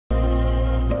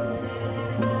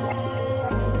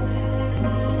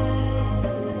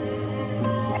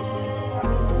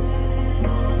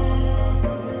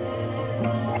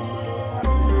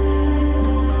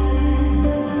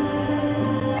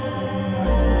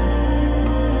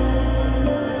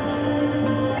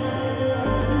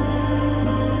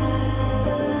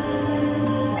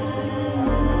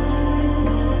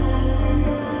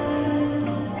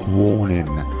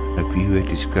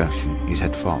discussion is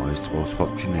advised whilst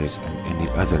watching this and any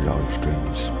other live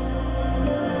streams.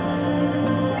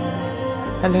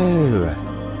 Hello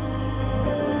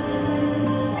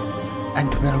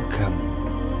and welcome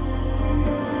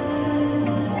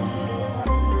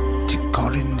to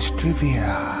Colin's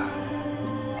Trivia.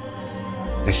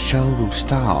 The show will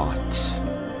start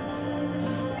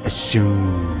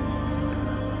soon.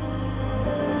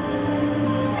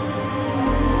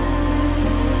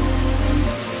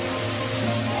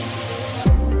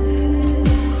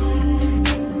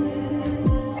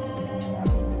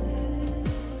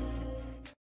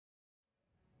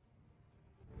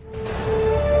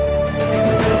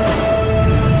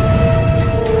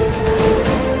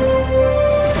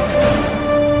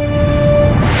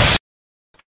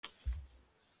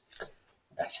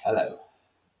 Hello.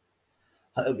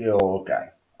 I hope you're all okay.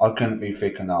 I couldn't be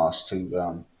thick and asked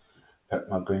to put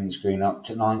my green screen up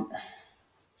tonight.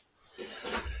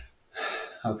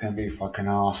 I couldn't be fucking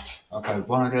asked. I've had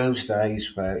one of those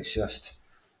days where it's just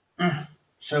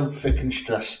so thick and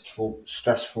stressful.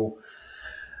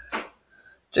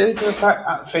 Due to the fact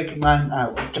that Thick ran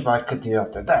out of tobacco the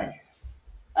other day.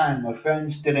 And my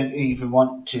friends didn't even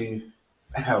want to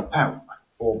help out.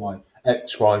 Or my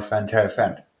ex-wife and her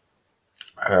friend.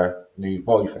 Her new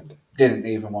boyfriend didn't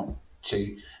even want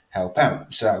to help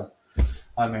out, so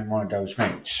I'm in one of those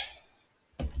moods.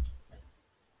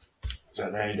 So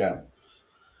there you go.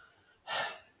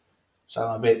 So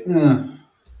I'm a bit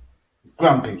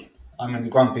grumpy. I'm in the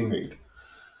grumpy mood.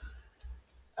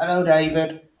 Hello,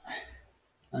 David,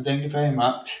 and thank you very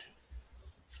much.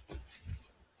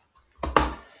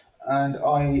 And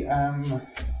I am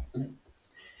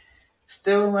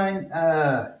still in.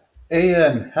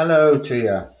 Ian, hello to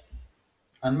you.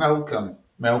 And Malcolm,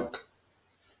 milk.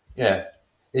 Yeah,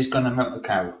 he's gonna milk a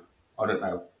cow. I don't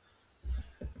know.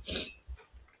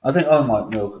 I think I might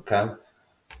milk a cow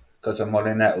because I'm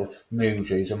running out of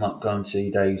movies. I might go and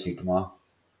see Daisy tomorrow.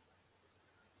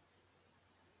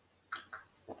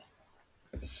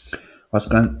 I was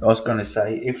going to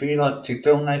say, if you'd like to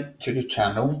donate to the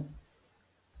channel,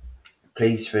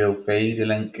 please feel free. The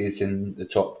link is in the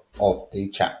top of the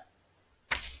chat.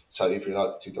 So if you'd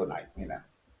like to donate,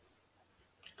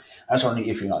 that's only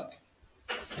if you like.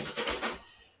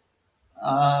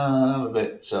 I'm a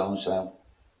bit so.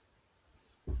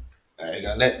 There you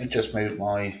go. Let me just move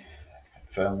my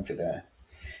phone to there.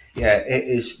 Yeah, it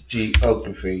is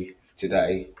geography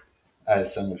today,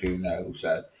 as some of you know.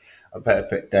 So I better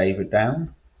put David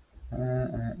down,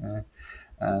 and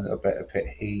I better put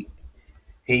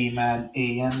He-Man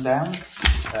Ian down.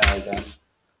 There you go.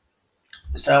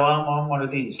 So I'm on one of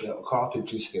these little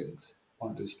cartridges things.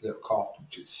 One of these little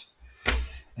cartridges.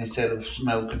 Instead of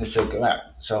smoking a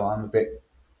cigarette. So I'm a bit,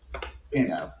 in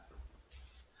a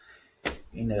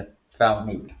foul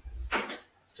mood.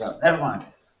 So never mind.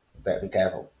 You better be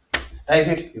careful.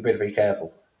 David, you better be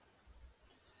careful.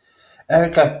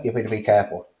 Erica, you better be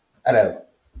careful. Hello.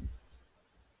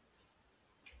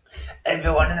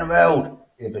 Everyone in the world,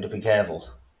 you better be careful.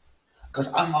 Because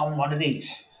I'm on one of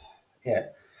these. Yeah.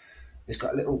 It's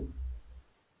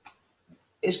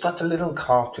got a little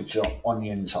cartridge on the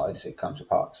inside as it comes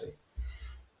apart, see.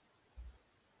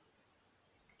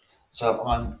 So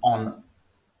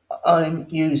I'm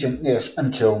using this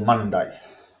until Monday.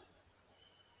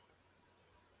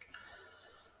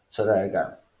 So there you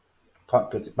go. Can't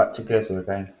get it back together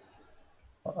again.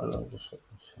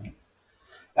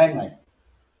 Anyway.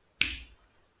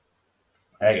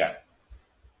 There you go.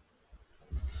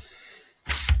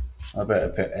 I better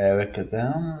put Erica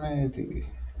down, maybe.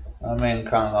 I mean,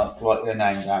 kind of like write your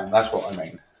name down. That's what I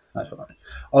mean.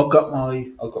 I've got my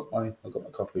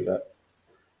copy of that.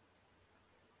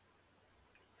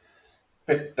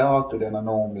 Bit darker than I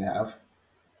normally have.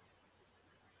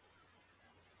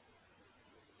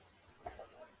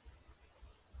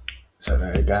 So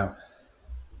there you go.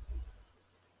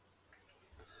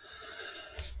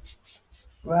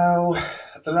 Well,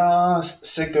 the last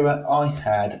cigarette I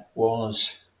had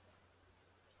was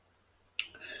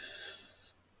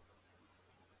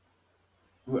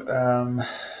the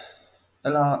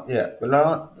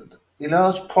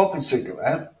last proper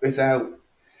cigarette without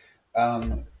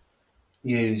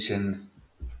using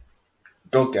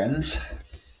dog ends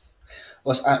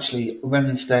was actually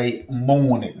Wednesday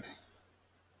morning.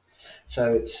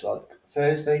 So it's like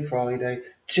Thursday, Friday,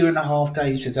 2.5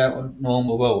 days without a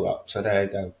normal roll up. So there you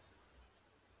go.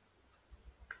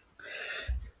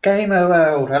 Gamer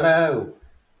World, hello.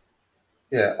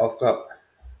 Yeah, I've got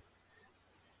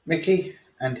Mickey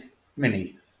and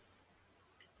Minnie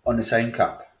on the same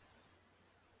cup.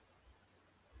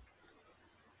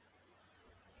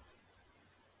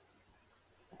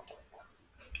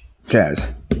 Cheers.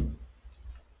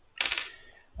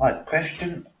 Right,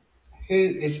 question. Who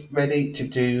is ready to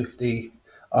do the...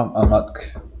 I'm not...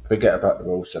 Forget about the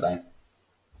rules today.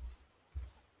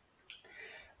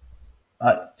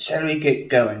 Right, shall we get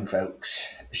going, folks?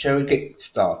 Shall we get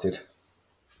started?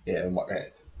 Yeah, what the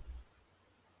heck?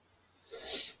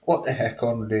 What the heck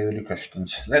on the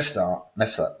questions? Let's start.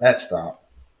 Let's start.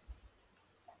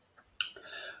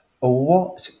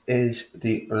 What is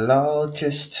the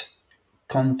largest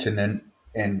continent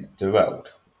in the world?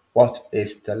 What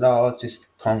is the largest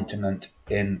continent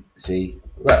in the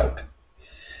world?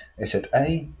 Is it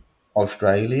A,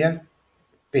 Australia,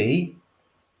 B,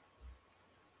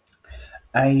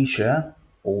 Asia,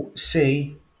 or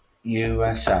C,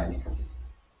 USA?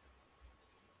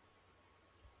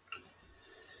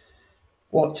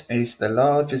 What is the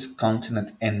largest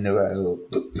continent in the world?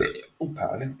 Oh,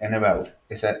 pardon, in the world.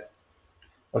 Is it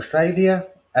Australia,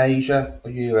 Asia,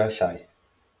 or USA?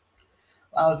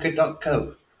 Oh, good not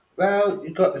go. Well,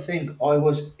 you got to think, I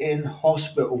was in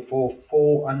hospital for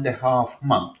 4.5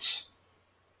 months,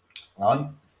 right?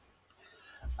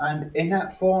 And in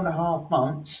that 4.5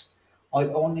 months, I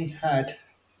only had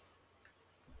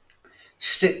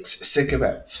 6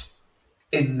 cigarettes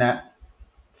in that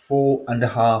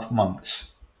 4.5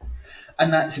 months.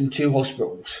 And that's in 2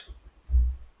 hospitals.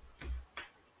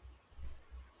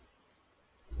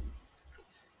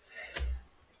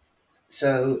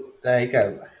 So there you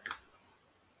go.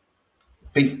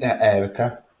 Beat that,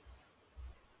 Erica.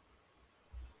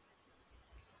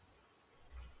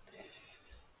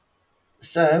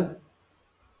 So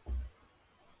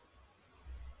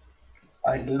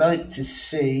I'd like to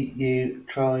see you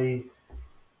try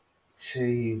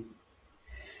to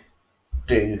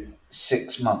do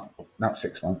 6 months, not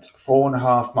 6 months,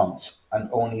 4.5 months, and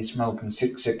only smoking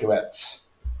 6 cigarettes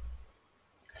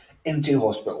in 2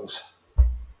 hospitals.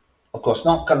 Of course,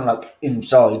 not kind of like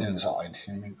inside. You know,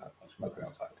 not smoking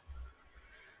outside.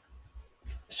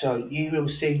 So you will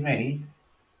see me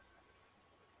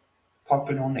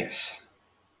popping on this.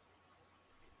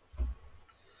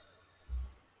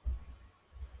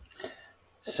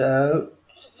 So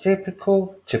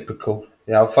typical.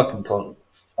 Yeah, I'll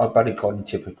bloody call him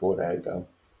typical. There you go.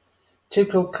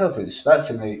 Typical covers. That's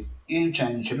a new. You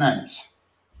change your names.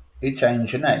 You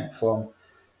change your name from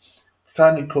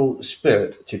Chronicle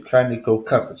Spirit to Chronicle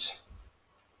Covers.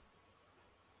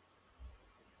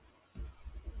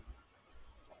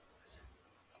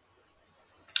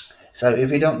 So if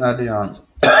you don't know the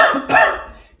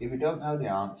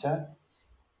answer,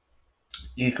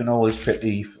 you can always put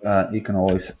the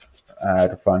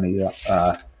funny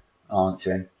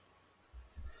answer in.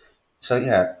 So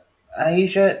yeah,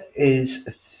 Asia is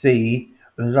the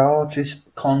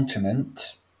largest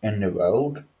continent in the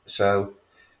world. So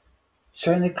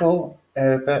Cynical,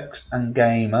 Airbex and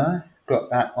Gamer got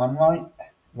that one right.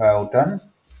 Well done.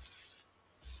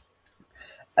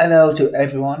 Hello to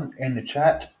everyone in the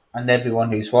chat and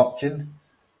everyone who's watching.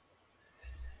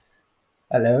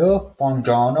 Hello,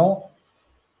 buongiorno.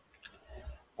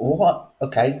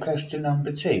 Okay, question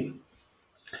number 2.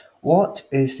 What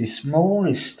is the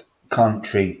smallest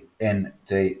country in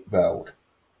the world?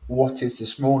 What is the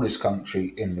smallest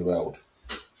country in the world?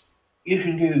 You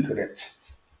can Google it.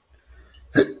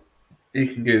 You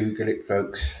can Google it,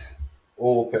 folks,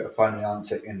 or put a funny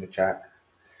answer in the chat.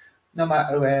 No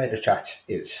matter where the chat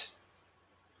is.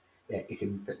 Yeah, you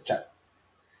can put chat.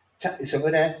 Chat is over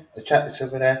there. The chat is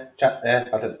over there. Chat there.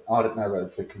 I don't know where the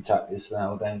freaking chat is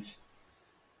nowadays.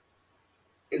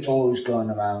 It's always going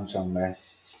around somewhere.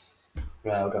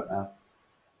 Well, I don't know.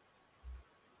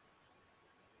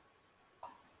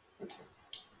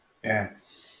 Yeah.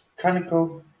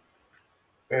 Chronicle,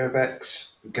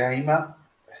 Urbex, Gamer.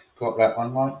 Got that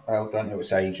one right. Well done. It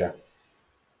was Asia.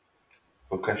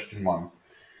 For question 1.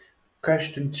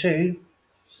 Question 2.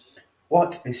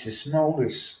 What is the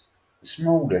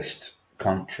smallest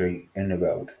country in the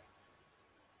world?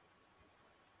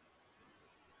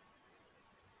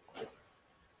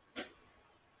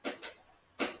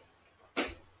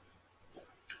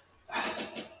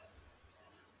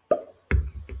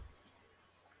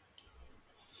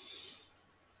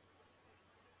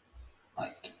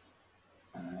 Right.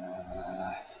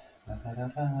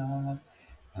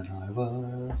 When I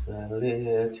was a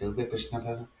little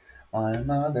whippersnapper, my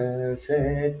mother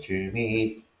said to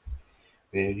me,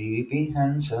 "Will you be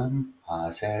handsome?"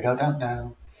 I said, "I don't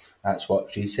know." That's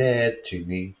what she said to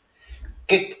me.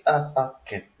 Get a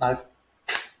bucket knife.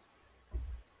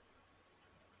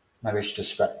 My wrist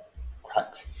just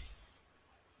cracked.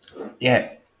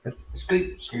 Yeah.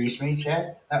 Excuse me,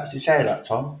 Chair. That was the chair that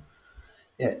time.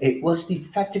 Yeah, it was the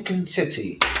Vatican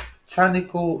City.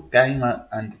 Tyrannical Gamer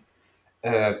and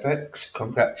Bex,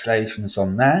 congratulations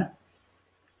on that.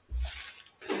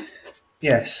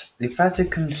 Yes, the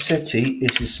Vatican City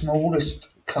is the smallest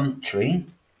country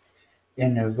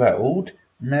in the world,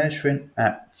 measuring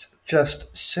at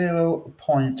just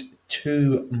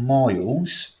 0.2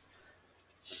 miles,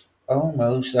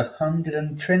 almost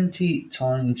 120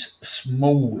 times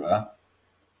smaller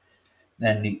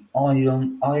than the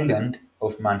island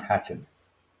of Manhattan.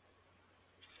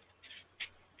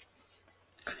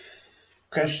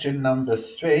 Question number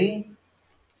 3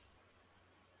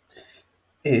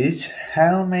 is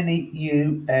how many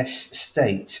US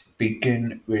states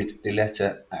begin with the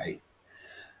letter A?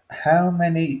 How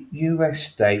many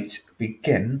US states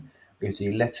begin with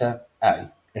the letter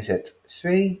A? Is it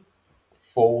 3,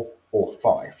 4, or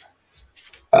 5?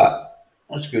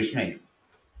 Excuse me,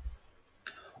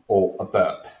 or a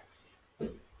burp.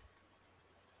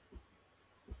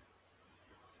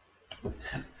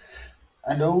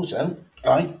 And also,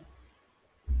 I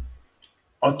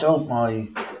told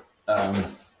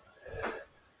um,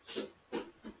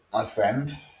 my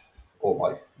friend,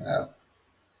 or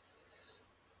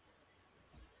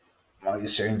my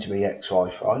soon to be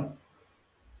ex-wife, right?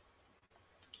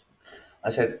 I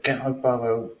said, can I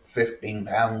borrow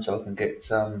 £15 so I can get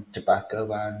some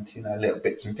tobacco and, little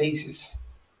bits and pieces?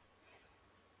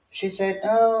 She said,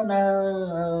 oh,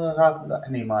 no, I haven't got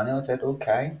any money. I said,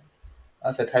 okay.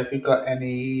 I said, have you got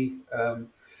any,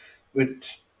 would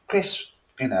Chris,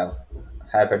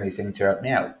 have anything to help me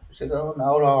out? She said, oh,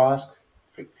 no, I'll ask.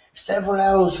 Several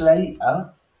hours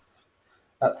later,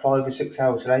 about 5 or 6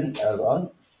 hours later,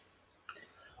 right?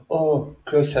 Oh,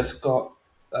 Chris has got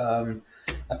a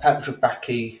pouch of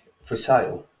baccy for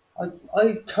sale.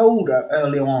 I told her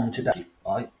earlier on today,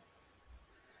 right?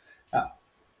 Uh,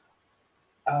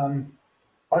 um,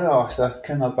 I asked her,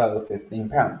 can I borrow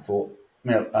 £15 for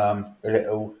a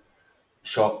little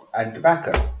shop and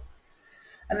tobacco?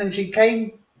 And then she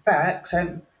came back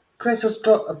saying, Chris has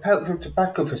got a pouch of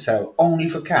tobacco for sale, only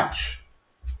for cash.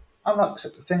 I'm like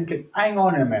thinking, hang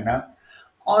on a minute,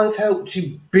 I've helped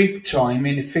you big time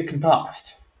in the thick and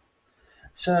past.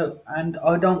 So, and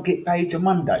I don't get paid till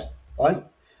Monday, right?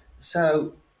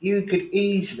 So you could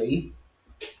easily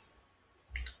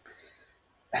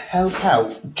help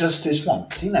out just this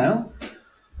once.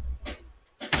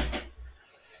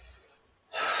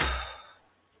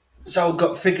 So I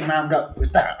got figure round up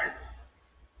with that.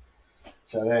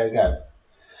 So there you go.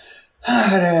 Ah,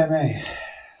 dear me.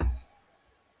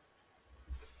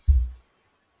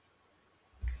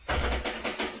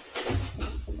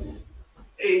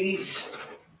 These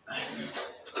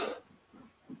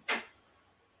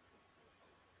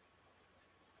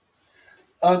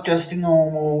are just the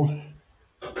normal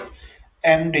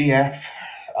MDF,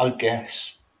 I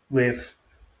guess, with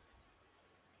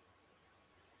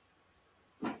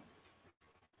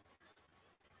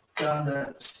kind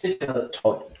of sticker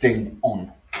type thing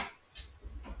on.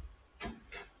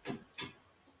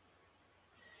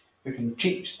 Freaking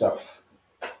cheap stuff.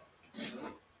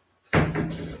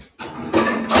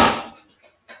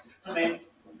 I mean,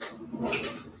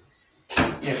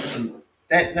 yeah,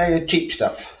 they are cheap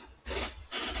stuff.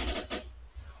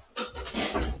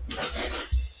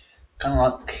 Kind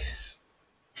of like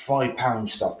 £5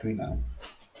 stuff.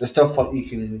 The stuff that you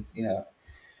can,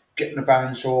 get in a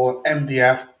band store,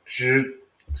 MDF,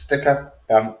 sticker,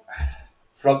 done.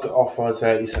 Flog it off for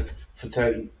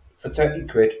 30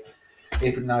 quid,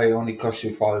 even though it only costs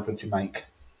you 5 to make.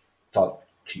 Type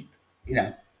cheap, you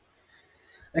know.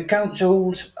 The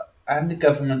councils and the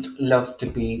government love to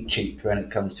be cheap when it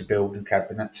comes to building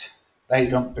cabinets. They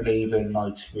don't believe in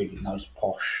really nice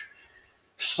posh,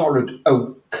 solid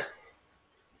oak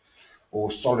or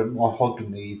solid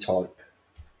mahogany type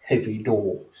heavy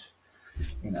doors.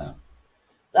 You know,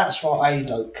 that's what I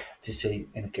like to see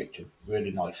in a kitchen.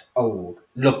 Really nice old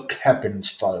look cabin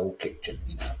style kitchen.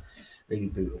 Really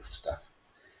beautiful stuff.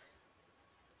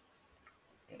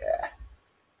 Yeah.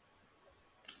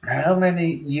 How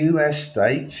many US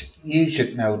states, you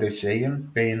should know this, Ian,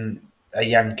 being a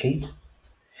Yankee.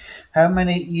 How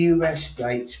many US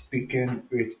states begin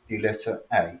with the letter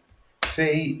A?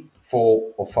 3,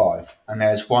 4, or 5? And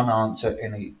there's one answer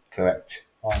in the correct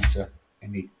answer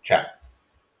in the chat.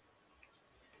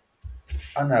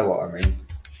 I know what I mean.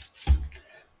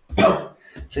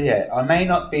 So yeah, I may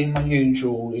not be my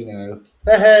usual,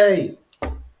 hey,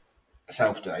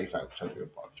 self today, folks. I do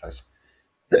apologise.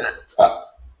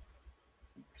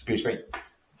 Excuse me.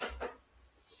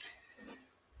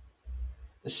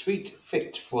 A sweet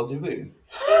fit for the room.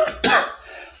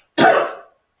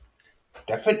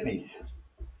 Definitely.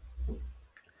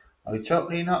 I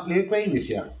totally not agree with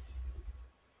you.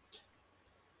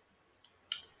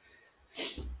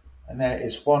 And there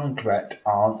is one correct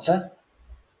answer.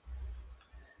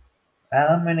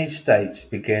 How many states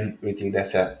begin with the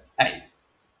letter A?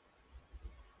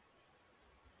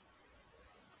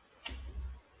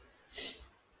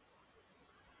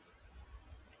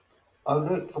 I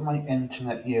looked for my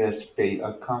internet USB.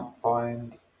 I can't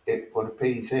find it for the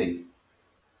PC.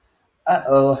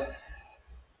 Uh-oh.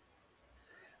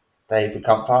 David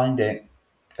can't find it.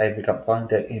 David can't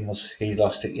find it. He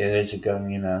lost it years ago,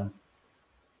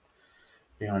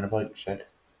 behind a bike shed,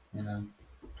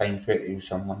 paying for it to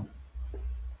someone.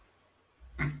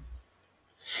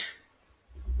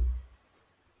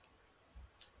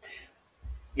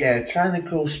 Yeah,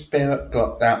 Tyrannical Spirit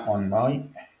got that one right.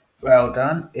 Well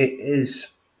done. It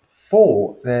is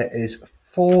 4. There is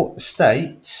 4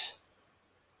 states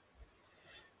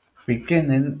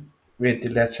beginning with the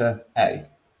letter A.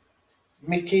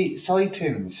 Mickey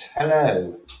Sightings,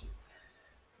 hello.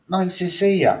 Nice to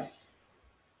see you.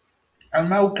 And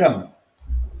welcome.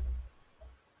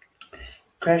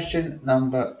 Question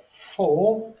number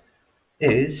 4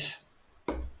 is,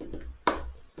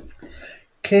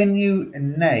 can you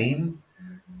name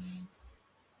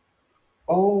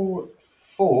all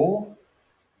 4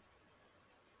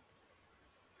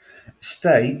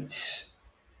 states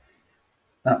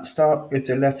that start with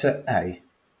the letter A?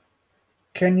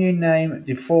 Can you name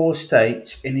the 4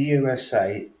 states in the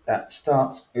USA that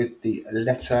start with the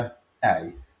letter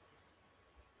A?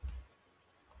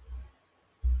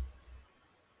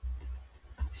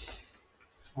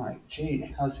 Right,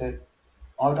 gee, I said,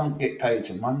 I don't get paid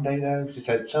till Monday though. She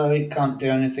said, sorry, can't do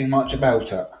anything much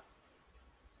about it.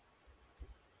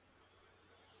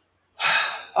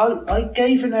 I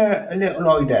gave her a little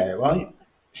idea, right?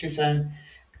 She said,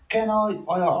 I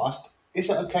asked, is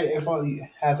it okay if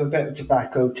I have a bit of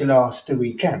tobacco to last the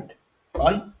weekend,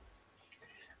 right?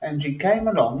 And she came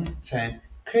along saying,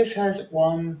 Chris has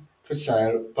one for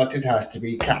sale, but it has to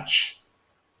be cash.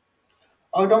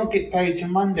 I don't get paid till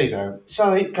Monday though.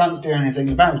 Sorry, can't do anything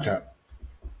about it.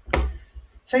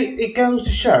 See, it goes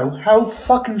to show how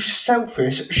fucking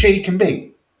selfish she can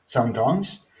be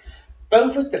sometimes.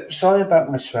 Both of them, sorry about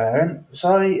my swearing.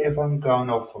 Sorry if I'm going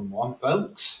off on one,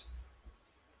 folks.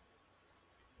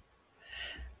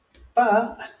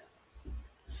 But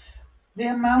the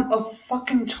amount of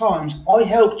fucking times I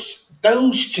helped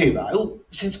those 2 out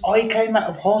since I came out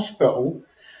of hospital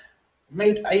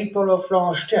mid-April of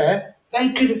last year, they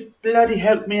could have bloody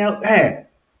helped me out there.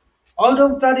 I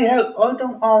don't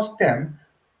ask them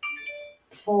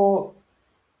for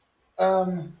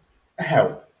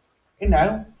help.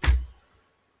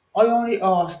 I only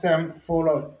ask them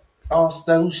ask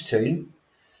those 2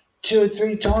 or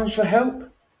 3 times for help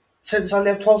since I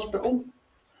left hospital,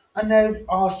 and they've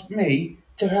asked me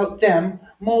to help them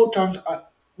more times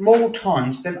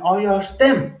than I asked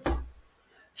them.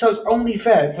 So it's only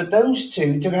fair for those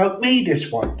 2 to help me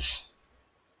this once.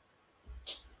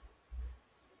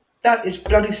 That is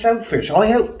bloody selfish. I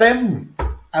helped them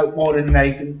out more than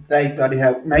they bloody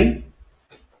helped me.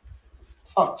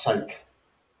 Fuck's sake.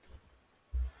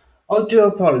 I do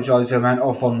apologise I went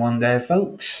off on one there,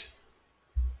 folks.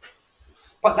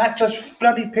 But that just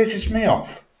bloody pisses me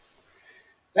off.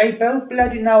 They both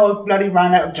bloody know I bloody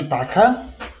ran out of tobacco.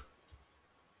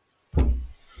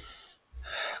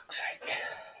 Fuck's sake.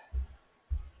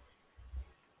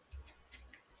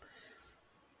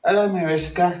 Hello,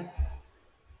 Mariska.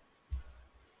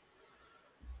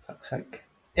 Fuck's sake.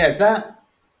 Yeah, that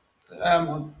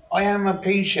I am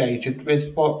appreciated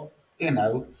with what,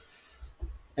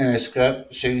 Mariska,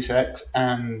 Sussex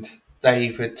and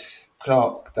David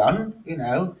Clark done,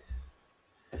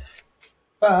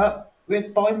 But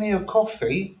with Buy Me a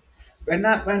Coffee, when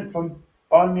that went from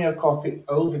Buy Me a Coffee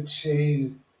over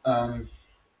to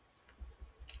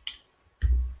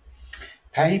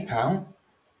PayPal,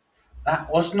 that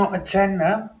was not a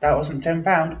tenner. That wasn't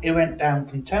 £10. It went down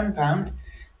from £10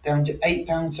 down to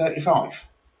 £8.35.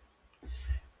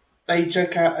 They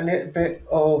took out a little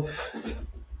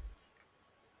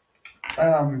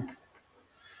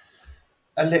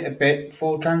bit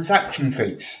for transaction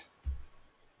fees.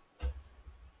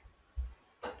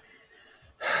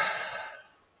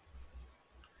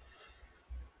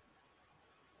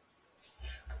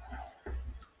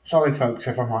 Sorry, folks,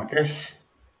 if I'm like this.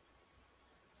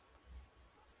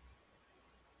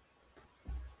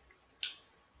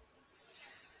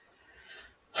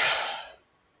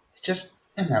 It just,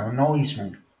 annoys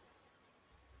me.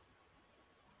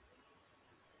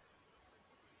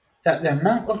 That the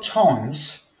amount of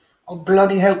times I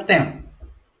bloody help them.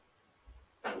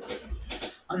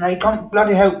 And they can't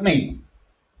bloody help me.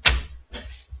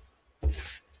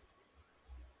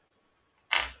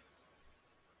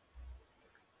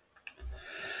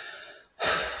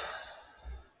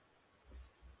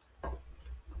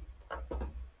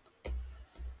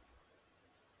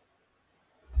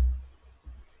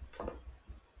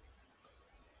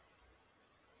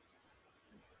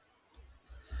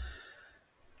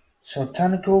 So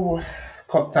Tanago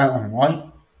got that one right.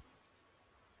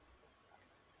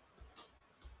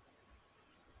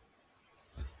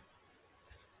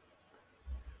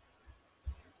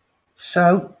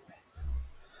 So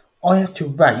I have to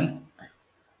wait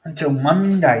until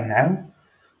Monday now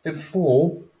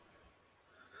before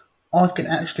I can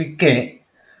actually get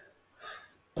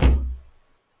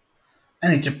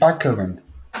any tobacco in.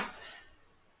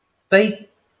 They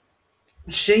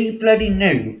She bloody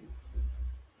knew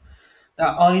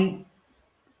that I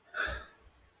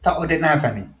didn't have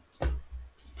any.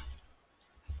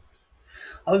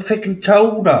 I freaking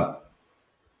told her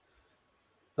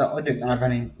that I didn't have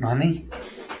any money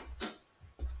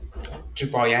to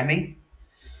buy any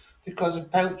because a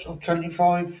pouch of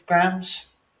 25 grams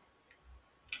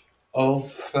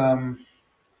of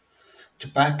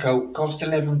tobacco cost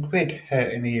 11 quid here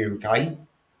in the UK,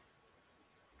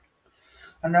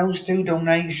 and those two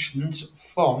donations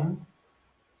from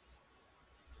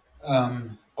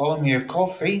Buy Me a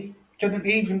Coffee didn't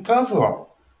even cover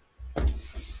it.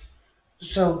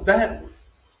 So that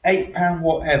 £8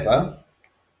 whatever,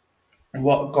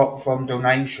 what I got from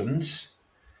donations,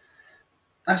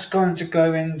 that's going to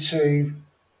go into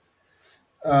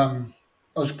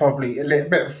was probably a little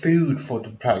bit of food for the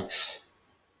place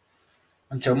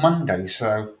until Monday.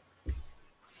 So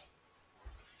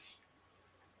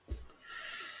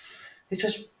it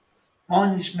just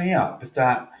winds me up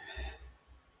that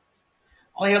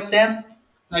I help them,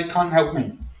 they can't help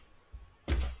me.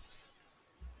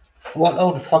 What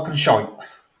load of fucking shite.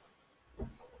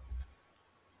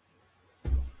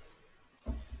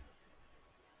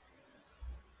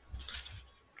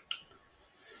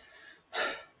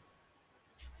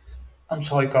 I'm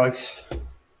sorry, guys.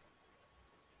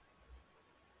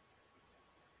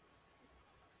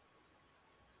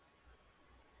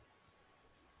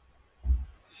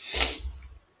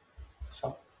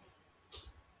 So,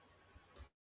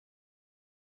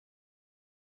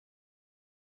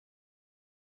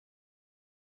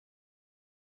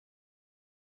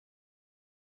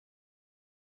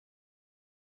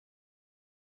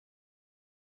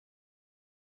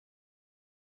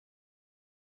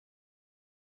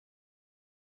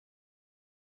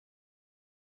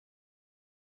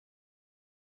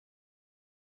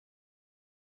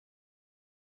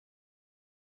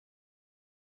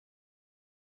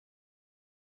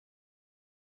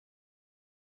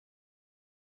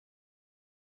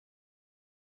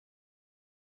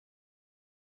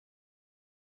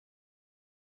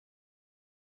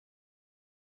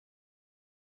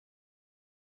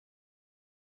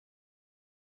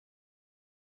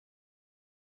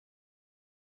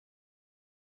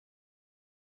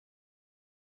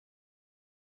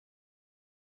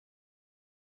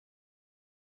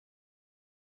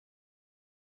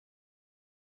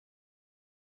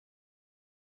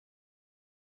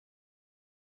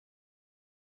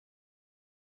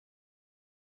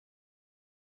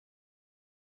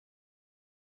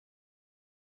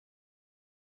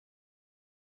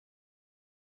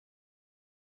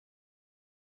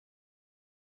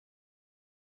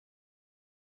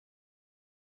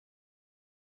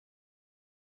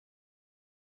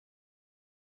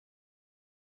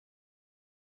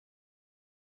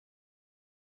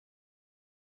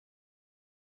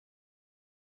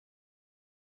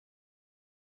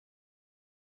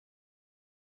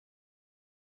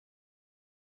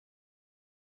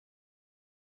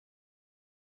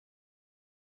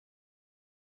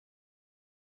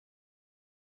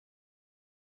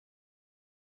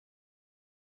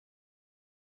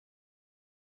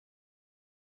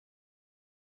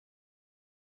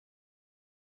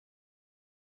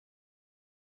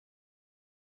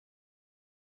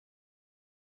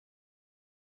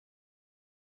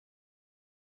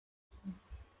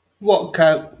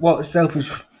 what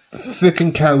selfish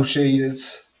freaking cow she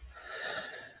is.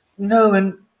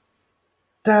 Knowing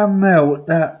damn well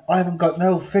that I haven't got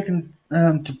no freaking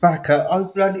tobacco, I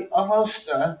bloody asked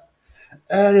her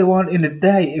earlier on in the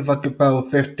day if I could borrow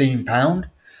 £15,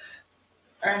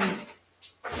 and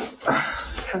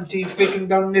have you freaking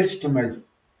done this to me?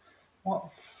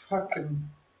 What fucking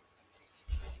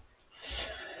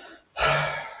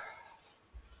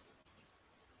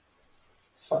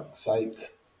fuck's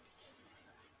sake?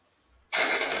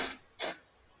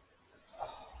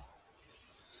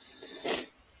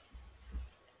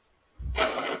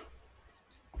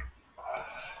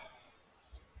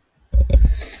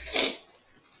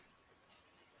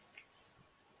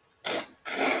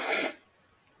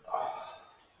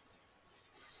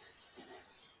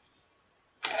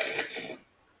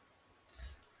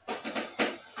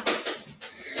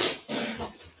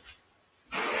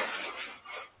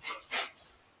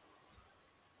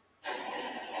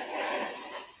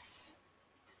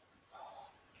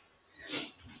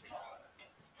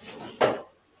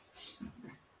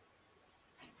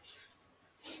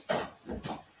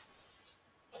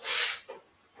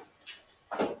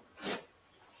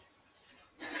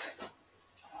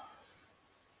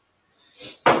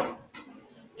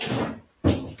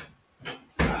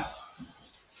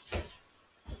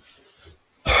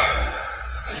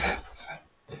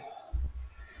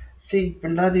 She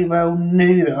bloody well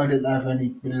knew that I didn't have any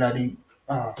bloody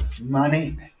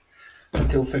money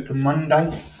until freaking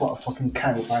Monday. What a fucking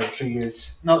cowbell she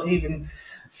is. Not even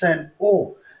saying,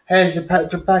 oh, here's a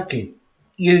pack of baccy.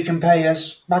 You can pay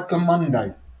us back on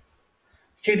Monday.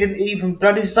 She didn't even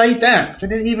bloody say that. She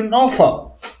didn't even offer.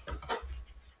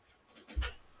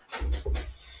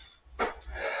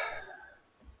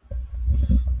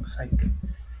 Sake.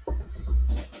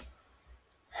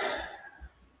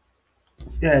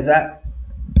 Yeah, that.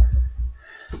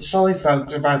 Sorry,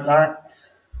 folks, about that.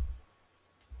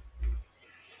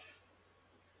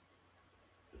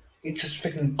 It just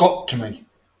freaking got to me.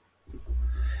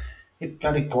 It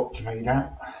bloody got to me,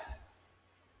 that.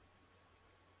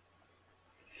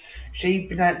 She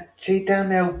damn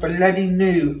well bloody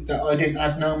knew that I didn't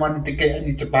have no money to get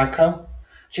any tobacco.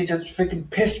 She just freaking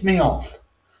pissed me off.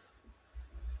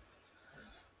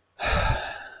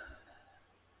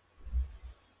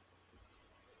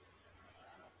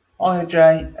 Hi,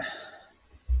 Jay.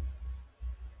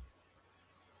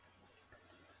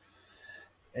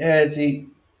 Yeah,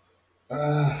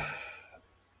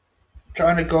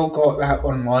 trying to go got that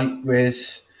one right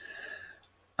with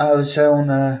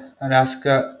Arizona,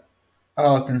 Alaska,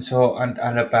 Arkansas, and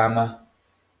Alabama.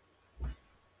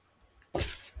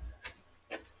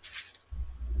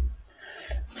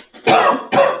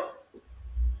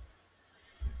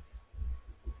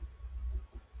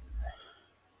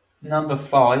 Number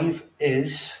 5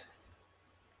 is,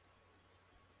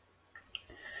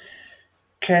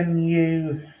 can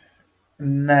you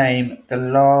name the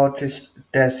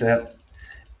largest desert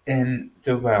in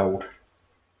the world?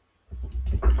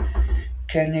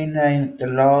 Can you name the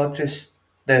largest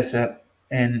desert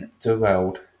in the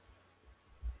world?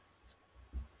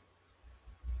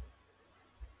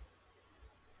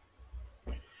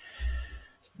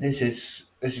 This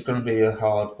is going to be a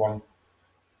hard one.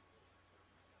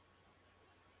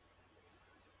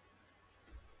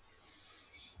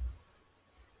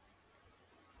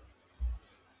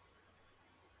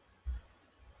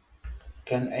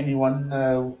 Can anyone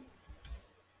know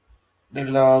the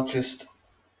largest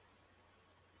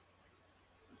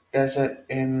desert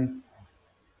in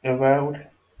the world?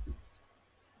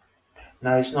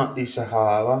 No, it's not the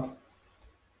Sahara.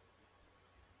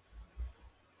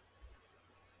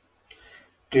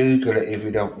 Google it if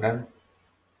you don't know.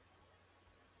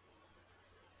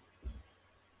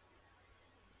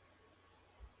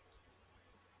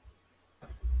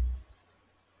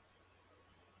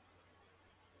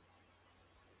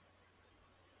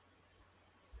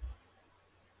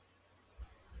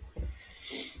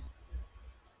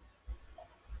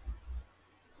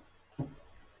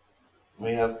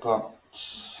 We have got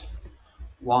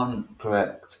one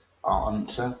correct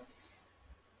answer.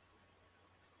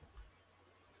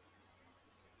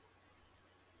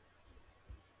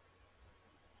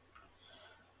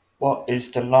 What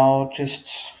is the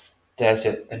largest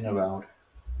desert in the world?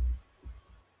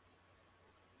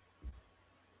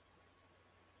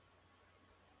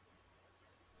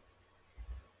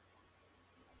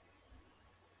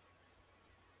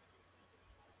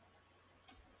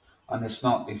 And it's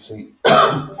not the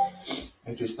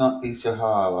it is not the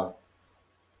Sahara.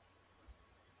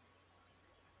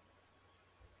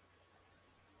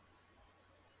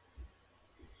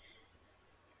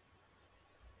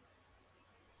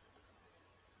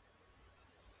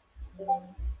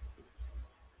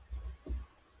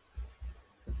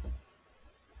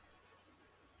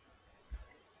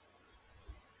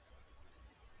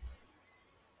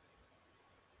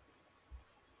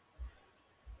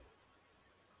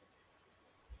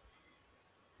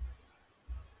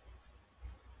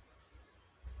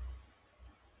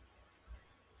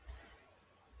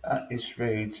 That is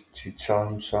rude to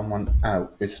time someone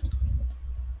out without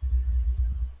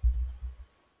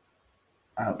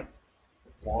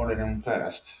warning them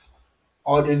first.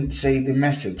 I didn't see the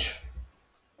message.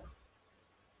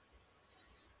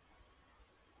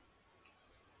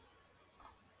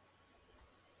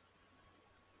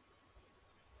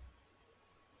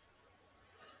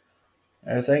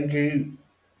 Thank you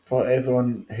for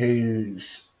everyone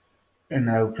who's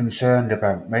concerned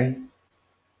about me.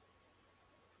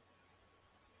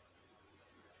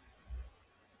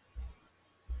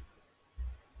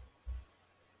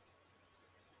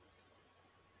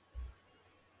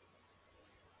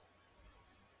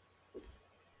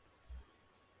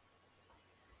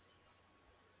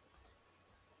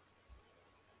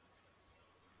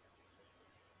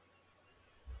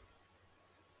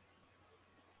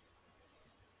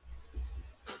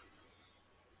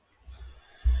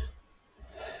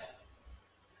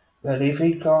 But if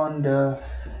he can't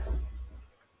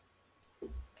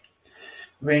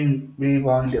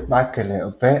rewind it back a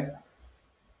little bit,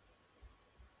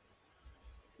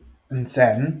 and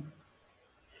then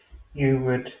you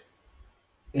would,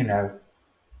 you know,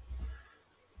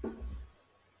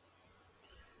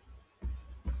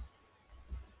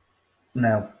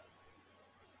 no.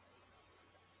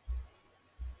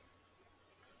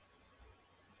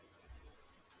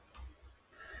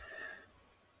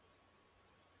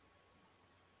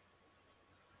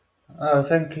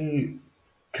 Thank you,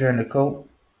 Clinical.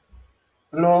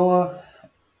 Laura,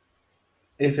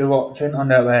 if you're watching, I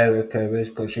know Erica is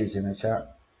because she's in the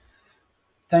chat.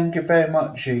 Thank you very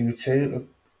much, you two.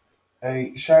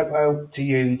 A shout out to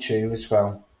you two as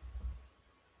well.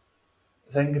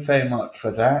 Thank you very much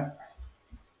for that.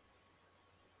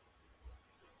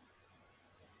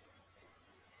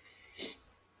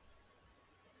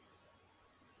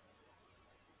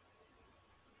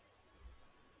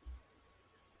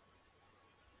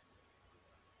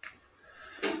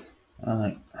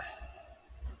 Right.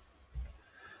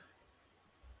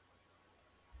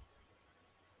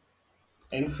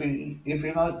 If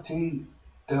you like to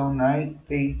donate,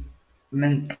 the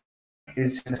link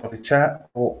is in the chat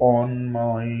or on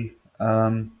my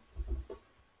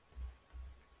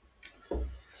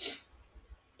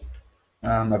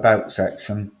about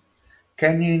section.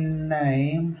 Can you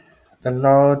name the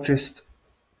largest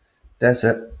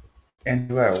desert in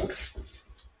the world?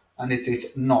 And it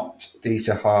is not the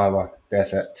Sahara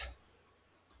Desert.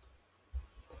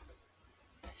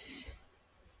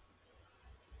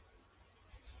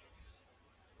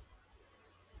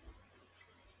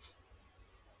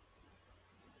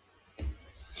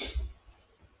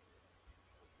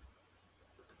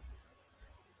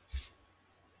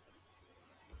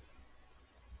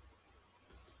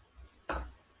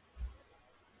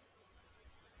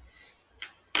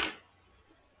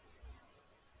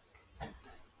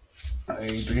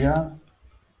 Adria.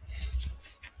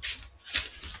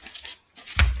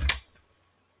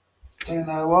 Do you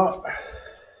know what?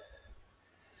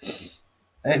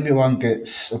 Everyone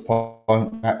gets a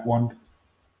point that one.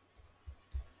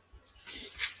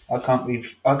 I can't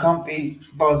be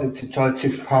bothered to try to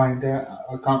find it.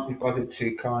 I can't be bothered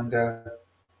to kind of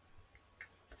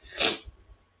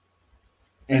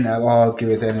argue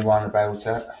with anyone about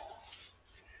it.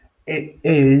 It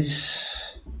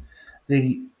is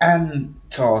the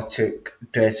Antarctic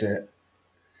Desert.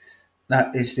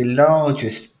 That is the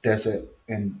largest desert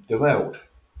in the world.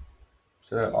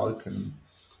 So I can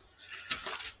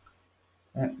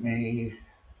let me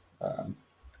um,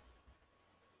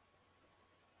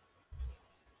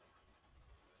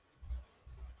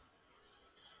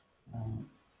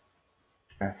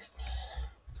 just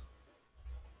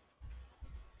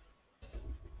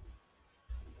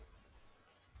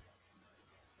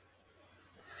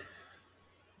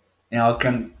I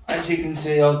can, as you can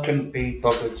see, I couldn't be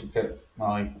bothered to get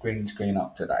my green screen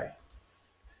up today.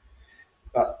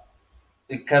 But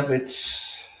the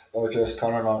cupboards are just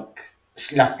kind of like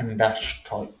slap and dash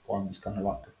type ones, kind of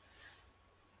like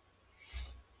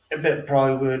a bit of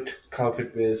plywood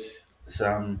covered with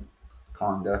some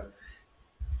kind of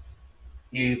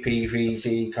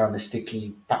UPVC kind of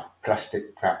sticky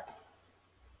plastic crap.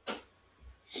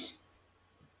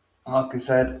 Like I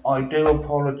said, I do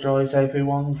apologise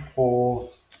everyone for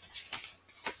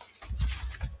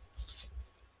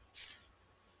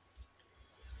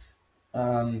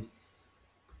um,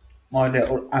 my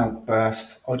little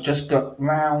outburst. I just got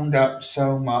wound up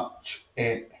so much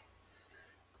it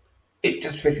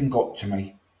just freaking got to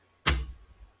me.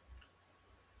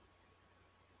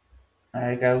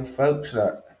 There you go, folks.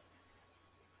 Look,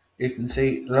 you can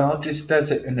see largest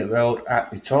desert in the world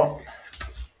at the top.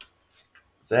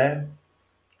 There,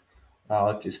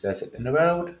 largest desert in the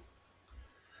world,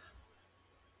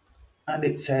 and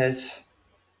it says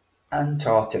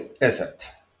Antarctic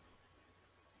Desert.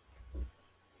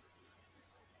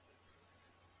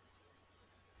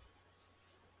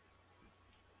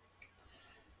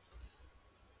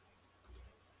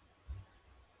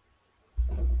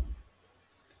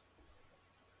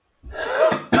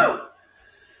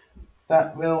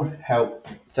 That will help.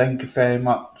 Thank you very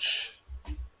much,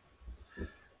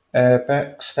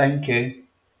 Bex. Thank you.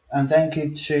 And thank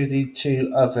you to the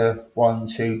two other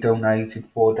ones who donated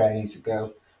 4 days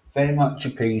ago. Very much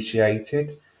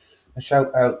appreciated. A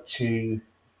shout out to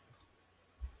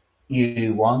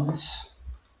you ones.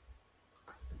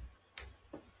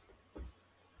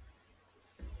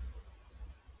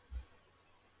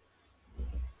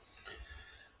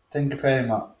 Thank you very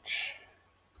much.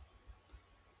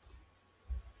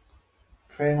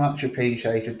 Very much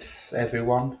appreciated,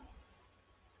 everyone.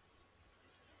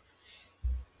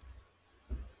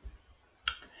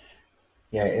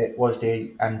 Yeah, it was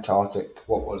the Antarctic.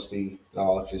 What was the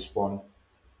largest one?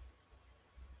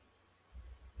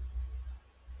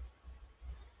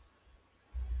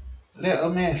 Little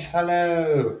Miss,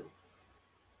 hello.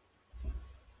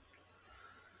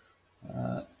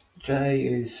 Jay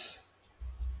is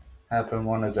having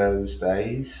one of those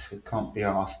days. It can't be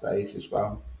asked days as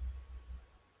well.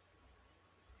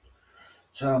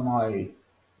 So my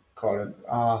current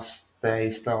asked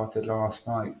day started last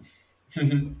night.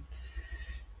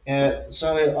 Yeah,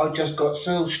 so I just got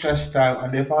so stressed out,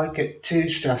 and if I get too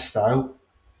stressed out,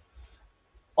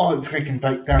 I freaking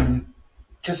break down,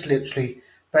 just literally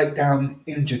break down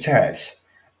into tears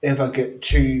if I get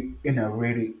too,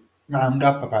 really wound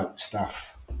up about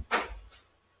stuff.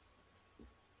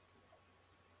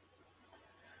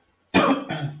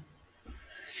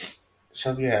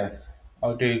 So yeah,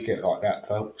 I do get like that,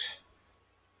 folks.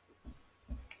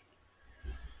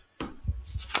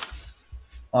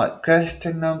 Right,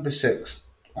 question number 6.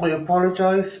 I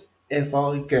apologise if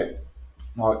I get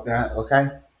like that, okay?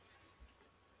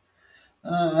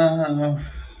 Uh,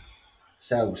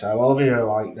 so I'll be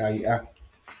alright later.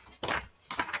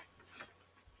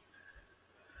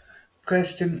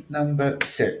 Question number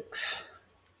 6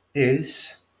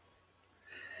 is: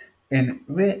 in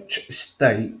which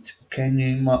state can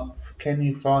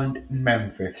you find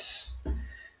Memphis?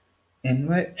 In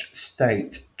which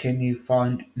state can you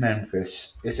find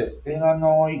Memphis? Is it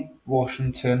Illinois,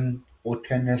 Washington, or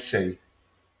Tennessee?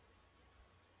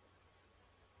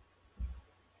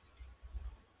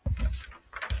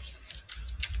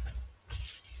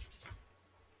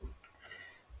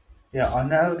 Yeah, I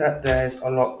know that there's a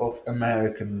lot of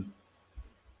American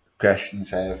questions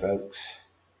here, folks.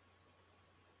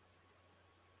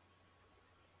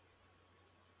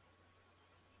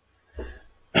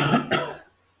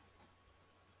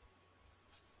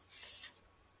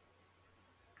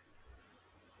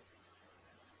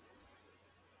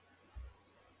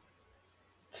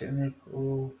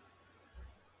 Typical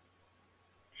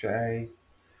J.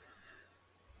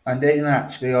 And then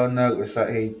actually, I noticed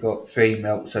that he got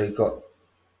female, so he got.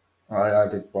 I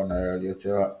added one earlier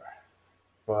to it,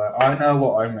 but I know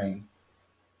what I mean.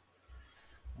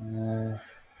 Uh,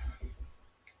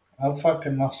 I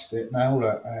fucking lost it now.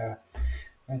 Look, I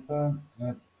can't,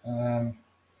 um,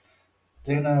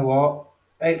 do you know what?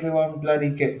 Everyone bloody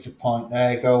gets a point.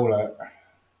 There you go. Look,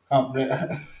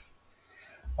 can't.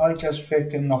 I just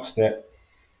freaking lost it.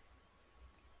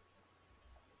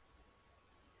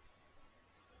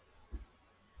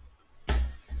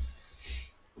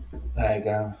 There you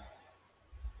go.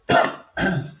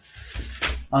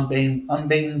 I'm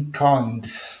being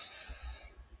kind,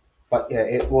 but yeah,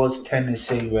 it was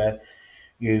Tennessee where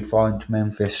you find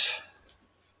Memphis.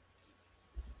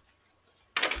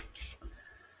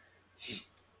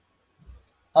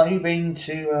 Have you been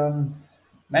to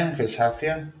Memphis? Have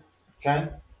you? Okay.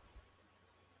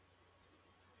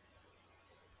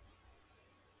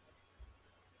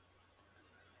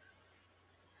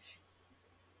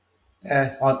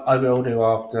 Yeah, I will do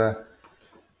after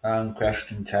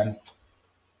question 10.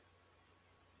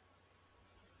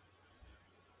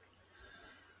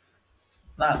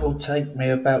 That will take me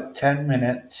about 10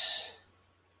 minutes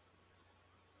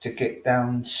to get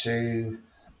down to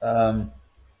um,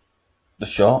 the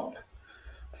shop,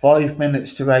 5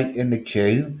 minutes to wait in the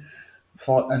queue,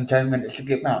 and 10 minutes to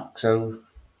get back. So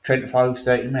 25,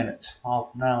 30 minutes, half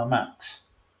an hour max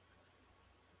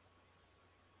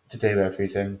to do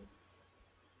everything.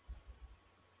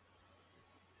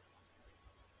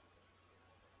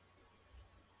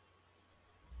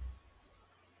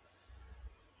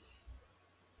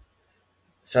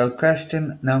 So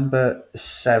question number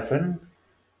 7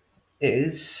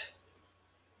 is,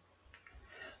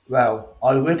 well,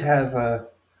 I would have a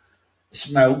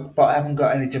smoke, but I haven't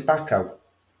got any tobacco.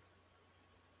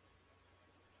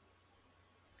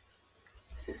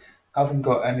 I haven't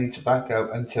got any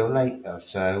tobacco until later,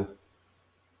 so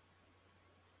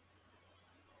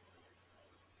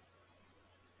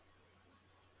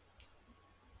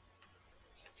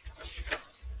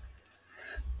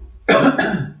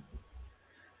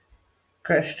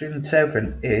question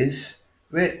 7 is: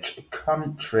 which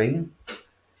country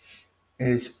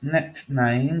is next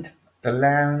named the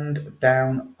land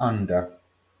down under?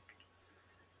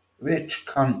 Which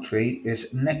country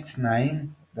is next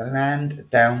named the land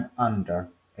down under?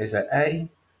 Is it A,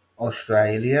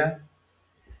 Australia,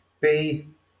 B,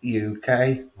 UK,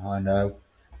 I know,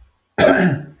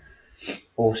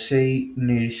 or C,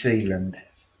 New Zealand?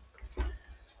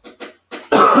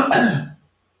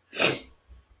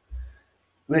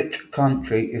 Which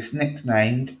country is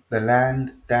nicknamed the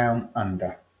land down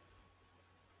under?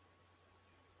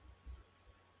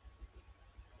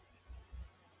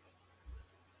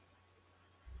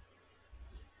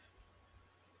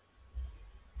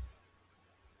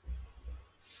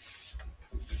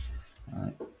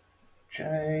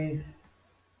 J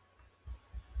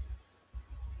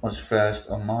was first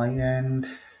on my end.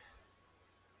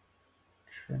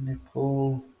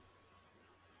 Trinical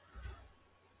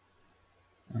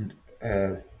and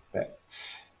Vex.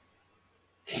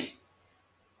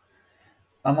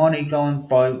 I'm only going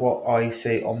by what I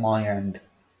see on my end.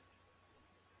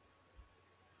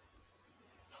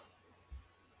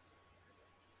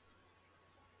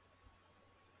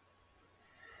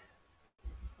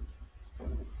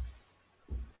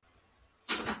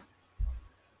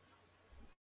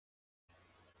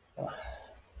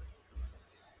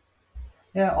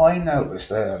 Yeah, I noticed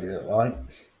earlier, right?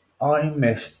 I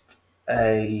missed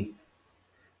a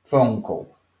phone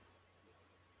call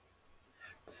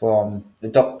from the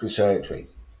doctor's surgery,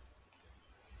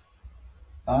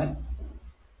 right?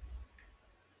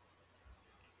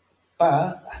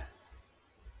 But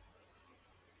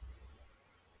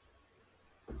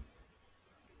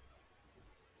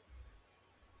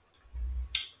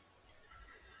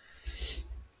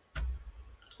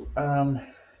um,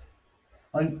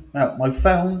 my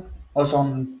phone was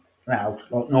on loud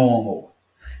like normal.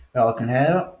 I can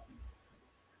hear it,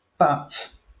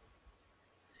 but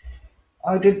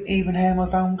I didn't even hear my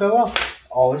phone go off.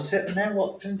 I was sitting there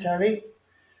watching telly,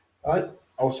 right?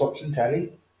 I was watching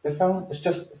telly. The phone was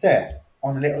just there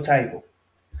on a little table.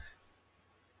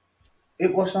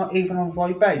 It was not even on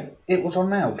vibrate. It was on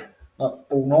loud, like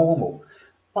all normal.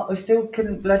 But I still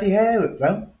couldn't bloody hear it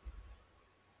though.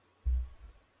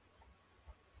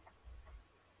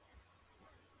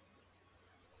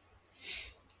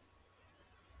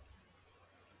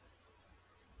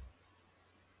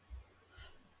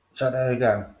 So there you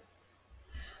go.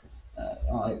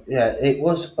 Yeah, it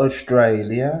was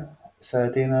Australia.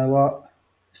 So do you know what?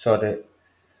 Sod it.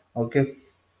 I'll give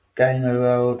Gamer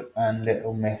World and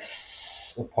Little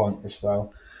Miss a point as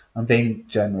well. I'm being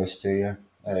generous to you.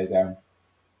 There you go.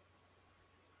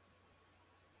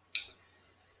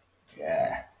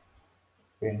 Yeah,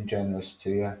 being generous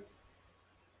to you.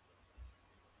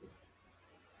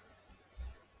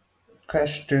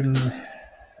 Question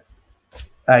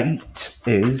 8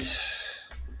 is: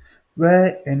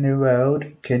 where in the world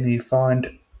can you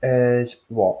find Ayers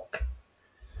Rock?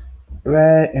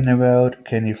 Where in the world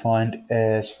can you find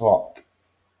Ayers Rock?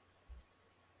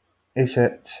 Is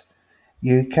it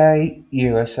UK,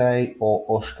 USA, or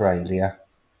Australia?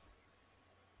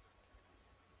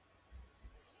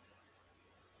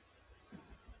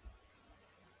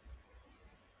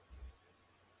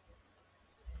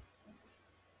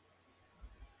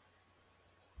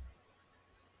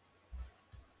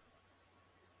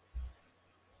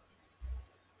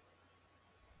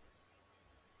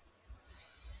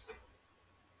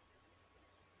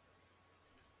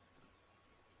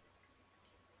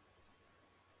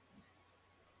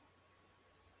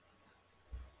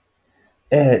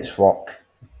 Ayers Rock.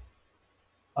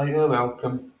 Oh, you're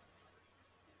welcome,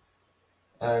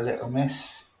 little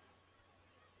miss.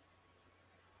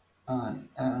 Right.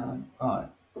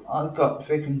 I've got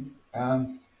freaking.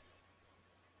 Right.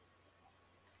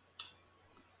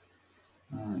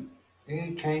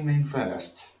 Who came in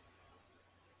first?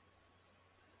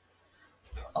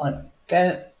 I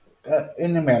get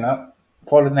in a minute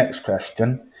for the next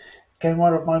question. Can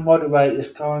one of my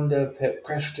moderators kind of put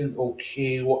question or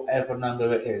Q, whatever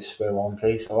number it is, for one,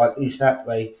 please? So at least that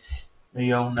way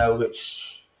we all know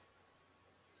which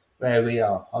where we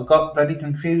are. I got very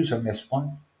confused on this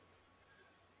one.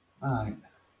 Right.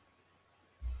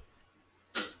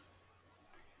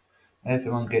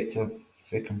 Everyone gets a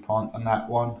freaking point on that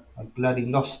one. I bloody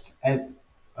lost. I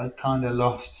kind of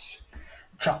lost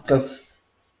track of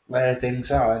where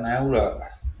things are now. Look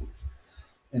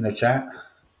in the chat.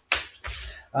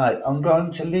 Right, I'm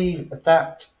going to leave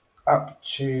that up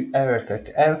to Erica.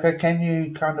 Erica, can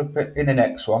you kind of put in the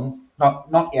next one?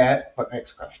 Not yet, but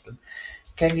next question.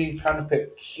 Can you kind of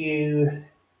put Q9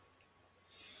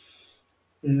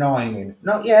 in?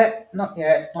 Not yet,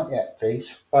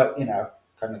 please. But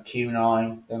kind of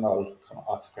Q9, then I'll kind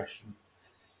of ask a question.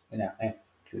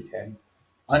 Q10.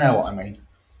 I know what I mean.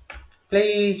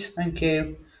 Please, thank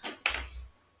you.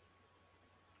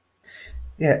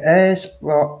 Yeah, Ayers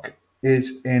Rock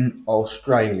is in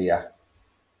Australia.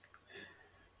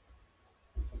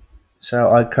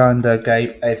 So I kind of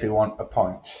gave everyone a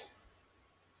point.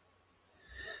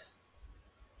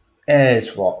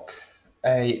 Ayers Rock.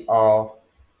 Aries,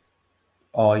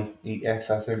 I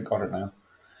think. I don't know.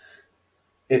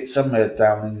 It's somewhere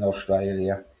down in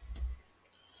Australia.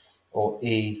 Or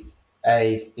Aeiou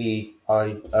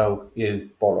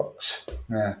bollocks.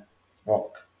 Yeah.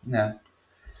 Rock. Yeah.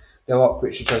 The rock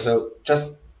which is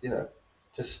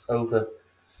just over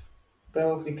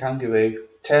Go over the kangaroo,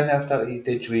 turn left at the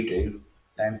didgeridoo,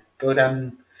 then go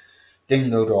down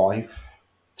Dingle Drive,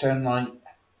 turn right,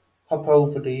 hop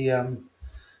over the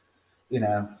you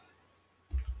know,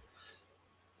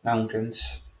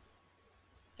 mountains.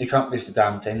 You can't miss the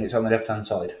damn thing, it's on the left hand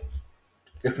side.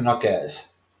 You cannot get us,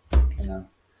 you know,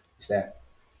 it's there.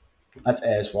 That's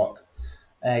Ayers Rock.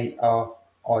 ARIES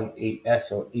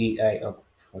or EA. Oh,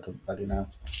 I don't bloody know.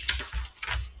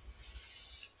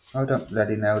 I don't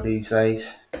bloody know these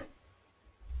days.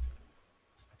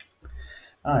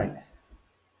 Right.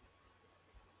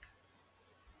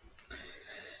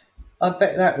 I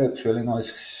bet that looks really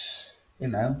nice, you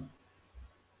know,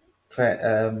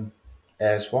 for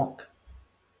Ayers Rock.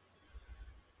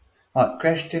 Right,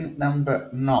 question number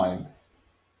 9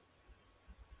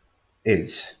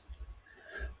 is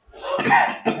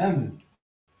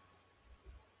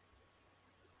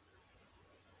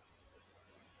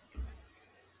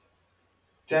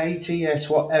JTS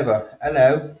whatever.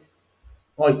 Hello.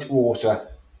 Whitewater.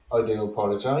 I do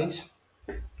apologise.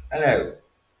 Hello.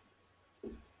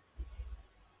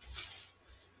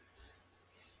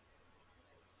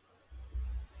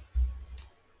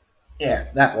 Yeah,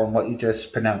 that one, what you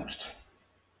just pronounced.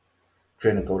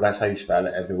 Trinical, that's how you spell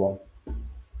it, everyone.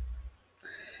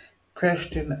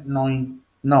 Question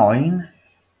 9.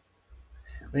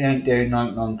 We ain't doing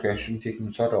 99 questions, you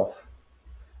can sod off.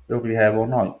 We'll be here all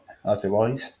night,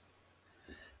 otherwise.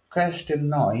 Question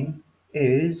 9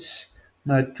 is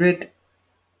Madrid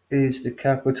is the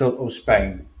capital of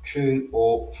Spain. True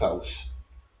or false?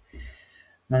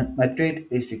 Madrid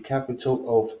is the capital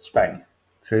of Spain.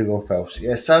 True or false?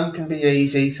 Yeah, some can be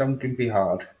easy, some can be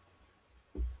hard.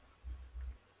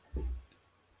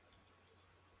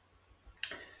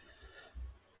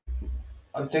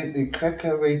 I think the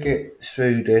quicker we get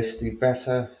through this, the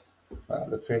better. Well,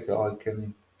 the quicker I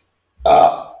can.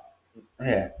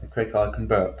 Yeah, the quicker I can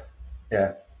burp.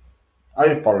 Yeah. I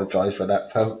apologise for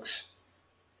that, folks.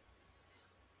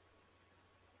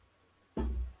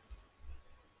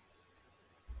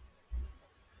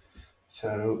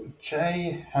 So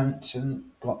Jay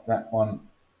Hanson got that one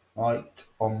right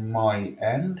on my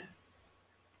end.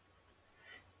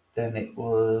 Then it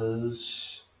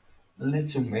was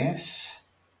Little Miss.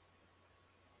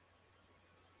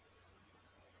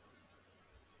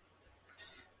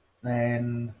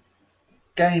 Then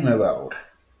Gamer World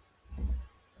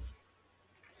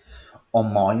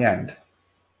on my end.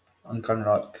 I'm kind of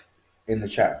like in the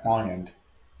chat, my end.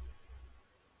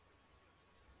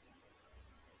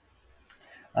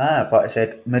 But it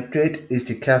said Madrid is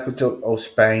the capital of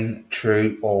Spain,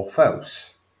 true or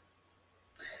false?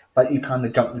 But you kind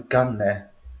of jumped the gun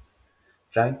there,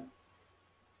 Jay.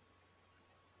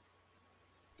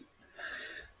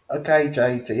 Okay,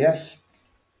 JTS.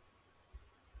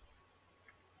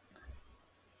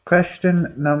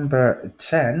 Question number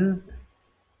 10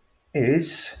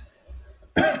 is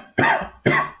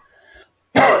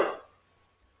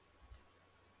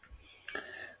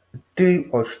do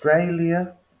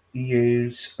Australia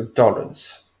use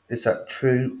dollars? Is that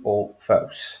true or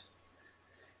false?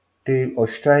 Do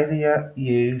Australia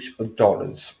use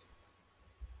dollars?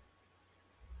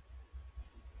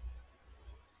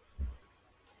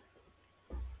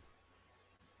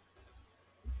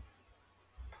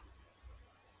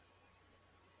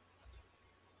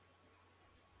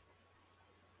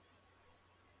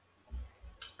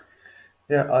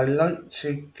 Yeah, I'd like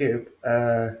to give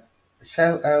a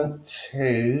shout out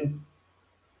to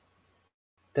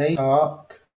Dave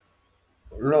Park,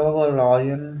 Laura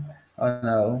Lyon, I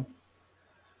know,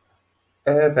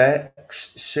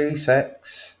 Urbex,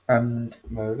 Sussex, and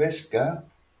Mariska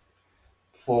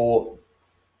for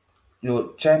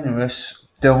your generous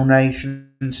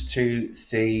donations to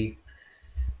the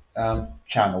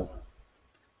channel.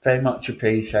 Very much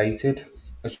appreciated.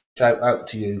 A shout out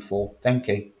to you for. Thank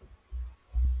you.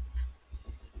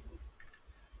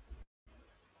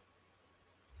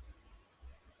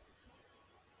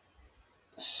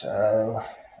 So,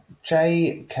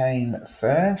 Jay came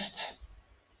first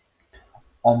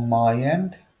on my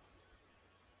end.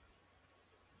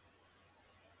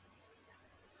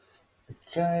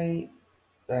 J,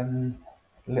 then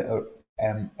little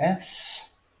MS,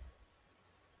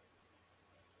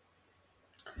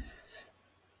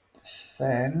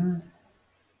 then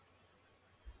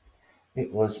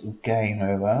it was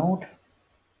Gamer World.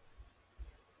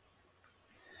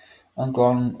 I'm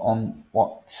going on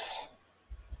what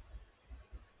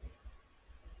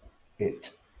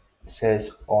it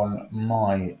says on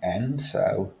my end,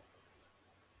 so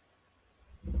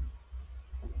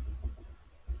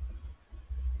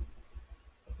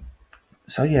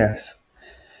yes.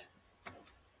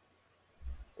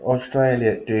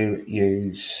 Australia do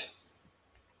use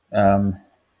the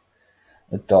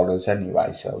dollars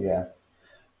anyway, so yeah.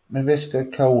 Mariska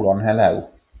Colon, hello.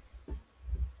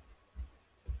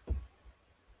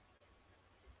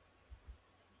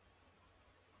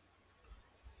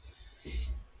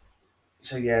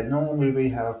 So yeah, normally we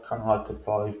have kind of like a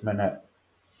 5 minute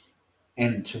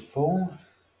interval.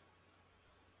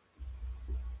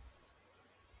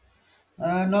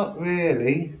 Not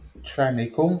really.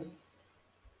 Tranical.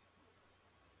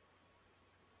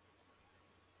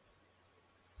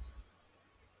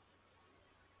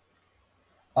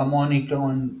 I'm only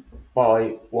going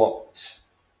by what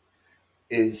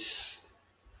is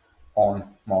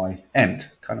on my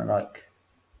end, kind of like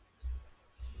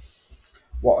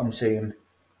what I'm seeing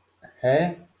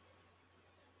here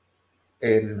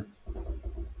in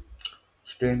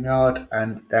StreamYard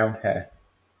and down here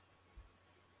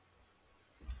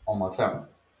on my phone.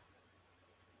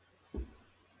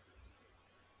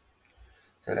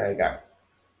 So there you go.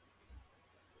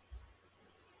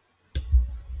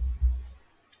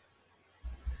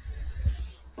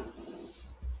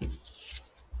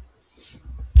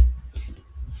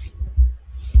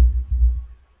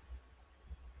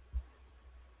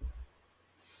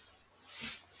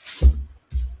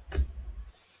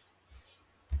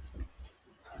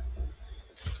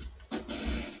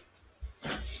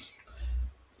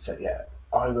 So yeah,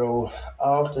 I will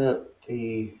after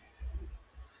the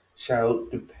show,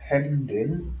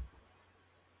 depending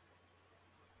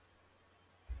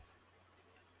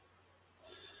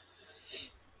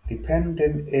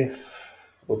if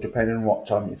or depending on what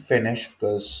time you finish,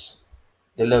 because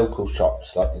the local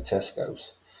shops like the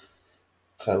Tesco's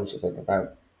close I think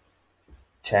about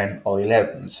 10 or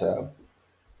 11. So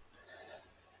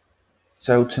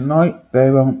tonight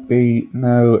there won't be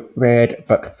no red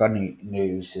but funny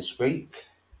news this week.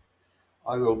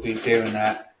 I will be doing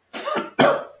that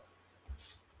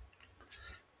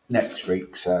next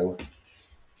week. So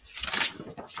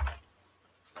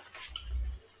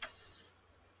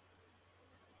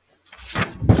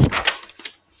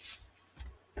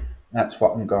that's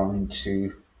what I'm going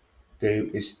to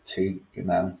do, is to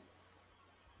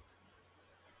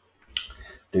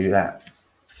do that.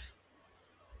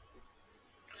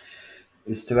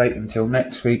 Is to wait until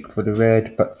next week for the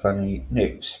red but funny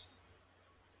news.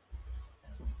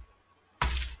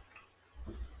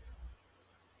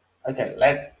 Okay,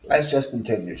 let's just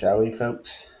continue, shall we,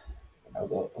 folks? I've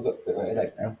got a bit of a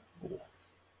headache now.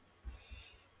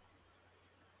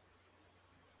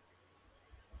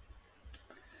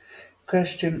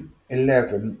 Question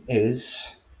 11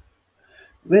 is: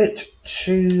 which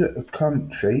two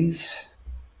countries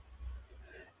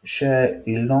share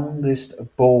the longest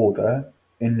border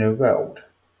in the world?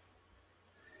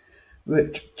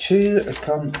 Which two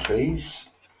countries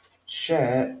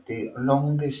share the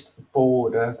longest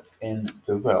border in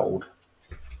the world?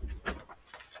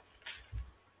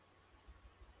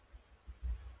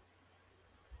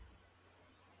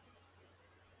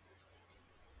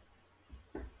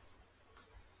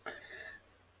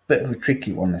 Bit of a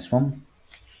tricky one, this one.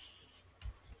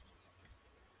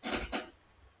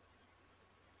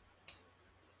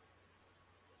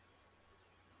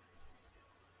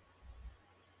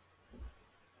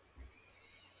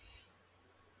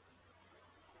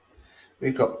 We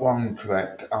got one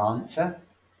correct answer.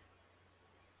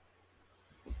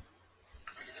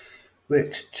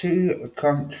 Which two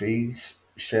countries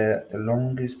share the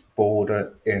longest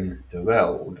border in the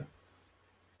world?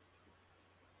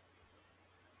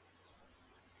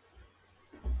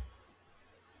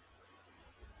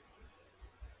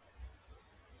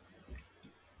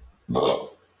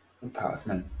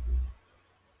 Pardon me.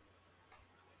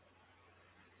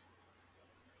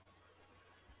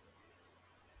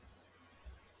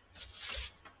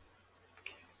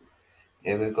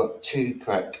 Yeah, we've got two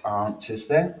correct answers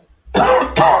there.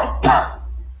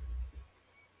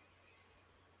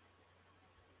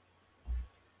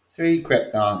 Three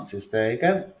correct answers, there you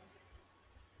go.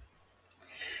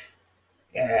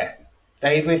 Yeah.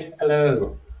 David,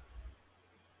 hello.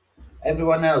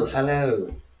 Everyone else,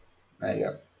 hello. There you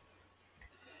go.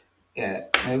 Yeah,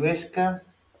 Mariska,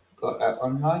 got that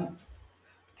one right.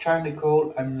 Trying to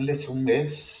call and Little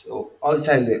Miss, or I'd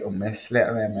say Little Miss,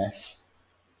 letter MS.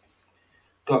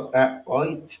 Got that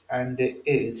right, and it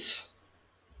is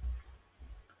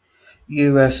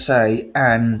USA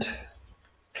and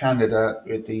Canada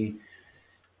with the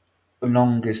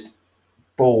longest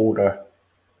border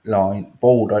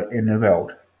in the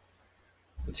world.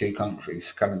 The two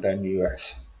countries, Canada and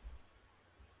US.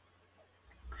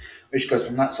 Which goes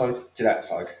from that side to that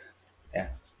side. Yeah.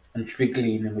 And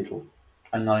Trigley in the middle.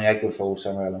 And Niagara Falls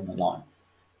somewhere along the line.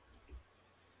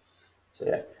 So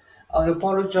yeah, I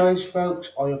apologise, folks.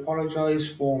 I apologise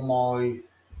for my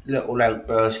little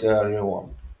outburst earlier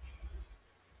on.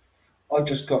 I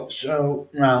just got so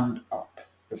round up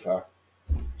with her.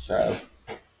 So,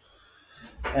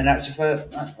 and that's the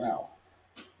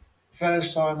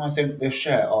first time I think this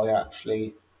year I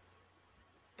actually,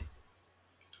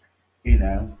 you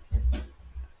know,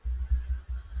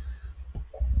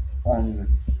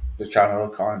 on the channel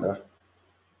kind of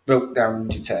broke down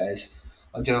into tears.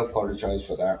 I do apologise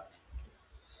for that.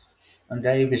 And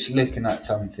Dave is looking at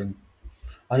something.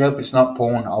 I hope it's not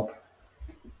Pornhub.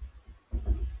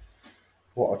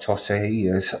 What a tosser he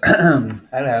is.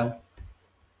 Hello.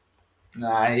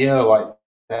 Nah, you're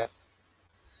right.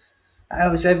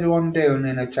 How's everyone doing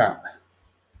in the chat?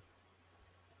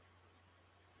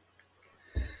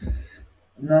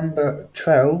 Number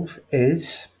 12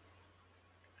 is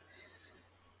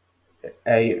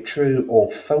a true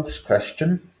or false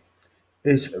question.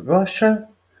 Is Russia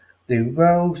the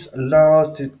world's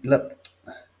largest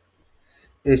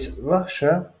is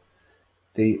Russia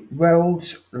the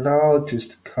world's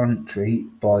largest country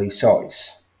by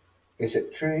size? Is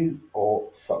it true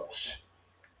or false?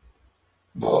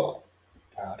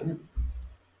 Pardon?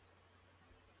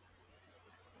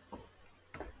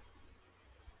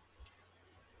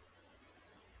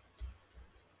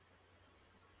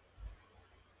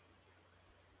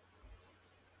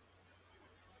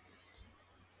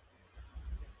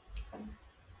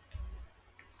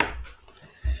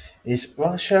 Is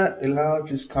Russia the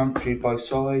largest country by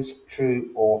size?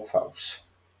 True or false?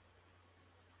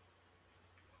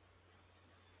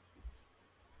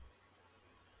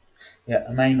 Yeah,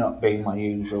 it may not be my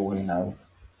usual,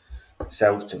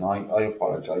 self tonight. I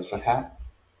apologise for that.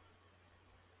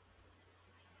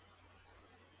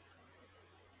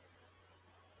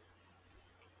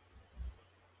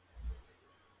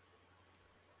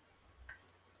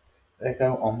 There you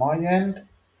go. On my end,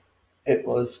 it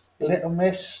was Little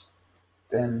Miss,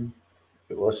 then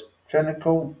it was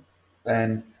Trinical,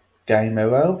 then Gamer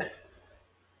World.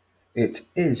 It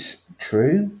is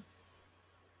true.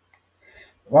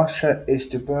 Russia is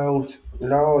the world's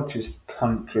largest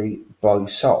country by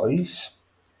size.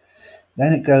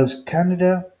 Then it goes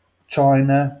Canada,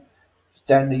 China,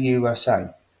 then the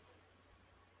USA.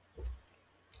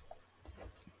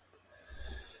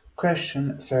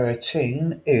 Question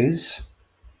 13 is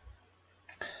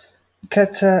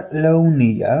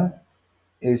Catalonia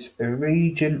is a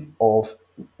region of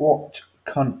what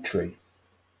country?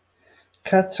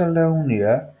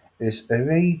 Catalonia is a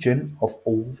region of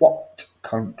what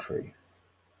country?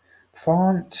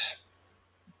 France,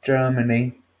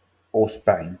 Germany, or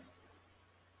Spain?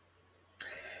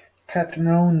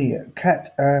 Catalonia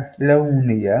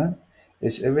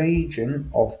is a region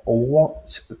of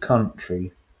what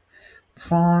country?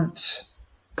 France,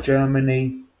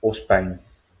 Germany, or Spain?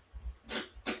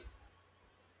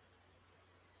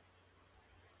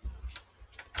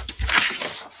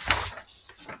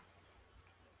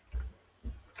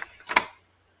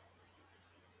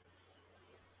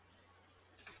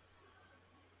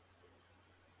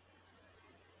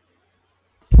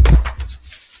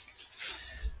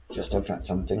 Just looking at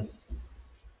something.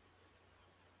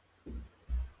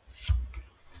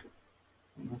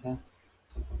 Okay.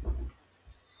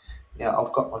 Yeah,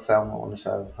 I've got my phone on,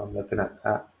 so I'm looking at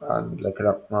that. I'm looking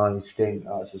up my screen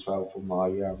as well for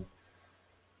my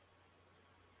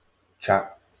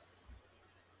chat.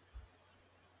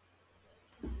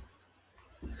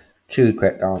 Two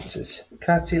correct answers.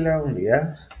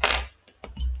 Catalonia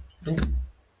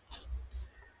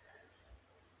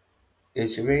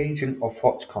is a region of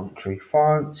what country?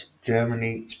 France,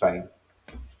 Germany, Spain.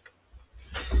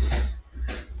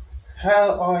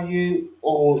 How are you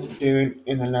all doing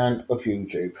in the land of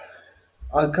YouTube?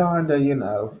 I kinda,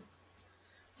 I'm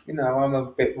a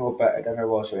bit more better than I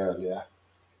was earlier.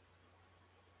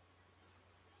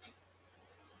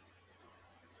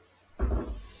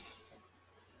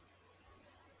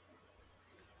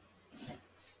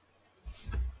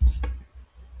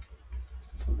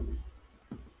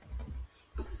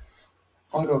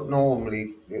 I don't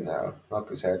normally,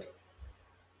 like I said,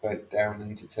 break down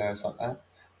into tears like that.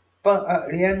 But at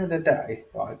the end of the day,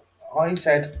 right, I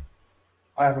said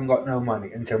I haven't got no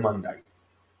money until Monday.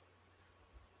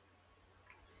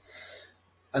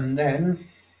 And then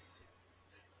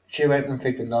she went and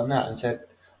figured on that and said,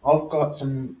 I've got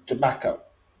some tobacco,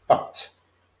 but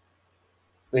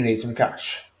we need some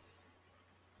cash.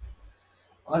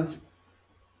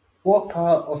 What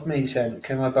part of me said,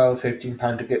 can I borrow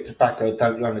 £15 to get tobacco?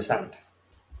 Don't you understand?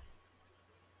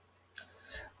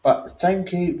 But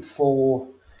thank you for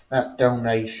that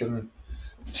donation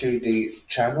to the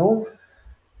channel.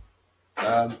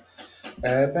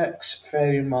 Urbex,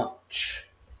 very much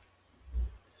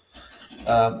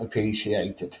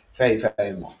appreciated. Very,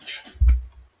 very much.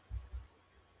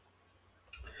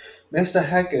 Mr.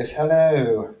 Haggis,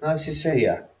 hello. Nice to see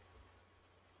you.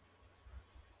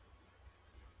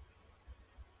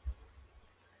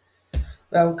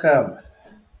 Welcome.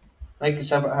 Make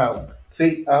yourself at home.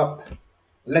 Feet up,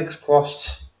 legs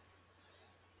crossed.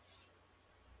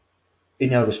 You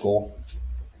know the score.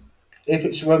 If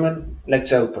it's a woman,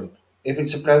 legs open. If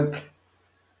it's a bloke,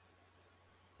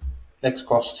 legs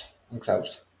crossed and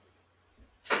closed.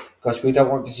 Because we don't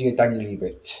want to see a dangly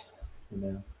bit. You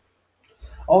know.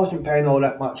 I wasn't paying all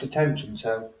that much attention,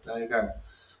 so there you go.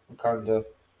 I'm kind of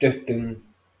drifting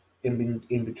in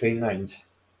between lanes.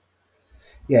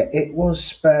 Yeah, it was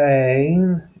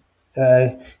Spain.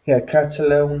 Yeah,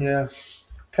 Catalonia.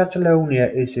 Catalonia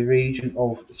is a region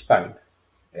of Spain.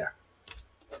 Yeah.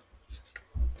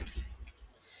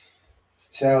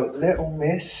 So Little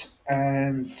Miss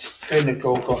and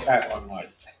Clinical got that one right.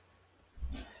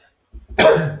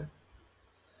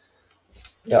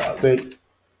 Yeah, but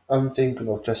I'm thinking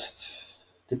of just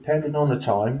depending on the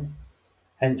time.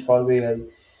 Hence why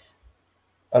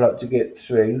I like to get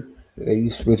through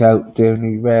these without doing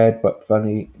any red but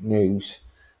funny news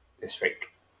this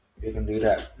week. We can do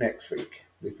that next week.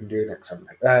 We can do it next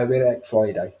Sunday. Next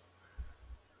Friday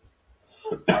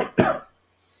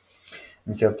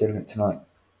instead of doing it tonight.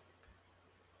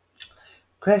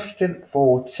 Question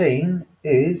 14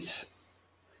 is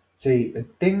the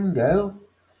dingo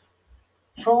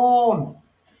Sean.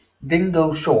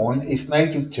 Dingo Sean is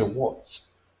native to what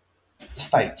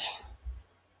state?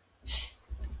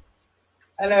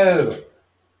 Hello.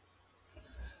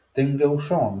 Dingo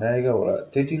Sean, there you go.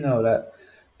 Did you know that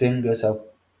dingoes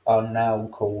are now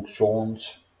called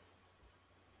Seans?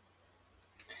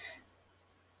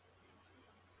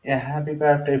 Yeah, happy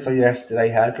birthday for yesterday,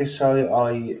 Haggis. Sorry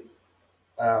I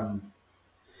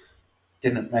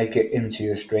didn't make it into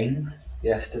your stream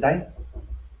yesterday.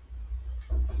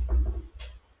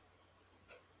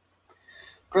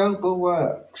 Global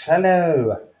Works,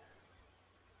 hello.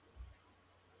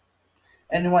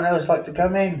 Anyone else like to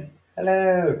come in?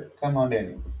 Hello, come on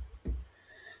in.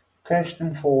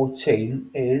 Question 14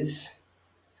 is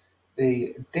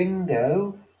the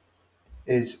dingo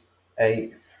is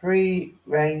a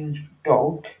free-range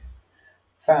dog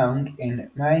found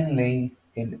mainly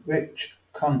in which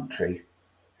country?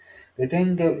 The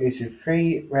dingo is a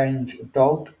free-range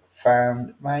dog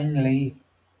found mainly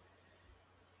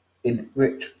in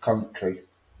which country?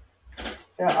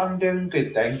 Yeah, I'm doing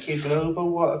good, thank you, Global.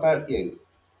 What about you?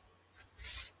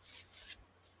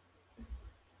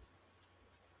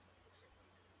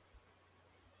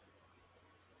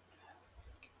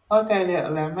 Okay,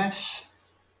 little MS.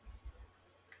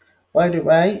 By the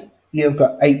way, you've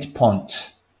got 8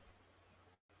 points.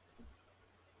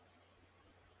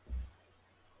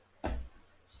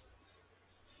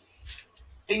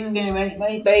 Dingo is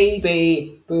my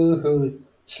baby. Boo-hoo.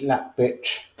 Slap,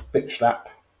 bitch. Bitch slap.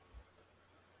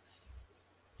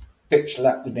 Bitch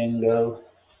slap the dingo.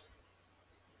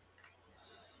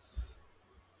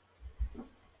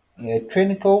 Yeah,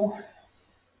 Trinical.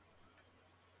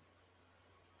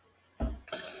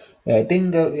 Yeah,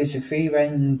 dingo is a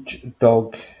free-range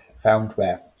dog found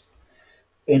where?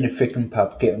 In a freaking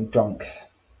pub getting drunk.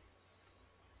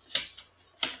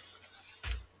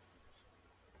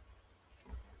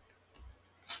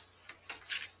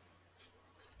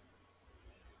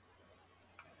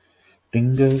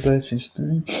 Dingo versus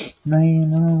the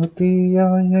name of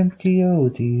D-I-N-G-O,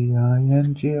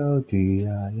 D-I-N-G-O,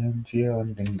 D-I-N-G-O,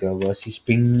 Dingo versus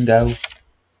Bingo.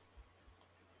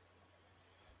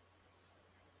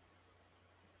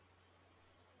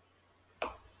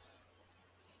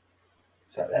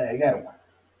 So there you go.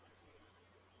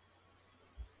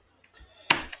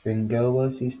 Bingo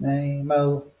was his name,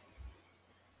 oh.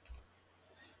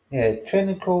 Yeah,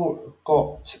 Trinical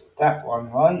got that one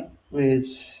right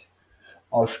with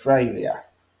Australia.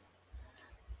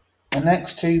 The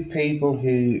next two people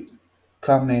who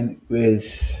come in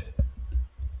with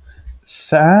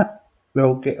that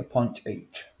will get a point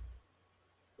each.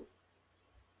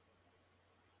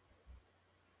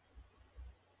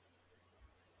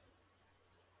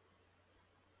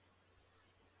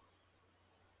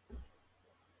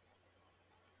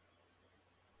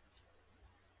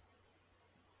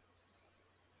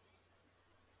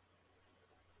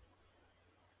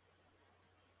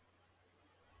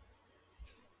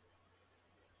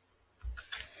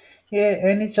 Yeah,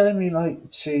 anytime you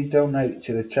like to donate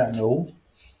to the channel,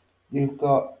 you've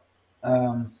got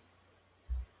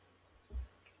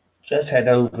just head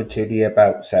over to the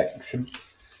About section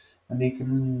and you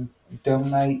can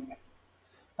donate.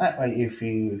 That way, if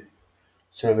you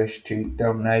so wish to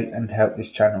donate and help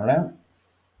this channel out,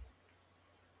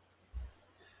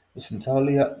 it's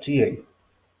entirely up to you.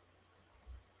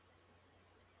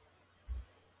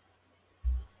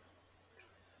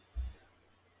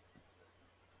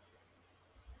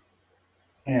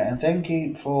 Yeah, and thank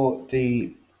you for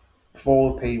the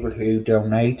 4 people who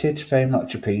donated. Very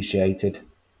much appreciated.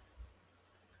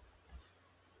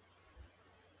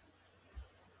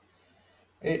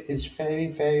 It is very,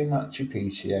 very much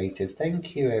appreciated.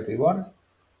 Thank you, everyone.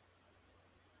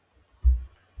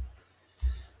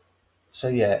 So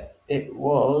yeah, it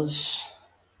was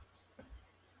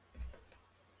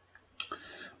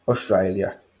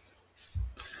Australia.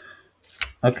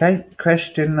 Okay,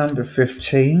 question number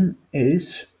 15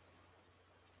 is,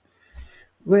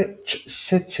 which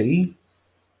city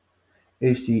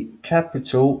is the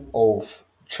capital of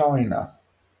China?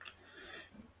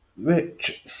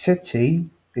 Which city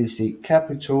is the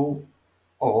capital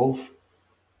of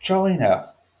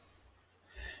China?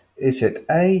 Is it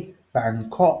A,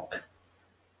 Bangkok,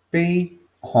 B,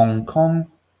 Hong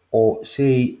Kong, or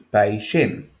C,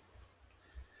 Beijing?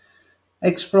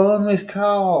 Exploring with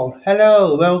Carl.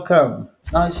 Hello, welcome.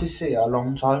 Nice to see you.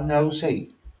 Long time no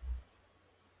see.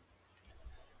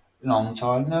 Long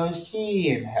time no see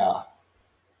in here.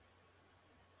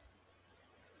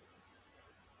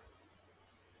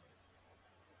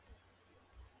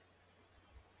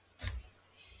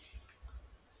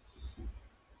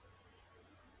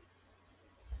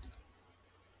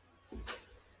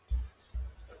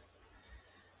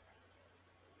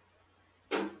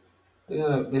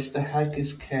 Mr.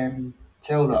 Haggis can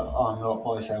tell that I'm not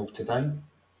myself today.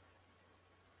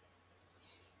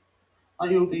 I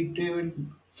will be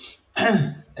doing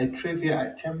a trivia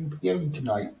at 10 p.m.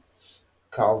 tonight,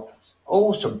 Carl.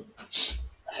 Awesome.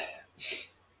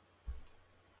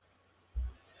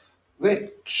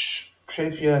 Which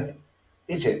trivia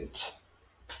is it?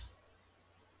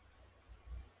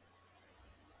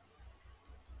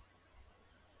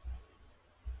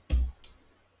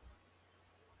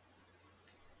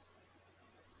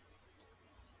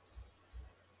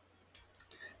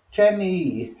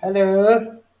 Jenny,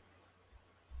 hello.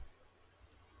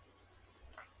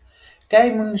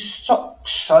 Game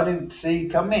Socks, I didn't see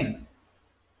come in.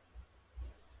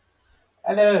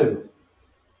 Hello.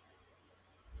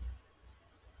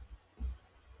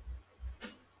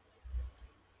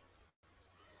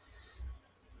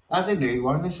 That's a new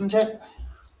one, isn't it?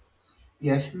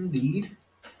 Yes, indeed.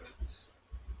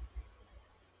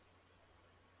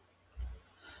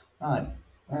 Right.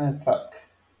 Fuck.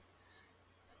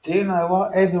 Do you know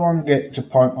what? Everyone gets a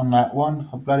point on that one.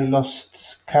 I bloody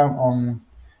lost count on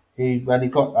who bloody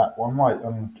got that one right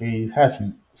and who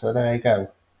hasn't. So there you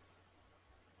go.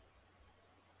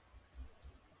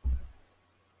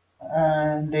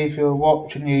 And if you're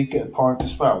watching, you get a point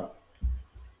as well.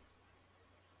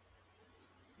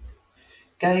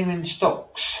 Gaming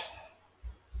stocks.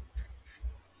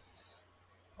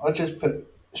 I just put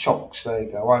shocks. There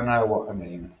you go. I know what I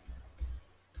mean.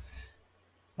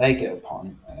 They get a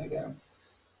point. There you go.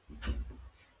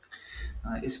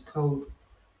 It's called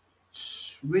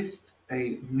Swift,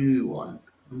 a new one.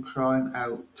 I'm trying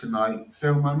out tonight.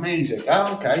 Film my music.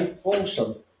 Oh, okay,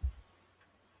 awesome.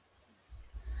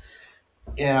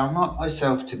 Yeah, I'm not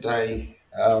myself today.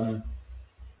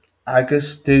 I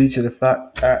guess due to the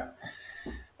fact that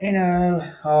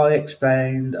I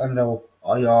explained and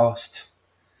I asked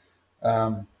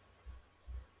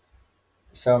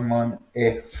someone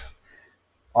if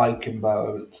I can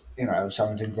borrow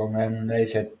something from them, and they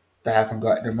said they haven't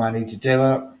got the money to do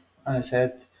it. And I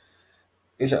said,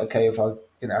 is it okay if I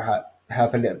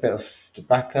have a little bit of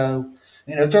tobacco,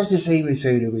 just to see me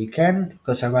through the weekend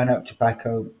because I ran out of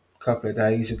tobacco a couple of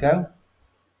days ago.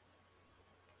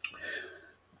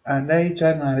 And they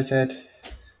turned around and said,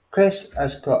 Chris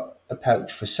has got a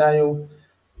pouch for sale,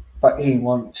 but he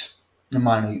wants the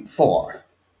money for.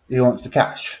 He wants the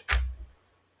cash.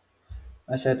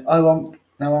 I said, I won't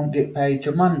get paid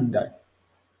till Monday.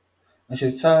 I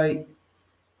said, sorry,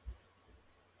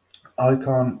 we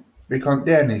can't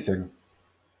do anything.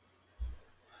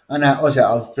 And that was it.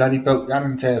 I bloody broke down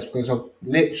in tears because I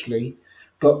literally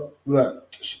got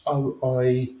worked.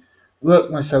 I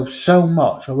worked myself so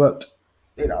much. I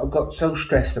got so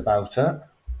stressed about it.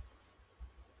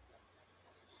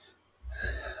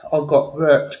 I got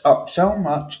worked up so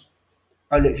much.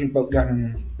 I literally broke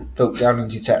down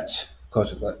into tears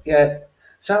because of it. Yeah,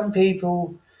 some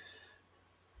people,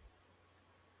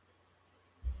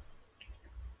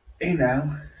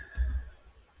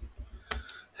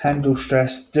 handle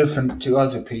stress different to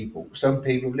other people. Some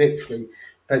people literally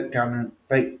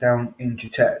break down into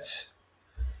tests.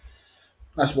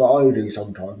 That's what I do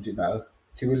sometimes, to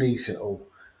release it all.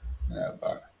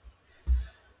 But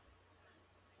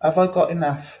have I got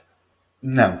enough?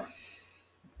 No,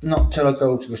 not till I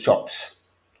go to the shops.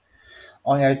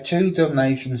 I had 2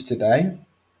 donations today,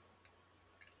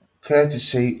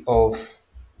 courtesy of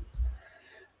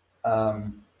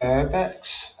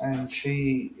Urbex, and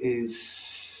she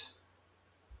is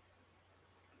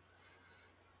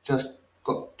just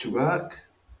got to work.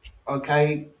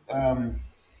 Okay,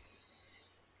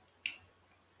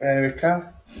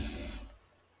 Erica,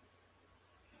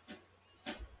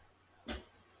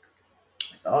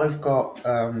 I've got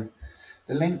the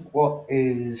link. What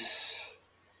is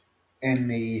in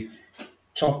the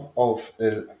top of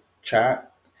the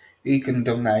chat? You can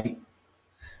donate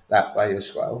that way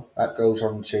as well. That goes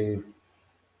on to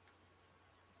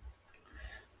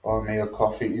buy me a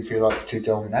coffee if you like to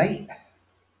donate.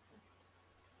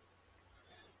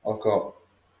 I've got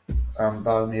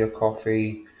buy me a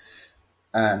coffee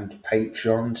and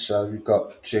Patreon, so you've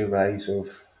got 2 ways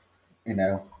of,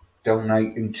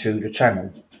 donating to the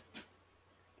channel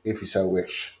if you so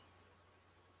wish.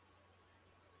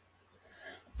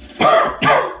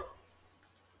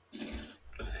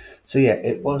 So yeah,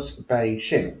 it was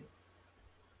Beijing.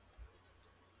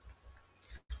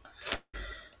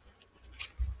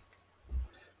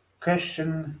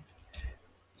 Question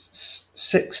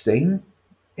 16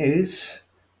 is,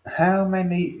 how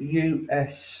many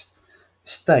US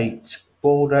states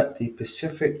border the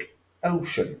Pacific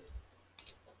Ocean?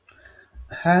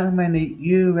 How many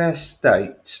US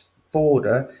states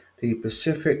border the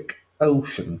Pacific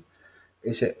Ocean?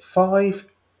 Is it 5,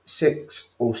 6,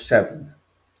 or 7?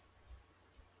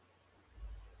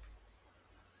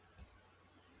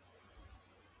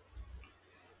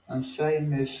 I'm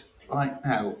saying this right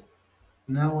now.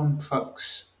 No one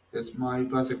fucks with my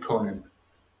brother Colin.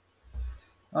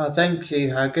 Oh, thank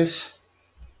you, Haggis.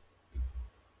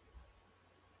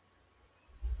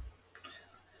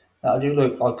 I do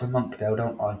look like a monk now,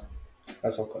 don't I?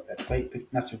 As I've got that great big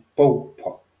massive bald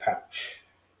patch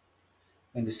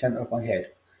in the centre of my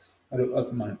head. I look like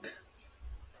a monk.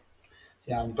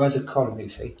 Yeah, I'm brother Colin, you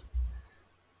see.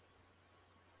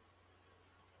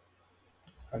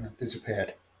 And I've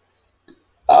disappeared.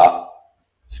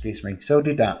 Excuse me. So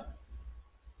did that.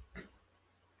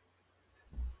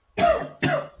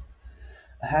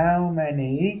 How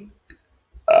many?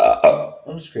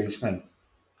 Excuse me.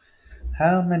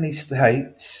 How many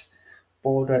states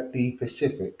border the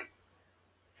Pacific?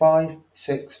 5,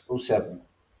 6, or 7?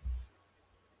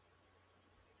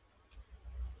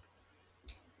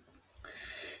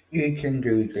 You can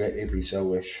Google it if you so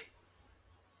wish.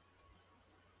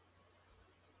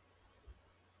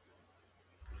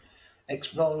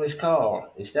 Explorer's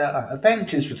Carl. Is there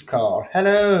Adventures with Carl?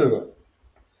 Hello.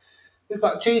 We've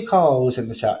got 2 Carls in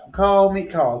the chat. Carl,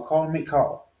 meet Carl. Carl, meet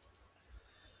Carl.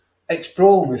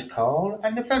 Exploring with Carl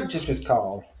and Adventures with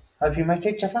Carl. Have you met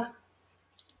each other?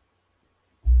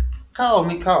 Carl,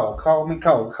 meet Carl. Carl, meet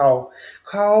Carl. Carl.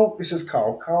 Carl, this is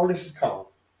Carl. Carl, this is Carl.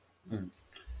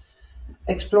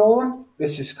 Exploring,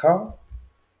 this is Carl.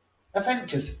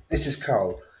 Adventures, this is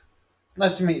Carl.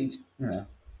 Nice to meet you.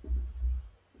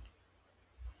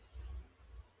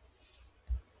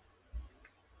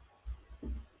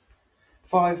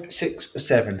 5, 6, or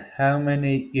 7. How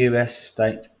many US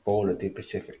states border the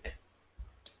Pacific?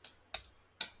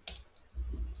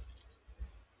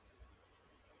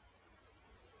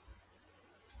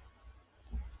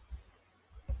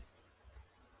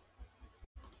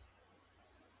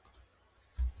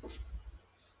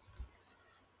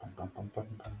 Bum, bum, bum, bum,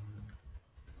 bum.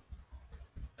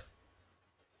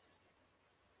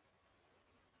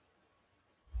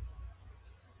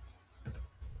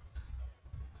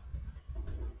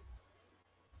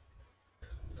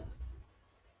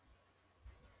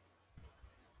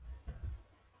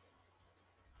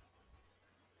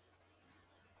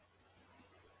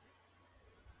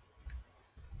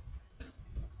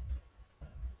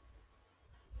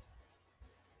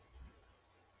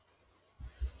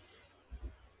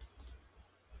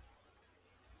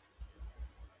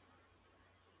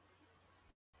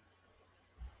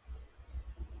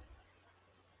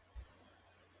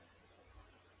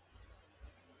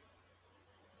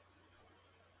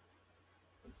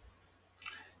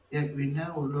 Yeah, we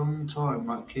know a long time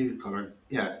like you, Colin.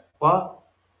 Yeah. What?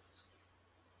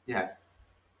 Yeah.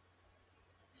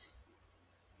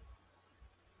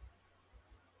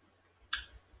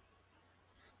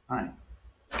 Right.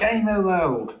 Gamer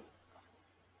World.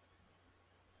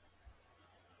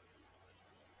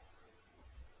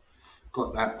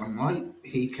 Got that one right.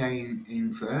 He came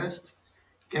in first.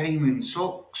 gaming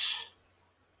socks.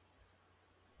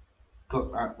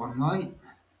 Got that one right.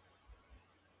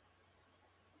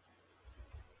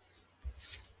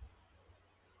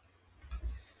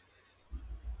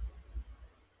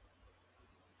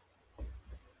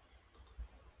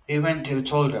 He went to the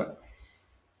toilet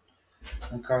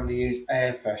and kindly used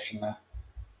air freshener.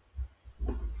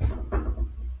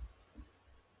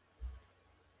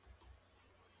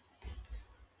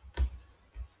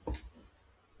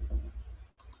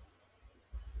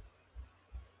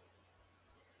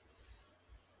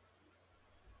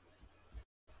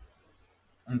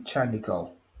 And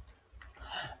Chandigal.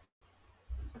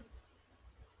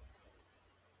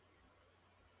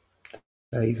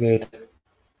 David.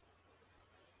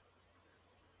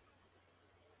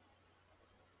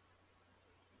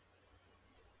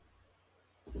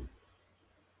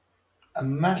 A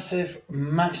massive,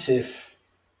 massive,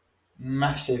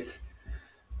 massive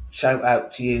shout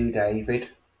out to you, David.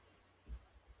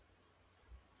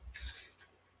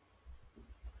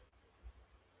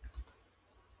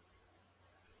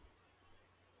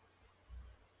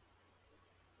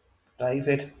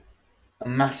 David, a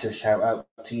massive shout out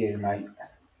to you, mate.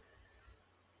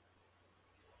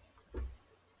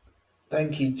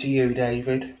 Thank you to you,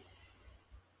 David.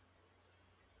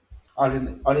 I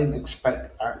didn't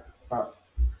expect that, but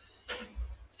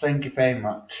thank you very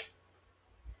much.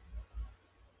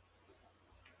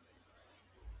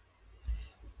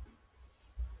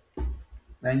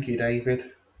 Thank you,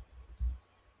 David.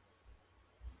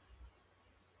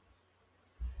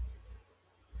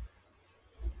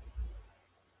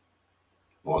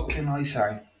 What can I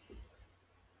say?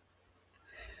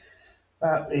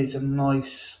 That is a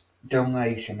nice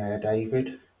donation there,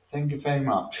 David. Thank you very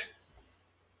much.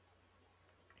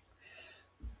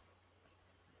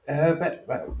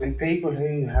 But the people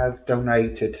who have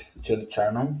donated to the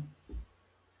channel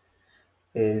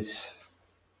is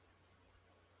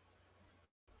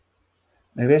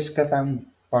Mariska van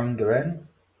Wonderen,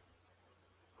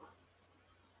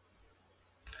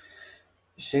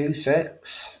 Sue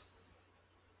Six,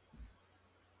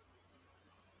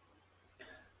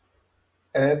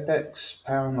 Urbex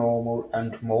Paranormal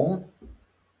and more,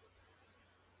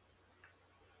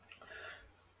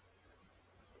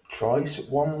 twice,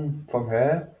 one from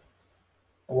her,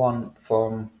 one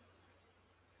from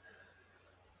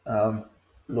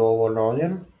Laura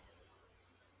Lyon.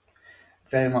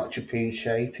 Very much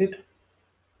appreciated.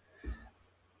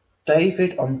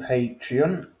 David on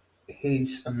Patreon,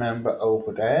 he's a member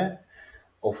over there,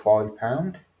 of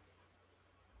 £5.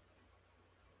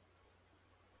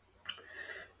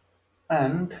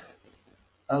 And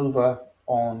over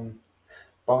on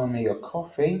Buy Me a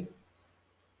Coffee,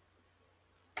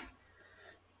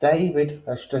 David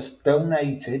has just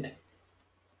donated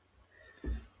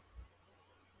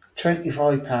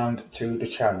 £25 to the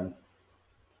channel.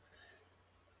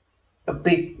 A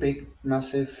big, big,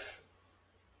 massive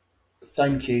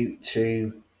thank you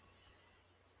to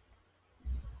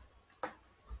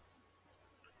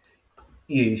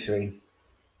you three.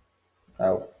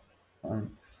 Oh,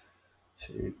 1,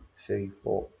 2, 3,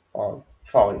 4, 5,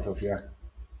 5 of you.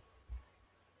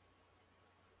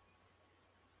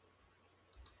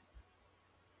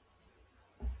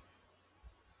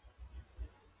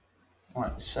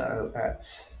 Right, so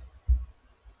that's.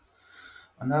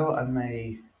 I know I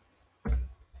may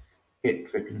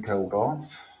get freaking told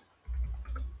off.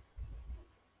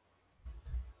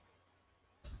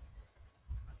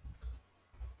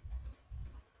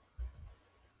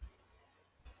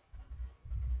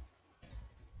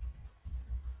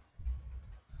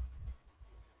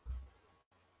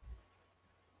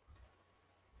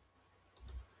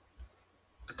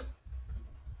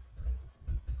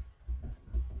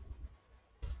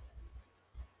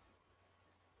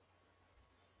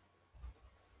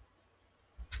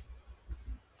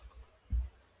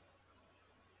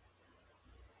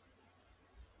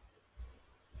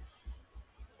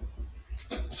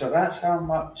 So that's how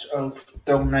much of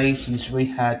donations we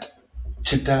had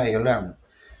today alone.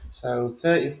 So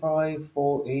 35,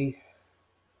 40,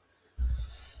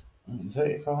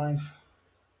 35.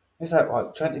 Is that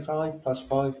right? 25 plus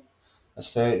 5?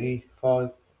 That's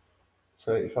 35,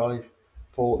 35,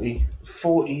 40.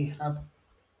 40 have.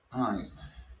 Right.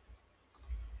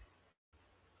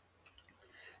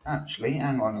 Actually,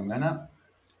 hang on a minute.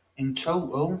 In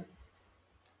total,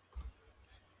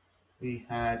 we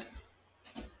had.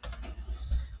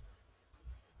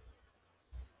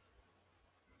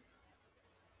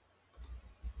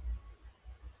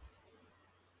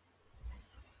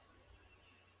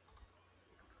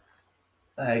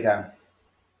 There you go.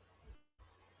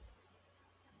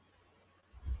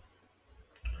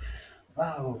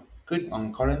 Oh, good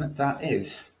one, Colin. That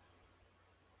is.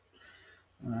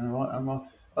 What am I?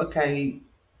 Okay,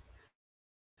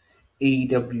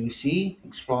 EWC,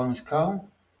 Explorers Call.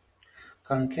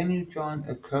 Colin, can you join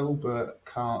a Cobra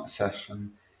Car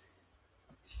session?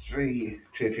 3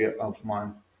 trivia of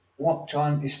mine. What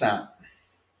time is that?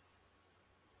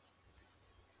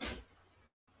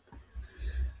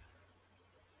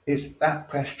 Is that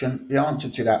question, the answer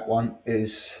to that one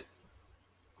is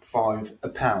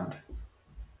 £5.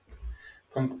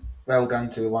 Well done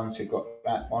to the ones who got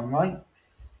that one right.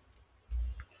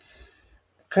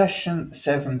 Question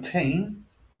 17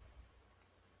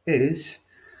 is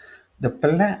the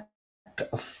Black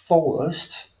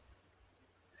Forest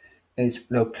is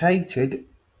located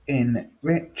in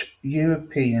which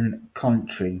European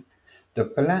country? The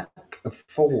Black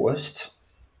Forest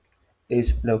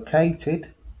is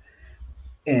located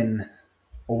in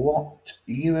what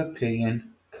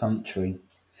European country?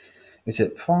 Is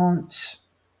it France,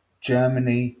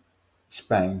 Germany,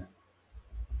 Spain?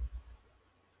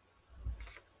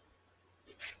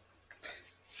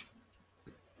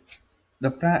 The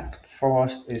Black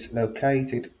Forest is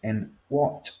located in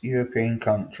what European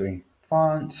country?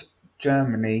 France,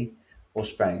 Germany, or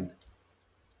Spain?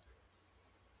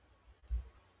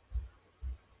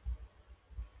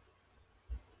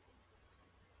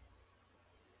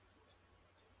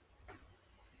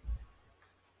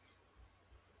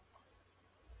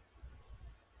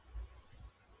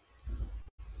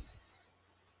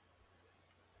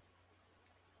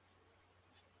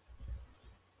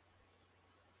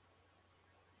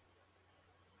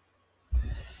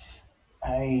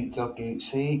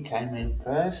 AWC came in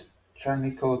first,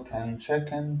 Tranicore came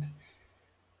second,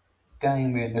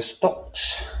 Game in the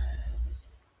Stocks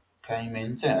came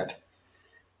in third.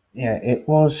 Yeah, it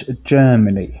was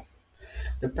Germany.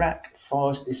 The Black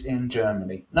Forest is in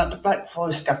Germany. Not the Black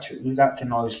Forest statue, that's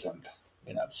in Iceland.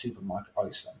 Supermarket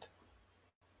Iceland.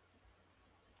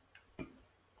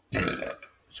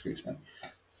 Excuse me.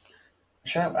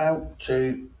 Shout out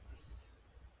to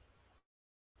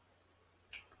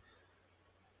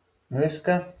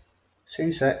Mariska,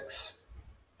 Sussex,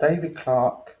 David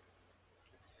Clark,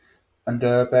 and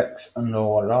Urbex and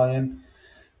Laura Lyon.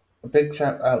 A big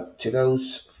shout out to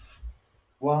those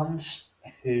ones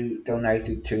who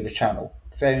donated to the channel.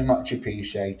 Very much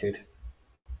appreciated.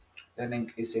 The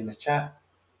link is in the chat,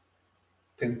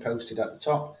 been posted at the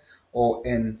top, or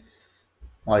in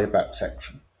my about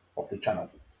section of the channel.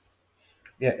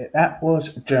 Yeah, that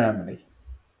was Germany.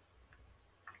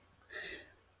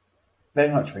 Very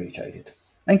much appreciated.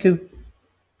 Thank you.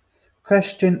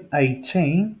 Question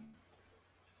 18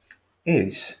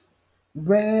 is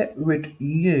where would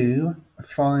you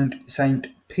find St.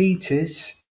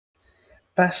 Peter's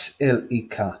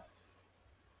Basilica?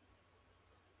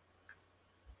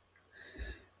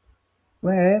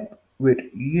 Where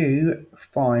would you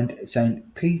find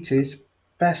St. Peter's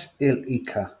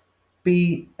Basilica?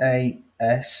 Basilica.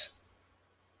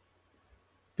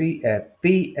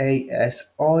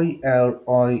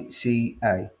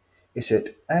 Is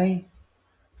it A,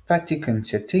 Vatican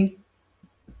City,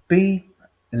 B,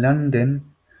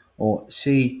 London, or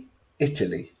C,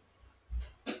 Italy?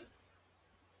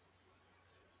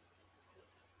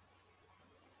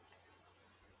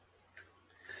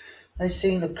 I've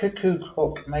seen a cuckoo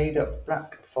clock made of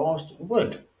black forest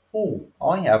wood. Oh,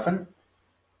 I haven't.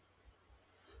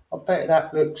 I bet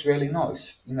that looks really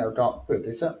nice. Dark wood,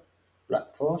 is it?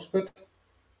 Black forest wood.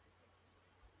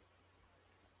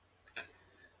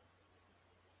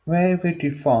 Where would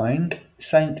you find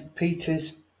St.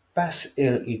 Peter's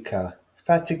Basilica?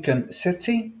 Vatican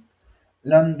City,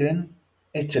 London,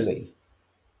 Italy.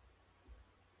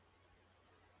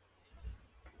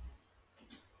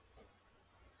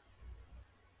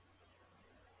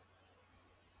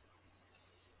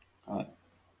 Right.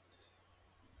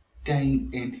 Game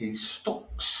in his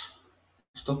stockings.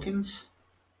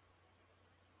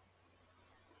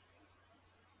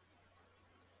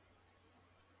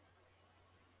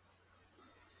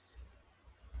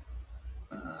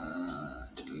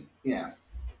 Yeah.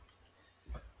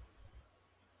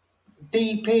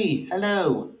 DP,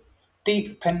 hello.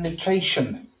 Deep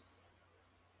penetration.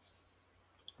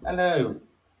 Hello.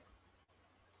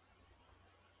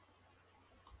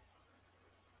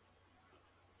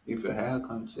 If your hair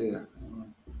can't see it.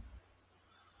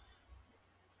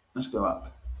 Let's go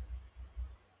up.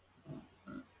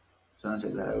 Someone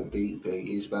said hello,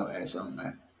 DP is about hair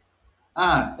somewhere.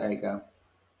 Ah, there you go.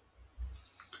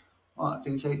 What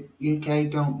did he say? UK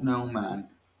don't know, man.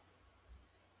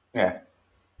 Yeah.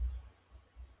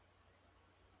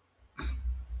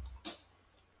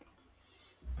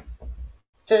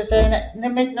 The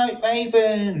Midnight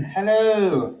Raven.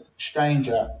 Hello,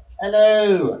 stranger.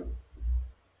 Hello,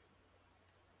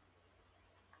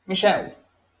 Michelle.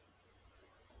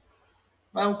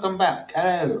 Welcome back.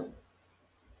 Hello.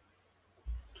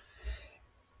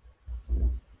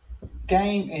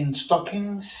 Game in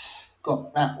Stockings.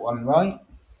 Got that one right.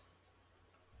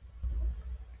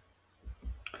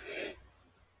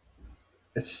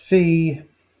 Let's see.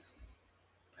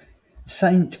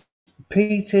 St.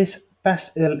 Peter's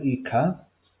Basilica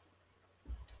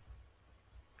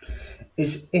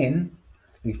is in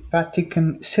the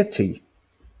Vatican City.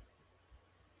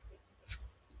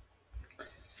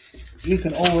 You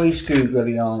can always Google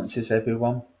the answers,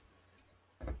 everyone.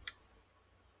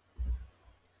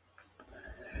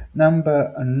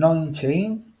 Number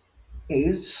 19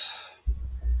 is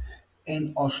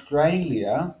in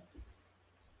Australia.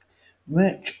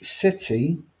 Which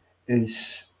city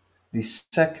is the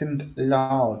second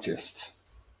largest?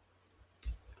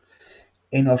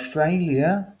 In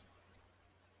Australia,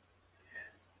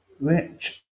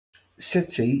 which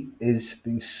city is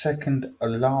the second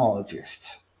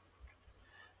largest?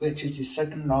 Which is the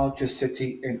second largest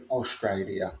city in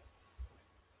Australia?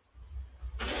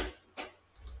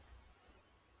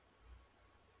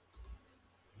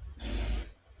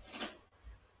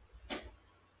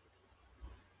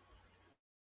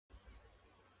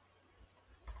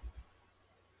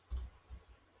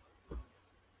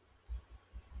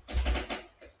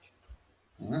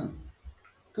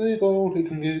 Google, you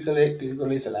can Google it. Google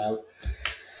is allowed.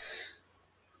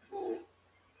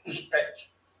 Stretch.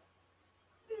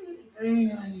 Have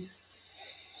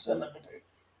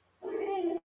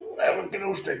a good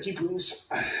old stretchy poos.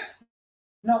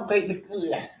 Not great.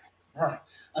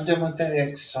 I'm doing my daily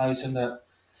exercise and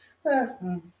yeah,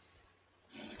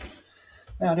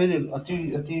 I do.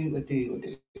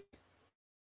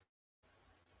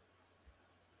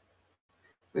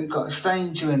 We've got a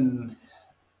stranger in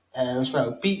as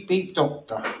well. Beep beep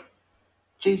doctor.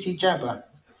 GC Jabber.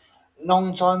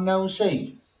 Long time no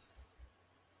see.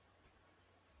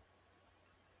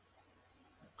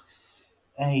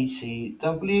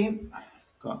 ACW.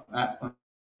 Got that one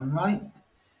right.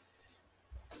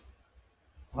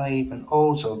 Raven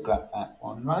also got that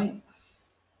one right.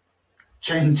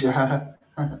 Ginger.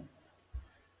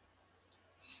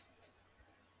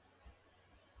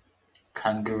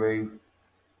 Kangaroo.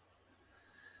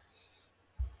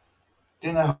 Do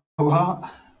you know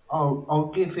what? I'll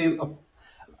give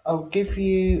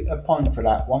you a point for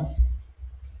that one.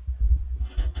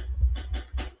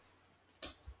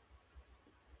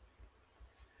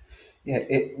 Yeah,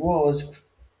 it was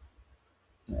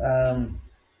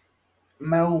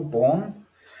Melbourne,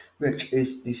 which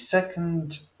is the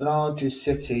second largest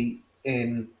city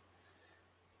in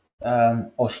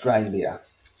Australia.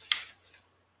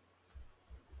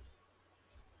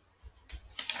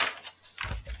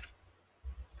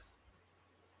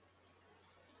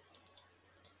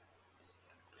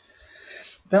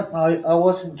 Don't I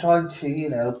wasn't trying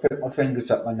to, put my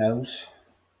fingers up my nose.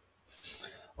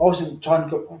 I wasn't trying to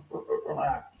go.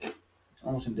 I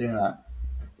wasn't doing that.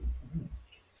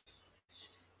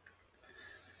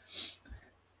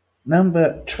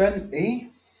 Number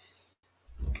 20.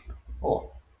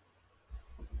 Oh.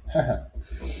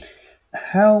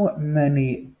 How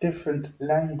many different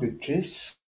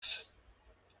languages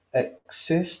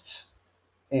exist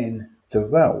in the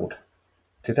world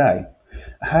today?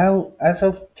 As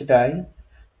of today,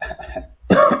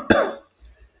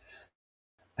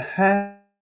 how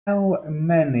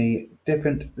many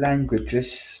different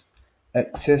languages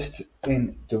exist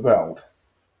in the world?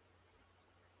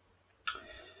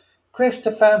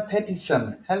 Christopher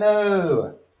Pettison,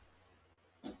 hello,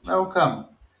 welcome.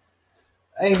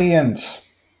 Aliens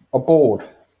aboard.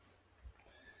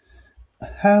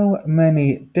 How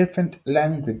many different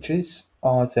languages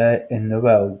are there in the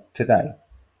world today?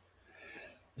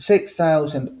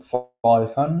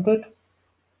 6,500,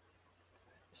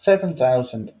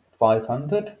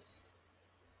 7,500,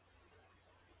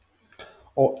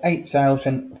 or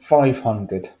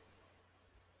 8,500?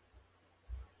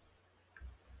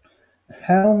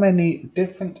 How many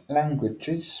different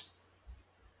languages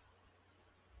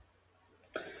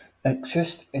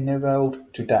exist in the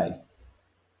world today?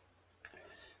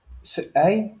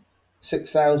 A.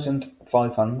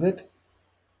 6,500,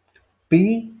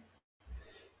 B.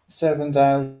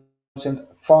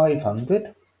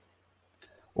 7,500,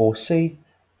 or C.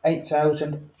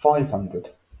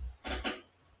 8,500?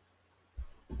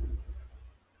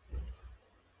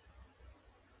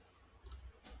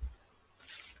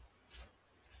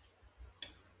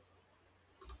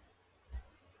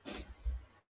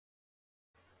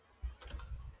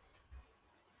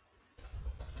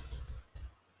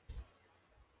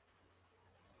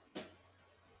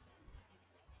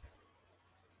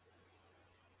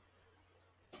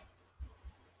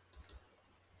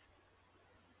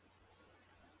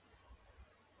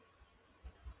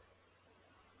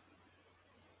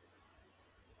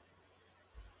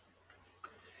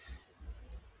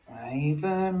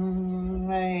 Raven,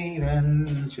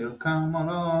 Raven, she'll come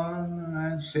along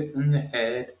and sit on your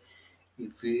head.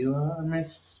 If you are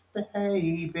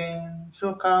misbehaving,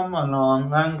 she'll come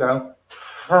along and go.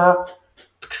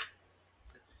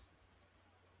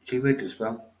 She would as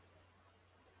well.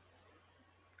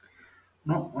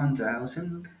 Not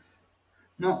 1,000,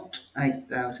 not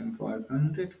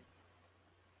 8,500.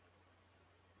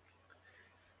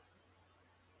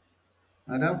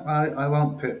 I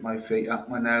won't put my feet up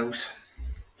my nose,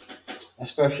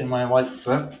 especially my right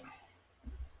foot.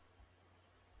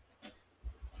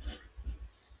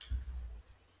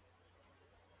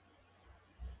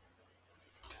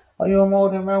 Are you more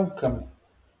than welcome?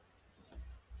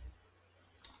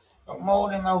 You're more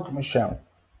than welcome, Michelle.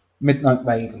 Midnight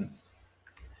Raven.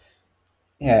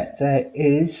 Yeah, there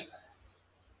is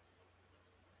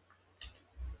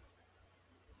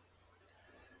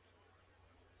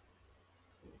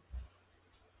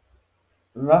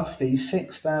roughly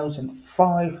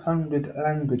 6,500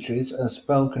 languages are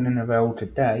spoken in the world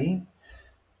today.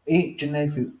 Each and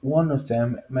every one of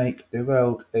them make the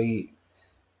world a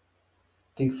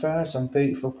diverse and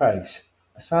beautiful place.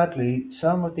 Sadly,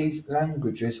 some of these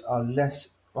languages are less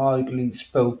widely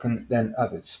spoken than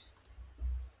others.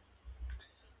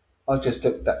 I just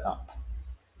looked that up.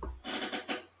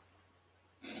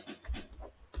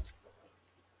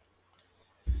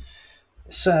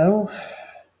 So,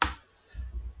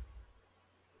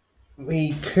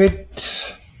 we could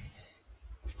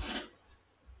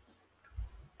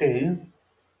do.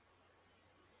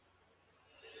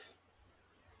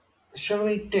 Shall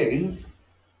we do?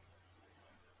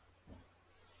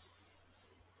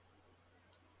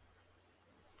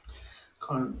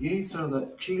 You saw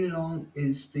that Geelong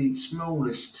is the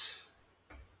smallest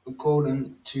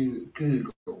according to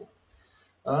Google.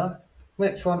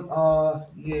 Which one are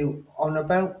you on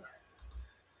about?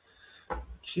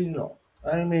 Geelong.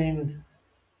 I mean,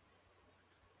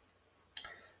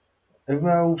 the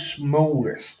world's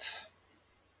smallest.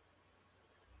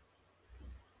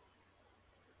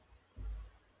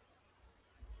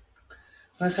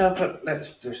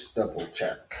 Let's just double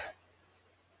check.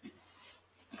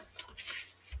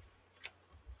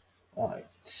 Right.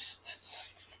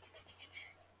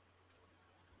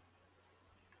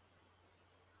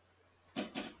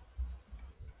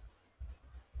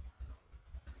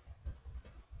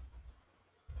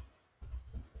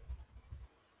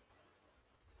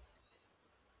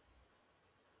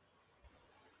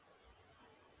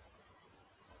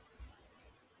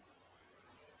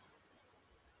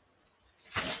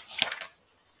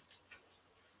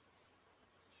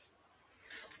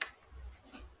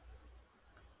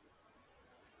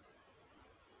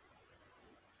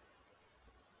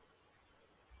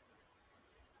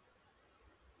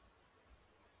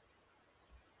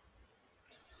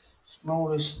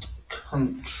 Smallest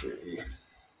country.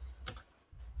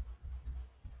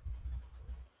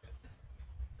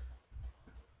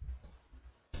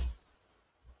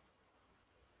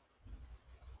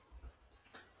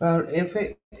 Well, if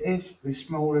it is the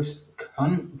smallest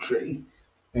country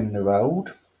in the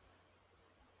world,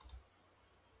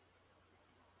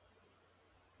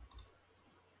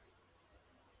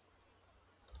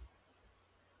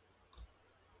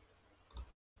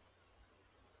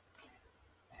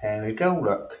 here we go,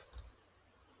 look.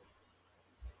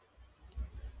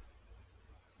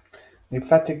 The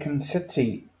Vatican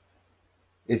City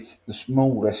is the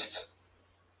smallest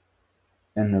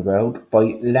in the world by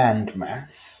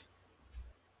landmass.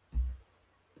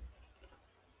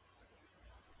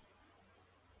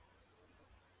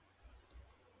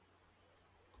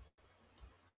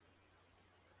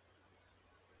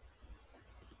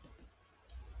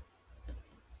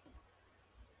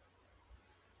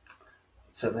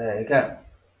 So there you go.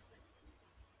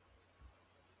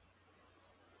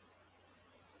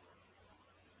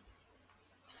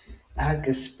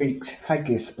 Haggis speaks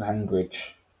Haggis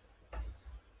language.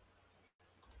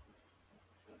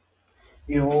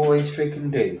 You always freaking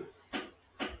do.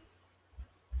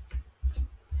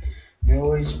 You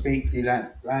always speak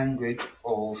the language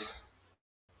of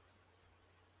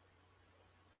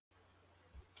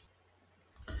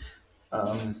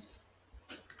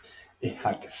the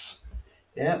Haggis.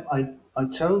 Yeah, I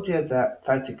told you that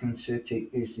Vatican City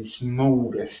is the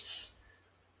smallest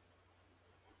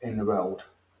in the world.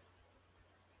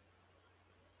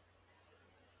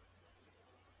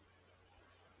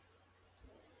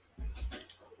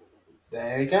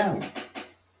 There you go.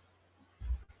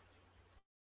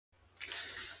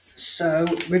 So,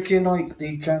 would you like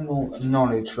the general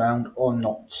knowledge round or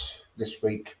not this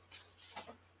week?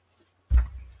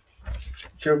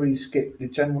 Shall we skip the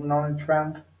general knowledge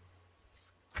round?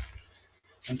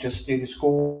 and just do the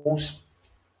scores?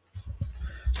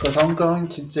 Because I'm going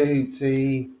to do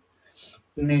the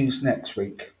news next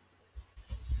week.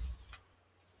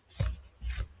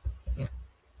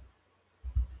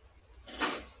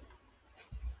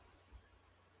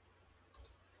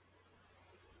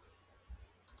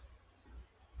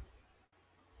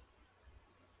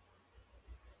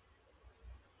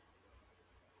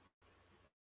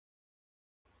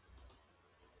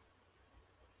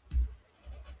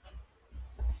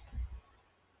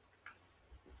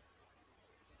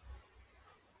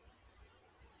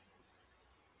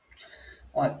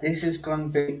 Right, this is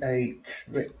going to be a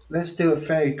quick, let's do a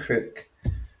very quick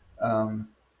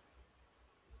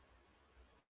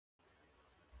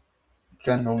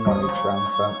general knowledge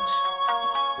round, folks.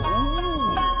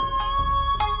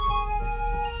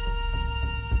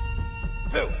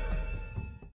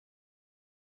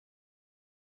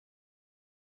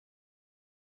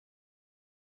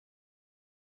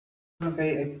 Going to be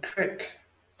a quick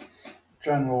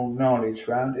general knowledge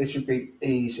round. It should be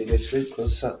easy this week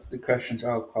because the questions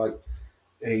are quite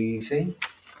easy.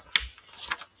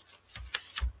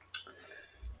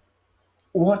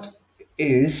 What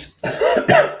is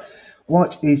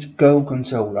what is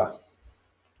Gorgonzola?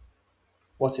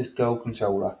 What is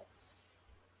Gorgonzola?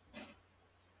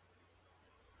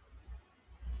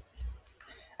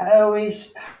 How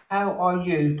are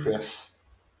you, Chris?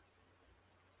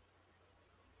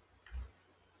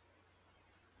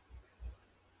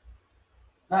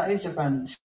 That is a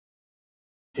fancy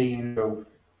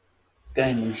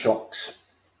gaming shocks.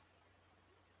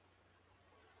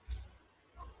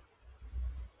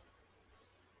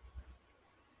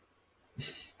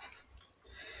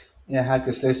 Yeah,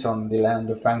 Haggis lives on the land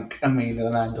of the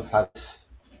land of Haggis.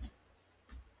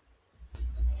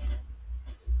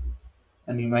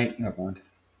 And you make never mind.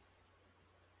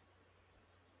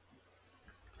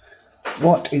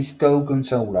 What is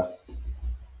Gorgonzola?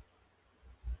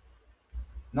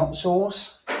 Not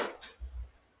sauce?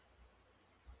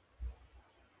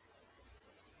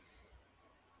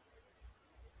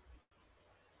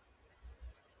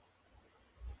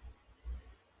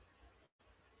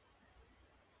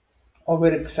 I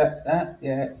would accept that,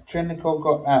 yeah. Trinico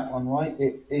got that one right.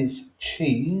 It is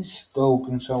cheese.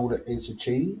 Gorgonzola is a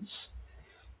cheese.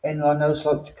 Anyone else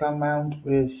like to come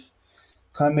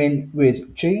in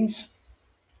with cheese?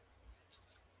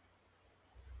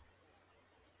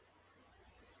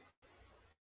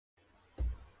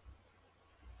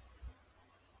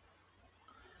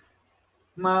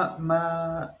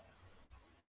 Hello.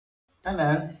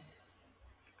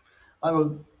 I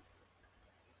will,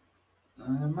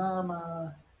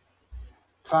 Mama,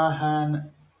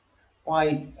 Farhan,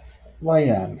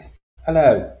 Wayan.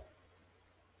 Hello.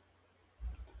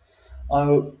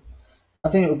 I, I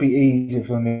think it would be easier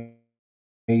for me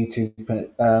to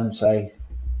say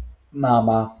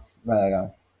Mama. There you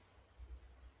go.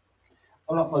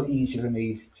 A lot more easier for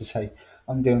me to say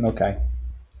I'm doing okay.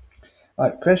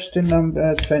 Right, question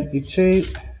number 22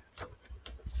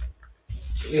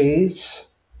 is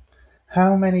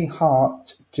how many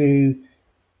hearts do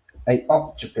a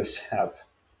octopus have?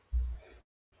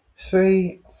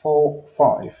 3, 4,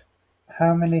 5.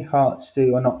 How many hearts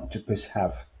do an octopus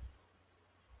have?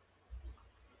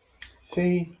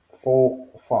 3, 4,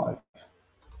 5.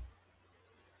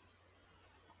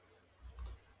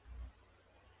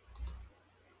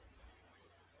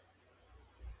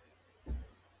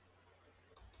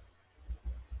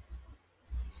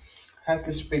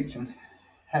 Haggis speaks in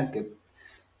Haggis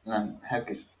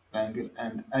language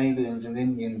and aliens and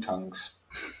Indian tongues.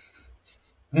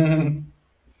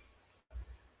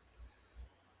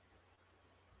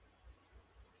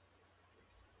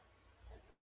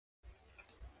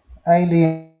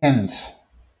 Aliens.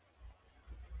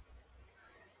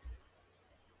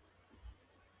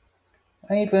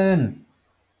 Haven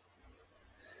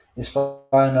is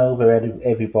flying over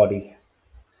everybody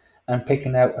and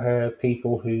picking out her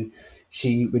people who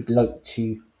she would like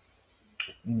to,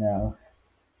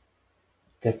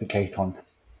 defecate on.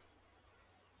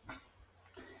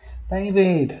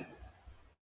 David,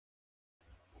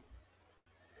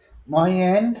 my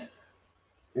end.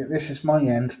 This is my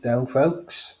end now,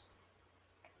 folks.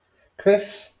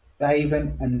 Chris,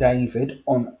 David, and David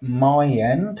on my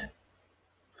end.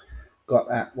 Got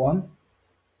that one.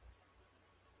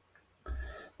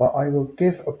 But I will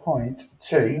give a point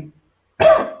to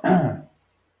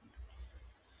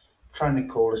trying to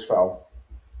call as well.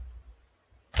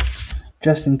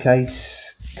 Just in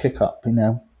case, kick up,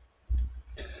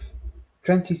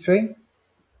 23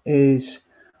 is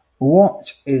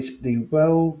what is the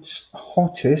world's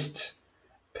hottest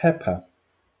pepper?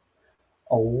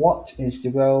 What is the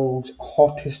world's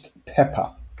hottest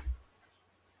pepper?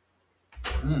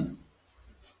 Mm.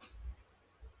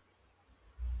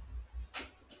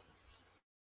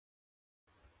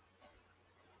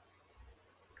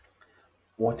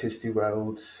 What is the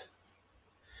world's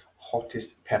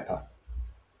hottest pepper?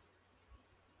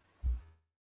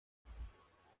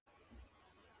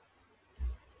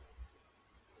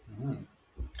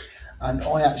 And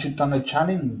I actually done a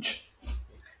challenge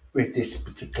with this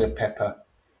particular pepper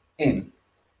in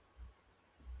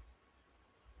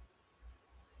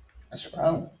as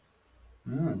well.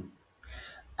 Mm.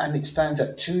 And it stands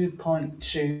at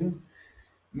 2.2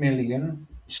 million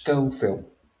Scoville.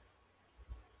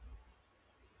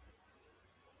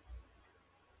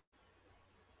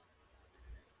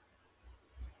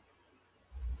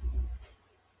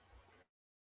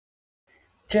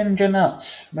 Ginger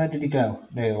nuts. Where did he go?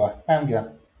 There you are. Found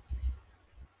you.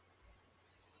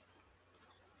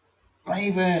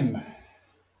 Raven.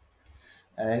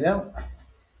 There you go.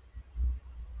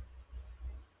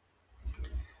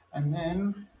 And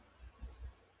then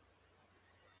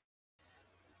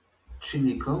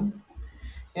cynical.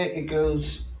 Yeah, it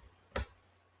goes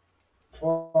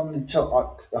from the top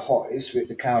up to the hottest with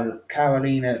the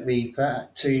Carolina Reaper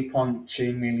at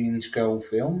 2.2 million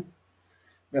Scoville.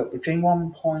 Well, between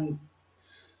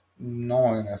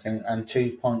 1.9, I think, and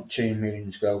 2.2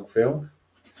 million Scoville.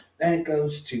 Then it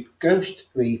goes to Ghost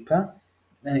Reaper.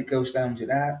 Then it goes down to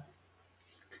that.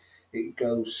 It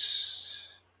goes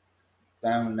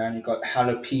down and then you've got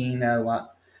Jalapeno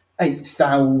at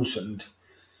 8,000,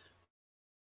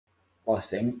 I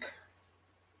think,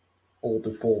 or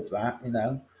before that.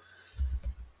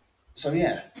 So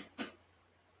yeah,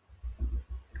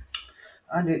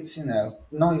 and it's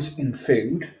nice in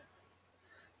food,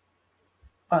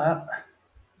 but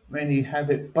when you have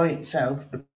it by itself,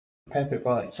 the pepper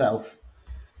by itself,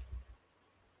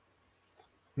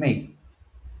 me,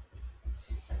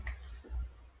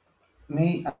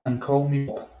 me and call me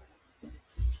Bob.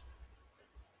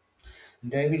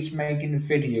 David's making a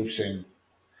video soon.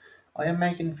 I am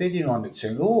making a video on it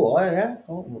soon. Oh, yeah.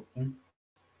 Oh,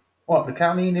 what, the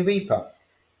Carolina Reaper?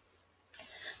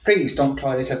 Please don't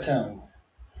try this at home.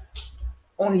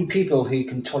 Only people who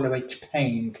can tolerate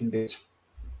pain can do it.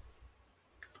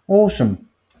 Awesome.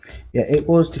 Yeah, it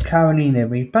was the Carolina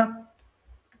Reaper.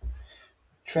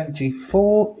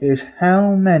 24 is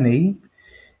how many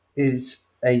is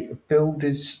a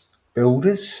builder's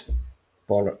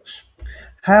bollocks.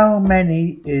 How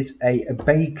many is a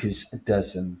baker's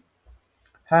dozen?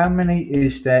 How many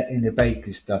is there in a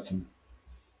baker's dozen?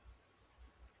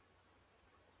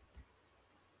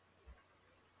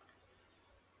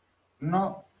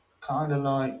 Not kind of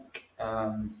like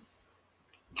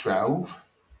 12.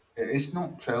 It's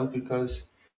not 12 because,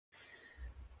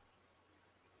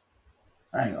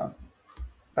 hang on,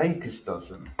 baker's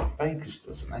dozen. Baker's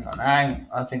dozen.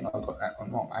 I think I got that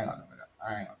one wrong. Hang on a minute.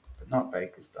 Hang on. But not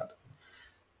baker's dozen.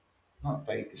 Not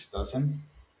baker's dozen.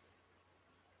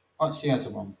 What's the other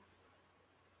one?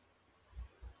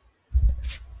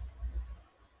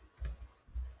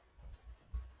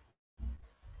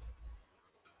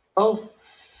 Oh,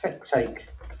 feck's sake.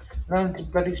 Learn to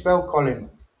bloody spell, Colin.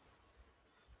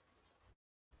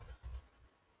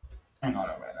 Hang on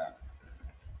a minute.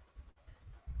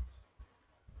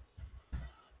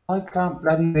 I can't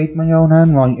bloody read my own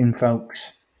handwriting,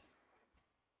 folks.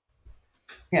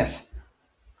 Yes.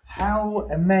 How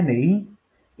many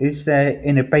is there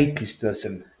in a baker's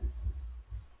dozen?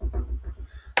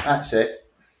 That's it.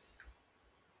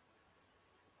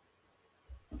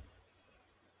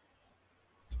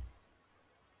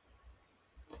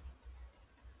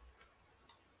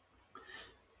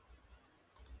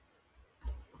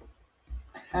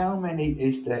 How many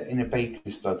is there in a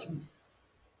baker's dozen?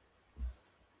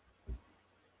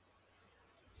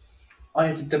 I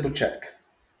had to double check.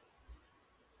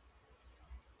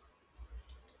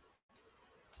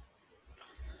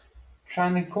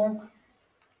 Tranical,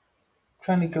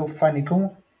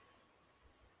 Fanical,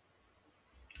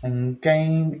 and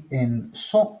Game in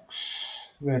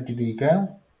Socks. Where did he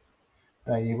go?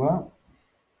 There you are.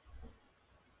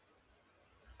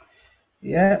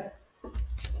 Yeah,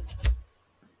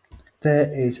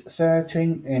 there is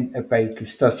 13 in a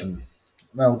baker's dozen.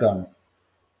 Well done.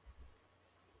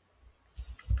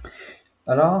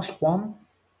 The last one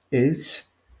is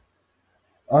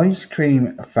ice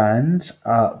cream fans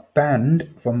are banned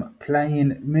from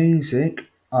playing music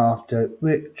after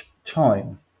which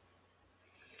time?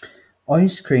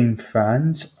 Ice cream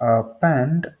fans are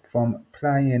banned from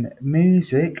playing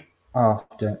music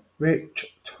after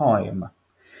which time?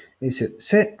 Is it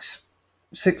 6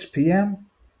 p.m.,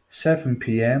 7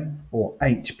 p.m. or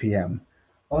 8 p.m.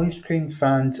 Ice cream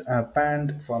fans are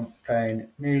banned from playing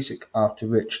music after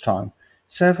which time?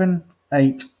 7,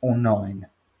 8 or 9?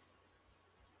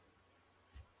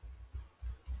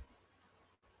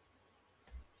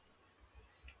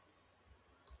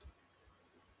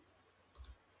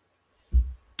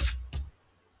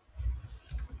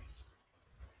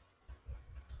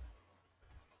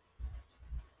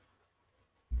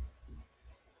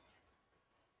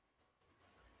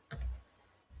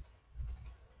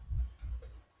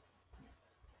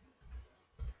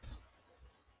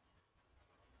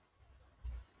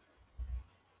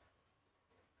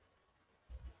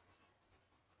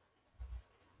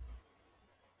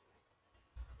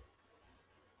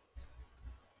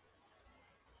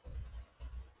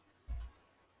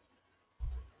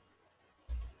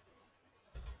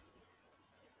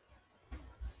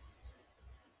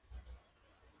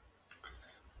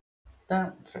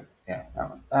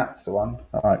 That's the one.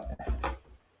 Right,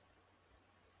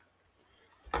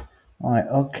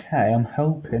 okay. I'm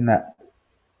hoping that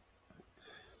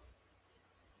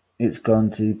it's going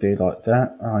to be like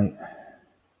that. Right.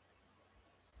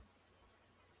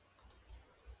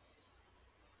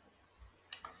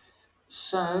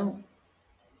 So,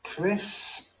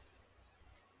 Chris,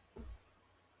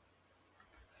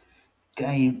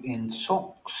 game in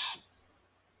socks.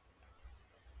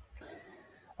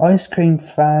 Ice cream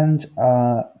fans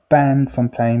are banned from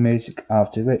playing music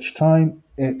after which time?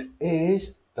 It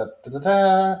is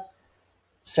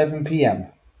 7 p.m.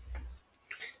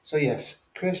 So yes,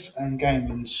 Chris and Game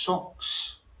in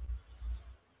Socks.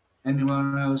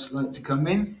 Anyone else like to come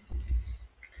in?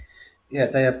 Yeah,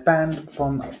 they are banned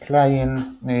from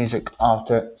playing music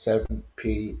after 7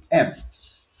 p.m.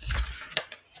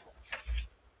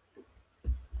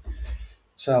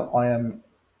 So I am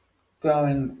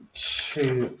going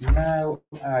to now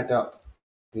add up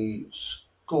the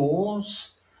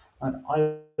scores, and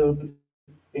I will be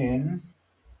in,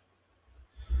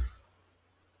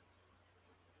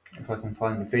 if I can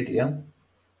find the video.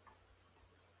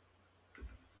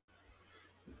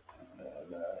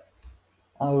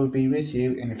 I will be with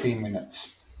you in a few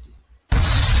minutes.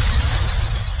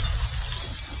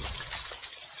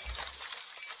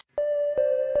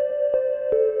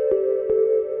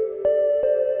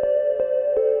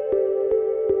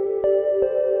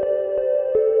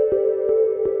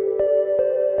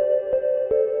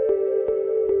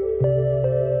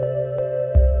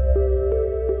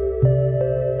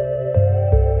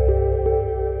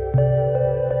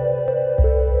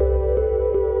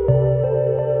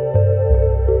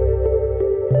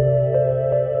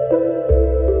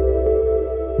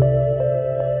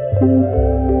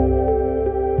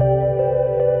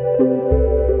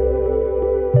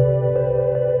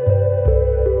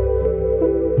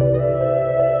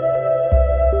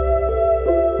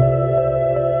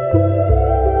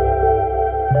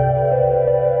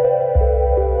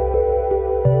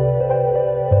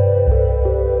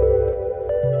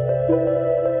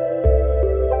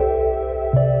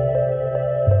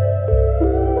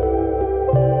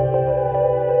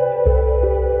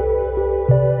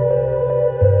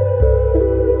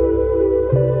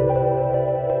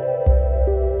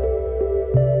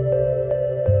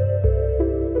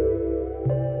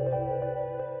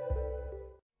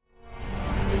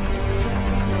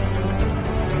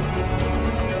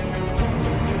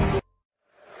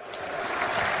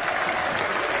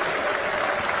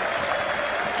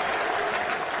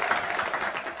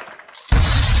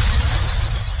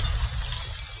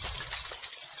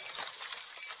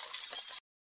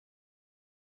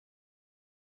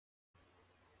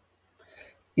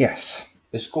 Yes,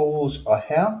 the scores are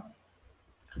here.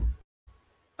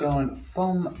 Going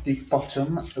from the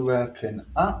bottom, working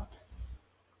up,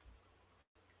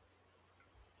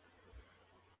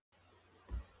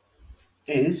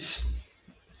 is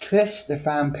Chris the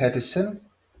Fan Pedersen.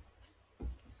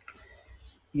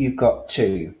 You've got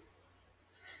 2.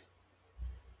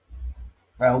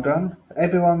 Well done.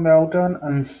 Everyone, well done.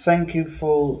 And thank you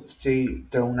for the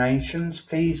donations.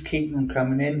 Please keep them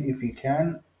coming in if you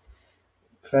can.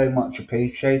 Very much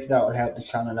appreciated. That will help the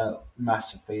channel out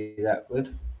massively, that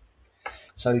would.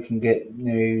 So we can get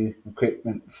new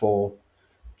equipment for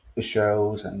the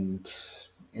shows and,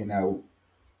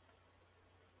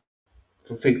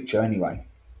 for future anyway.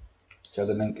 So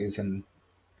the link is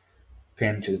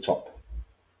pinned to the top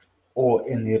or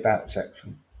in the about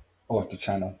section of the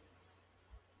channel.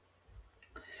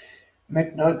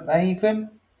 Midnight Maven,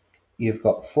 you've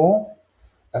got 4.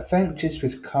 Adventures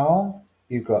with Carl,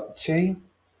 you've got 2.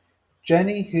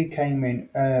 Jenny, who came in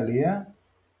earlier,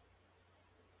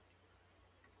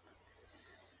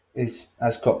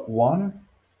 has got 1.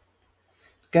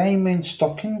 Gaming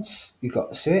stockings, you've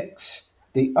got 6.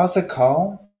 The other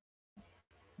Carl,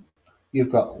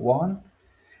 you've got 1.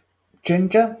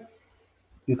 Ginger,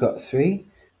 you've got 3.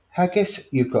 Haggis,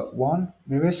 you've got 1.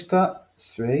 Mariska,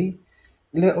 3.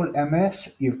 Little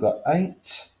MS, you've got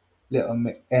 8. Little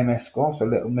MS Goth or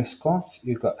Little Miss Goth,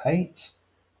 you've got 8.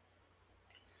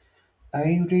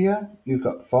 Adria, you've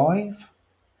got 5.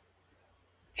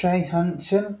 Jay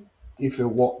Hanson, if you're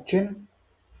watching,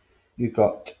 you've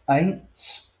got 8.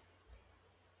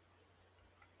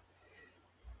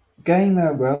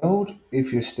 Gamer World,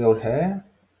 if you're still here,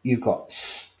 you've got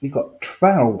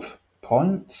 12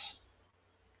 points.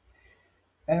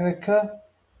 Erica,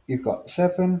 you've got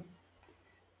 7.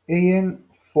 Ian,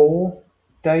 4.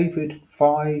 David,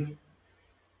 5.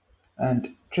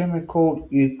 And Chemical,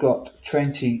 you've got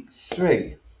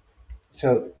 23.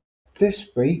 So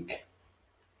this week,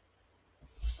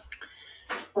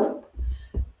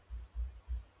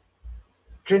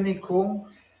 Chemical,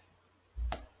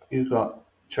 you've got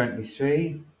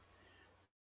 23.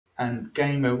 And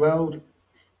Gamer World,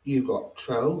 you've got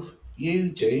 12.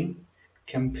 You two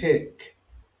can pick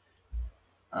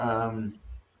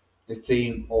the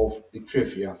theme of the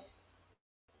trivia.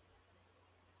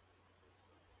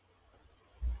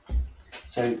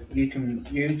 So you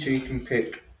two can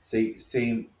pick the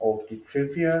theme of the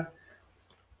trivia.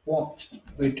 What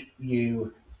would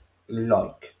you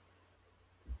like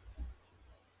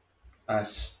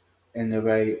as in the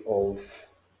way of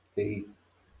the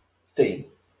theme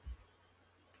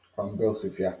from both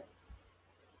of you?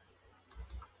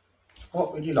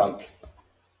 What would you like?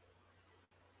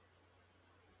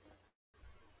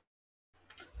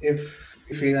 If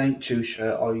you ain't too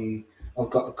sure, I've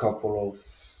got a couple of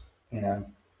you know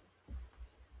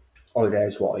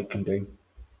ideas what I can do.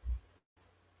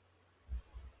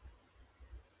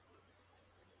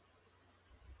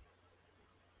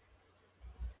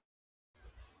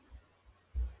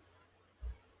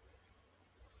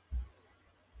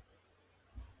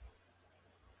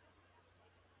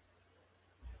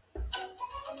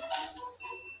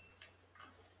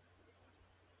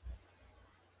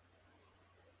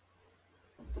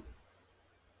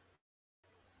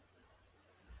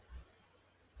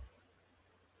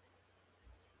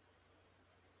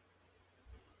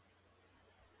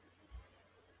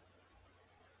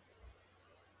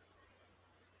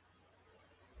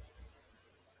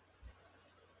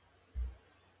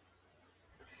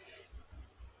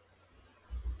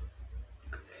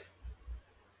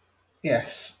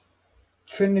 Yes,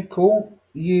 Trinical,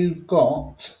 you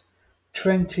got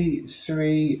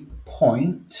 23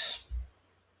 points.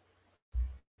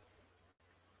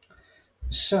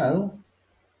 So,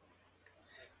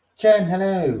 Jen,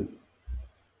 hello.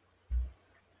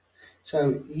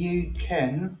 So you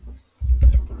can,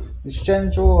 it's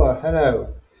Jen Zora,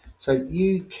 hello. So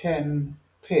you can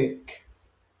pick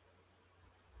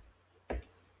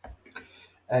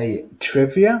a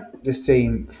trivia, the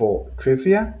theme for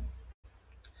trivia.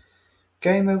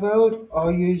 Gamer World,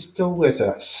 are you still with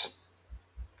us?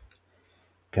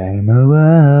 Gamer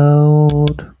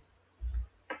World.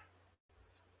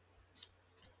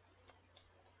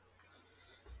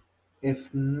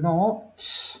 If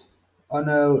not, I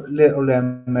know Little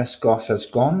MS Goth has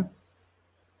gone.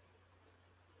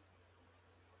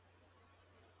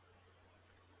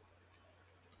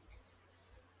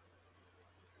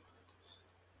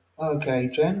 Okay,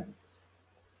 Jen.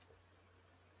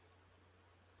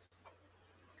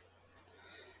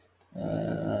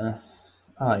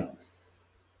 Hi.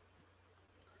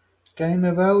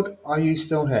 Gamer World, are you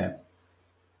still here?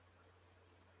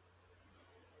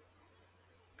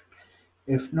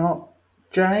 If not,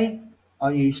 Jay,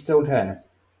 are you still here?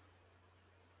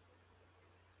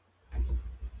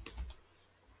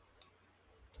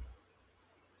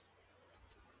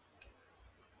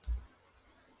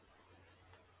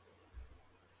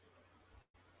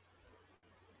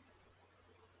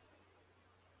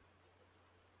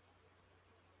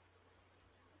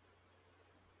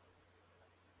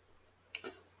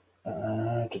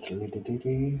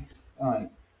 Right.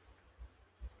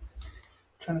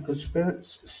 Tentacle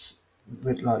spirits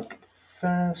with like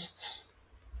first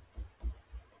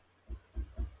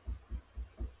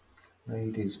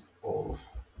ladies of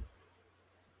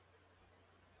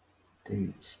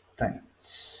the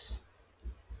states.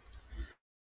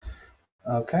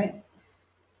 Okay.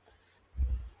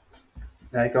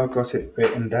 There you go, got it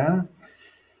written down.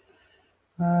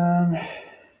 Um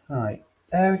right.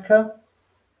 Erica,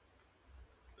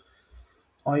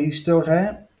 are you still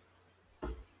there?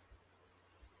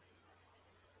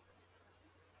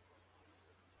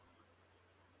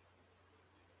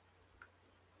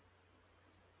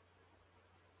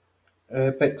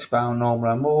 Bex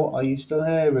Paranormal and More, are you still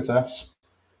here with us?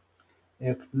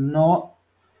 If not,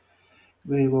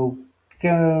 we will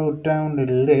go down the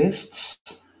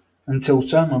list until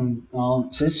someone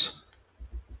answers.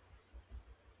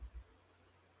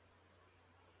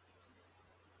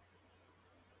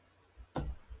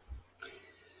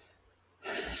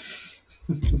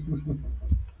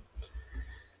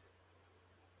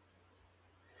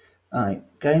 Right,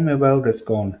 Gamer World has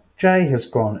gone. Jay has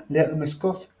gone. Little Miss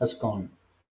Goth has gone.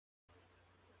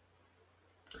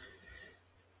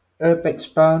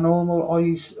 Urbex Paranormal,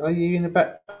 are you in the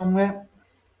background there?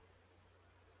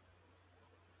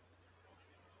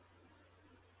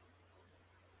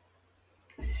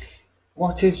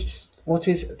 What is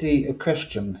the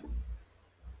question?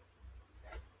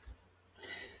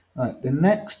 Right, the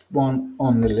next one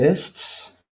on the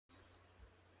list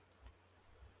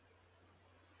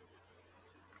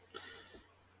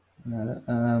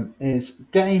is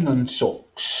Game and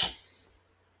Socks.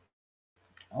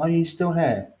 Are you still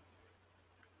here?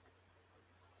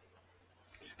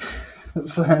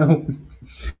 So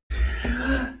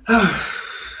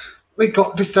we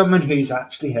got to someone who's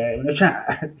actually here in the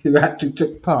chat who actually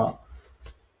took part.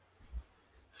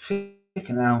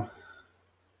 Freaking hell.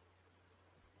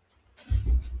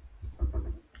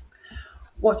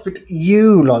 What would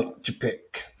you like to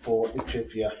pick for the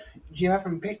trivia? You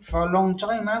haven't picked for a long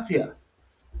time, have you?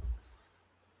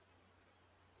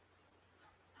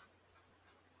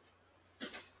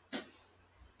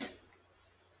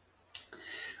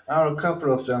 A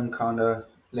couple of them kind of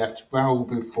left well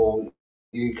before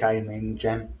you came in,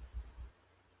 Jen.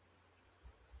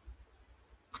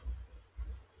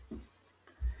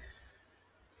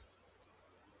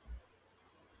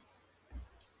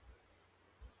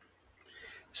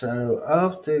 So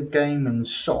after Game and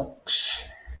Socks,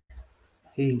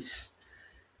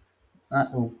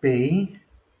 that will be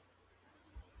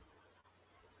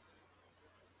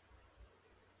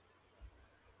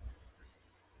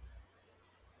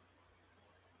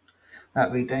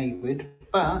David,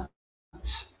 but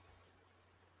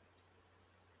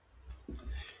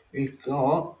we've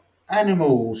got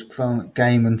animals from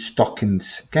Game and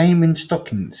Stockings. Game and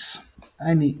Stockings.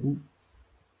 Animals.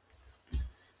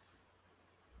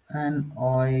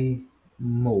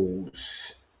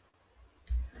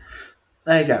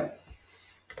 There you go.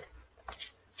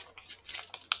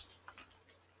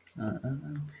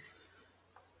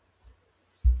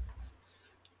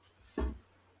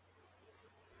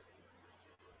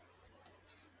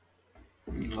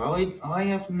 I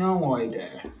have no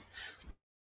idea.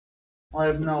 I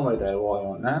have no idea why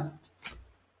on that.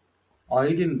 I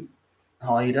didn't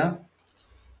hide her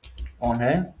on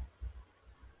here.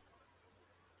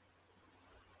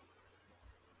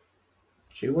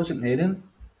 She wasn't hidden.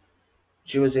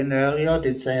 She was in earlier. I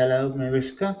did say hello,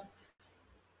 Mariska.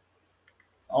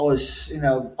 I was,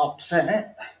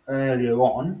 upset earlier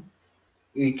on.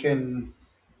 You can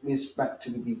list back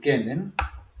to the beginning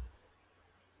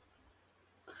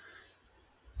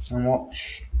and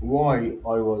watch why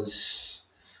I was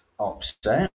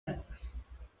upset.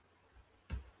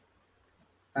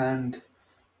 And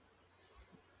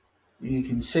you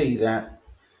can see that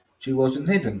she wasn't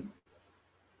hidden.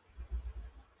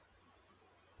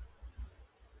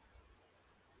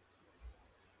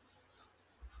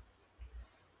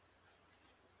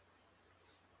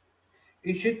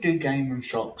 You should do Game and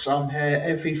Shocks. I'm here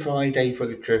every Friday for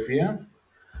the trivia.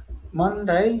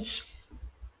 Mondays,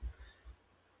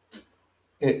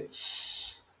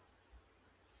 it's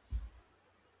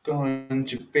going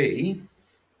to be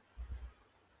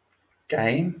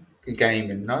a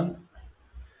gaming night.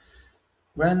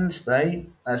 Wednesday,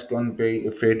 that's going to be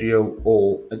a video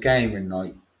or a gaming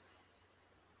night.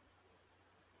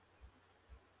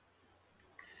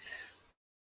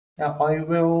 Now, I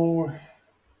will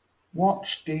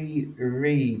watch the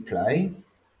replay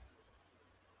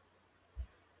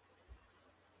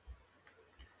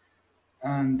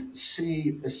and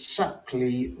see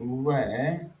exactly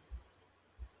where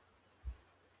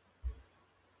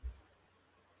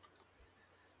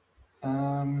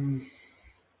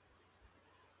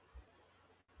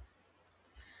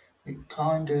it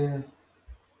kind of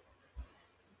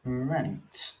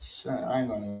rents. So hang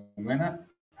on a minute.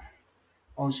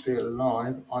 On Spirit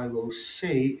Live, I will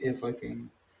see if I can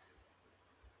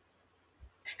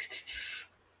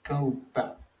go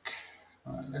back.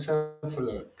 Right, let's have a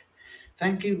look.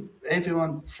 Thank you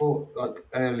everyone for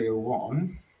earlier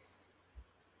on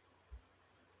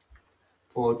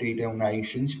for the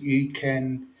donations. You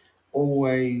can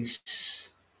always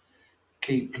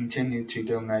continue to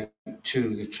donate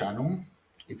to the channel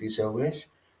if you so wish.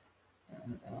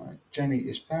 Jenny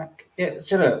is back. Yeah,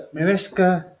 so look,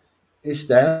 Mariska is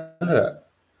there. Look,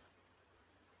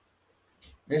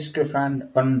 Mariska van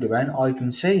Underen, I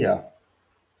can see her.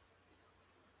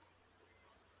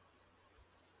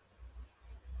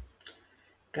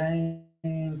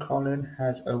 Jane Colin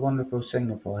has a wonderful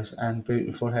singer voice and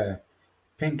beautiful hair.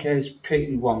 Pink hair's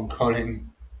PT1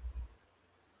 Colin.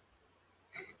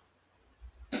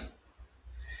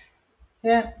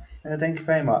 Yeah, thank you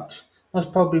very much. That's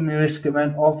probably Mariska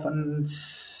went off and,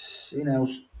 you know,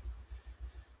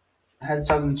 had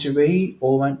something to eat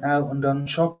or went out and done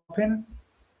shopping.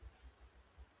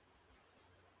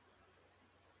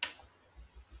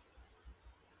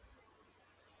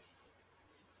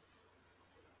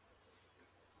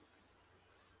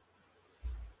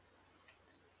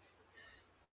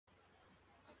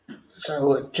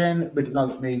 So Jen would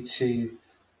like me to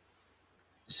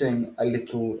sing a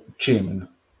little tune.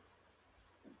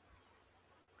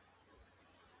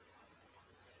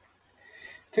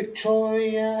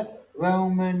 Victoria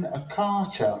Roman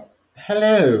Carter.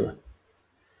 Hello.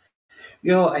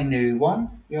 You're a new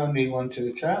one. You're a new one to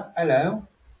the chat. Hello.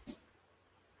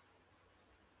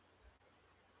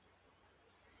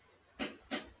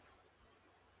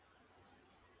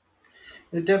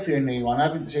 You're definitely a new one. I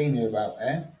haven't seen you about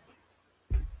there.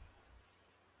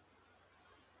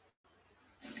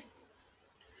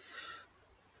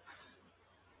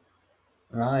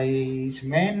 Rise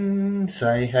men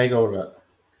say hey go look.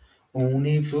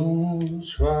 Only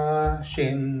fools rush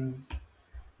in,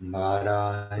 but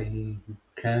I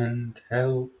can't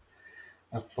help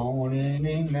falling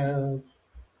in love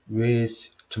with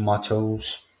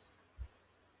tomatoes.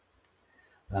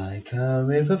 Like a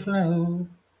river flow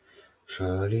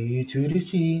surely to the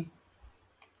sea,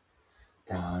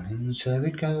 down and so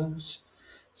it goes.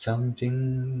 Some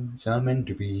things are meant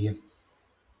to be.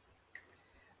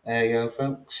 There you go,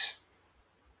 folks.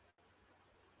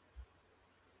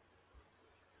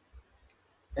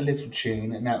 A little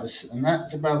tune, and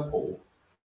that's about all.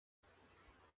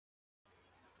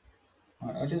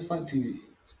 Right, I'd just like to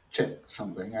check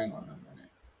something. Hang on a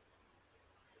minute.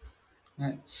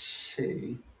 Let's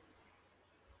see.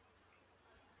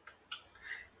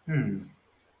 Hmm.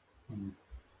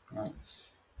 Right.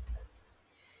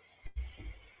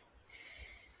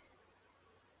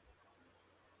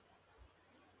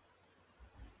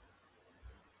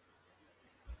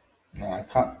 No, I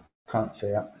can't see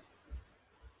it.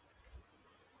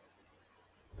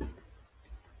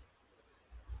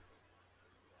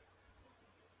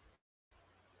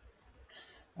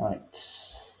 Right.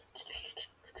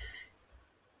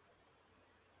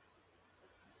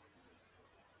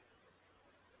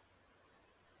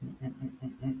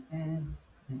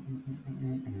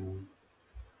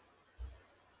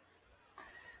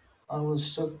 I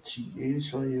was sub to you,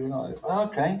 so you're live.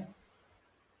 Okay.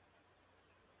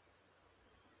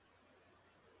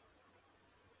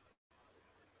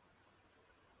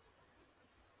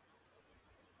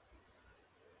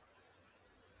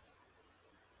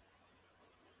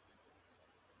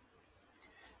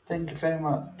 Thank you very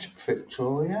much,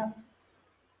 Victoria.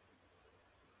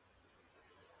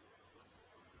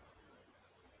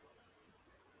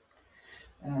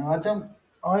 I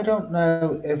don't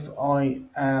know if I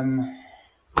am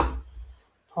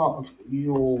part of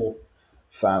your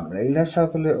family. Let's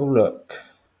have a little look.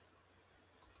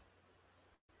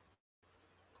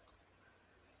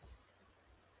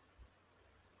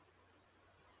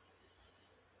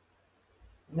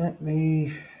 Let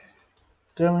me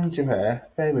go into here.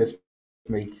 Bear with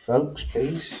me, folks,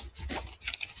 please.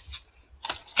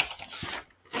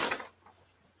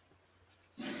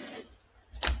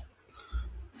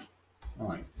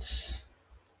 Right.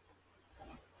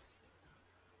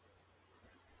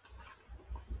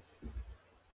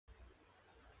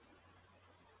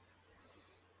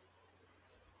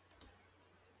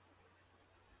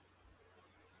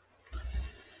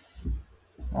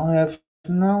 I have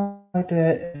no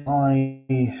idea if I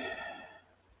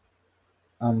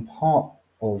am part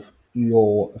of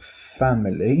your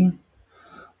family.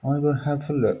 I will have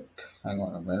a look. Hang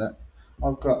on a minute.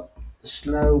 I've got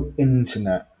slow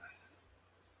internet.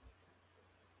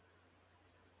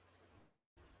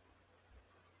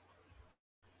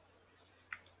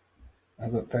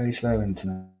 I've got very slow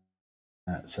internet.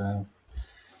 So,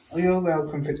 you're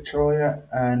welcome, Victoria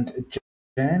and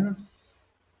Jen.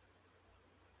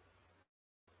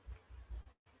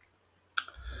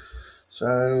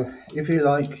 So, if you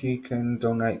like, you can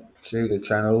donate to the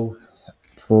channel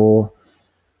for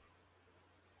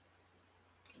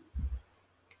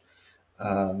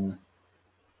um,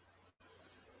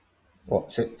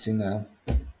 what's it now?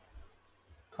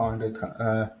 Kind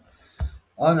of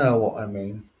I know what I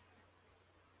mean.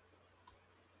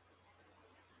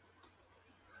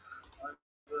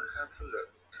 We'll have a look.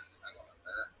 Hang on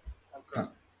a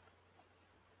minute.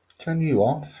 Turn you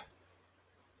off.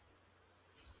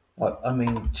 I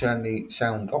mean, turn the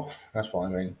sound off. That's what I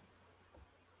mean.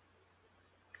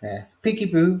 Yeah.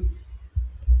 Peekaboo,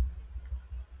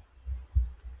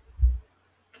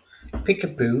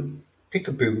 peekaboo,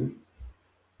 peekaboo,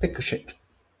 pick a shit.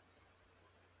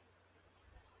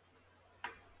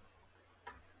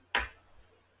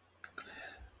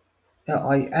 Yeah,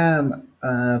 I am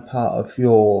part of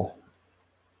your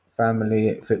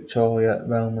family, Victoria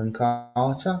Roman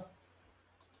Carter.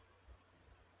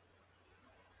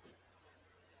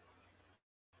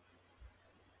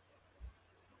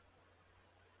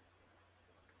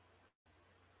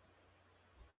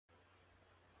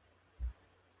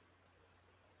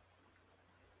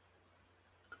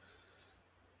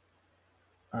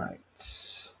 Right.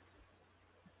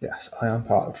 Yes, I am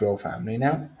part of your family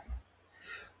now.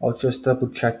 I was just double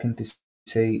checking to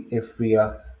see if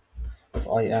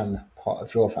I am part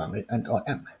of your family, and I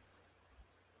am.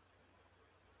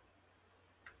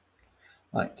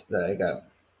 Right, there you go.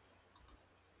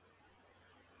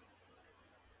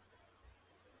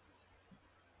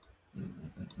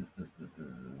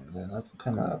 Then I can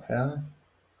come out of here.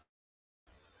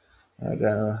 There you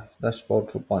go.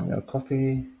 Dashboard for buying me a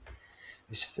coffee.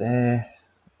 It's there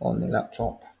on the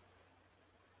laptop.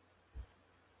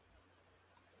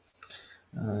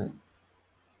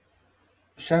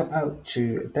 Shout out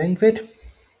to David,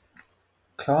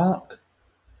 Clark,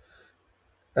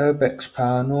 Urbex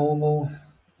Paranormal,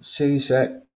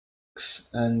 Sussex,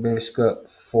 and Biscuit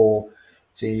for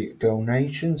the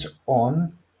donations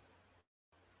on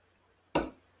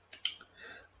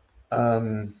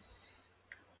um,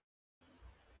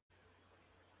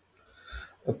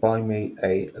 buy me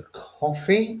a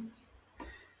coffee.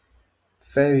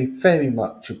 Very, very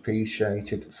much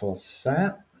appreciated for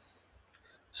that.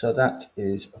 So that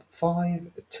is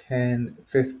 5, 10,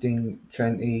 15,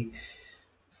 20,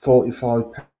 45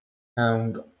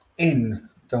 pound in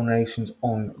donations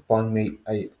on Buy Me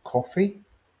a Coffee.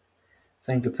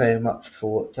 Thank you very much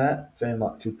for that. Very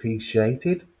much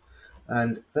appreciated.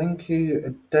 And thank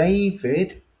you,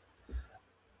 David,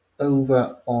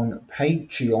 over on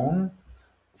Patreon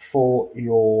for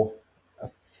your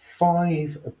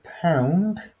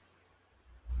 £5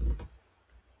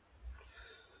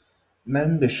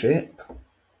 membership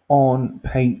on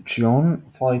Patreon,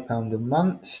 £5 a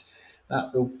month.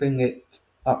 That will bring it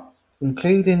up,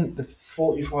 including the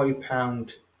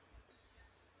 £45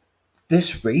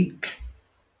 this week,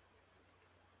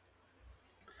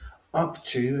 up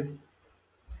to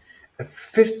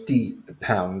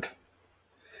 £50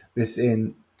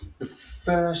 within the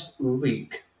first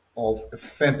week of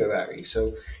February.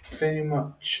 So very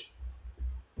much,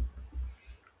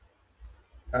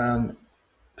 um,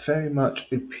 very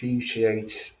much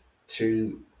appreciate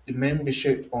to the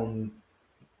membership on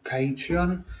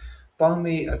Patreon. Buy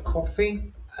me a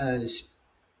coffee. As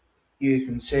you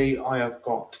can see, I have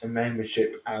got a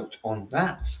membership out on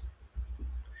that.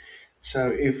 So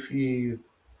if you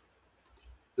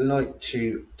like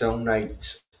to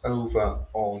donate over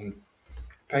on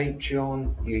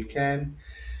Patreon, you can,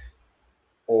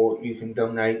 or you can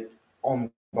donate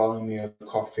on Buy Me a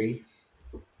Coffee,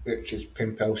 which is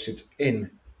pin posted in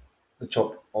the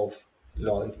top of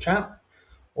live chat.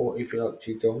 Or if you like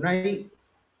to donate,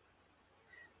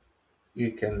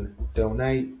 you can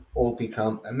donate or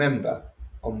become a member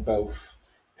on both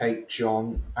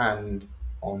Patreon and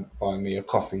on Buy Me a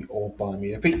Coffee or Buy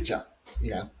Me a Pizza.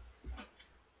 You know,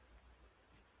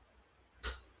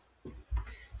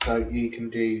 so you can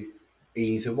do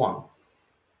either one.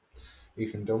 You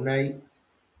can donate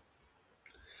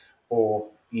or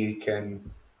you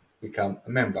can become a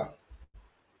member.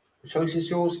 The choice is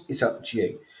yours, it's up to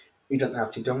you. You don't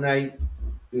have to donate,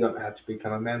 you don't have to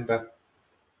become a member,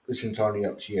 it's entirely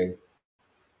up to you.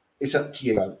 It's up to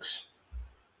you, folks.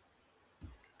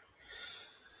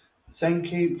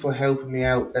 Thank you for helping me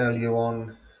out earlier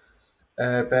on,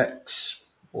 Bex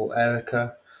or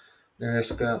Erica,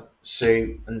 Neriska,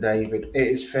 Sue, and David. It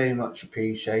is very much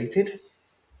appreciated.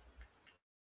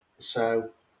 So,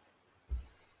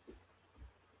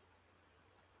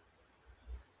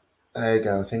 there you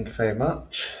go. Thank you very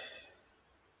much.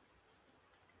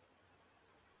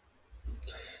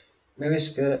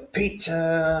 Mariska,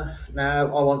 pizza.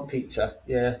 No, I want pizza.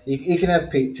 Yeah, you can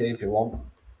have pizza if you want.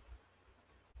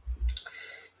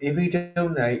 If you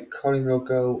donate, Colin will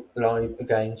go live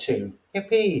again soon.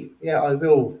 Yippee! Yeah, I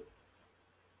will.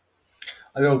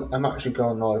 I will. I'm actually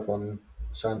going live on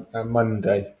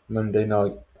Monday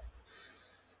night,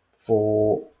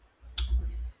 for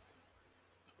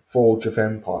Forge of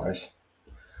Empires.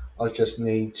 I just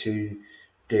need to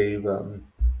do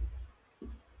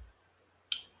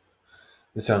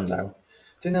the thumbnail.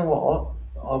 Do you know what?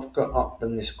 I've got up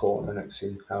in this corner next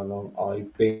to how long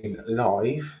I've been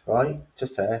live, right?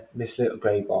 Just there, this little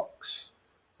grey box.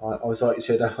 I was like you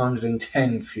said,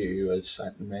 110 viewers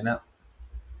at the minute.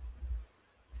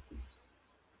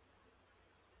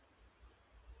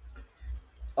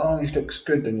 Oh, this looks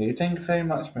good on you. Thank you very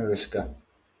much, Mariska.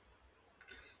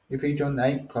 If you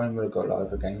donate, Coin will go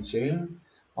live again soon.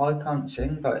 I can't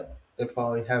sing, but if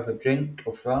I have a drink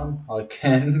of rum, I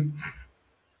can.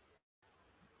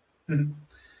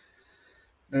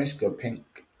 Mariska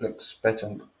pink looks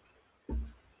better.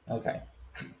 Okay.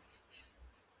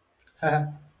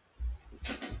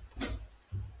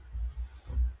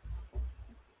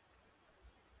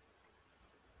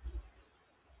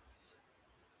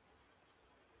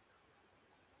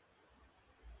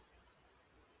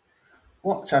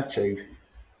 What tattoo?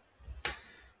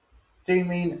 Do you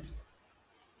mean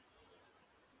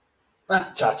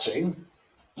that tattoo?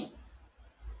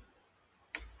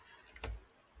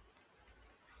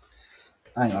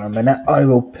 Hang on a minute. I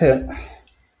will put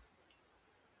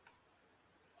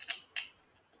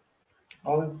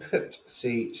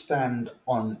the stand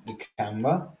on the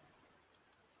camera.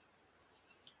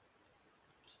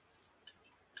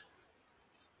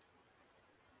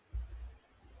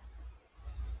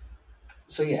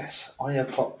 So yes, I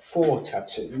have got 4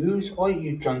 tattoos. Are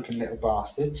you drunken little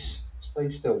bastards? Stay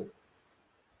still.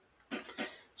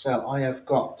 So I have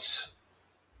got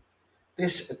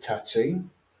this tattoo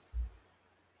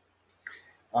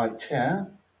right here.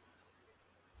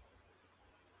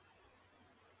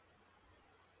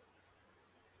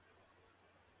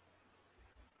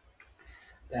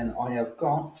 Then I have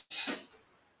got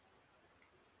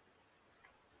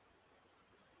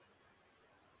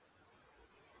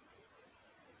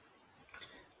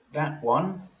that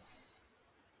one.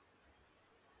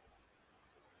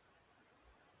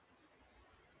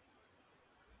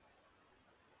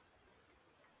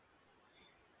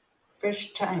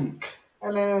 Fish tank.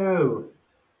 Hello.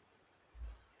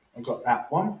 I got that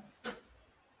one.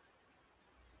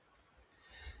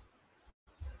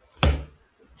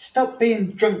 Stop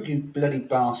being drunk, you bloody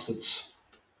bastards.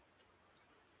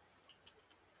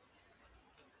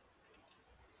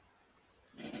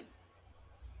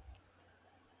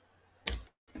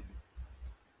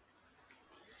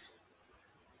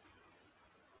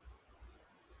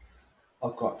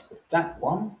 I've got that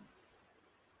one.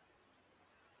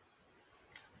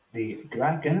 The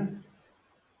dragon.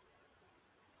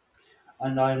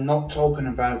 And I'm not talking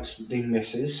about the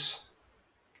missus.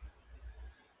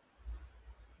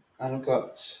 And I've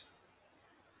got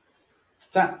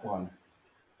that one.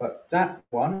 But that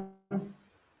one,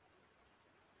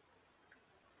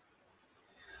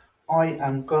 I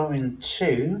am going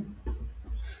to.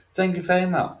 Thank you very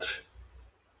much.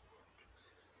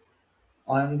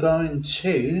 I'm going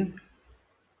to.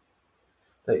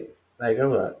 There you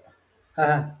go,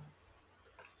 right.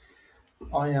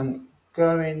 I am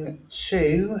going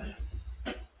to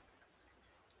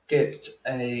get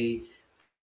a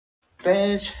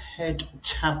bear's head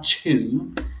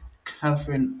tattoo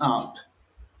covering up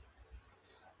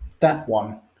that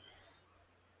one.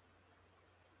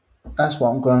 That's what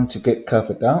I'm going to get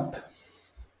covered up.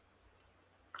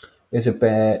 There's a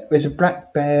bear. There's a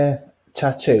black bear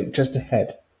tattoo, just a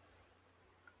head.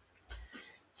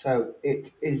 So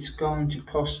it is going to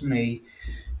cost me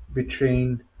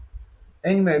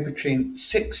anywhere between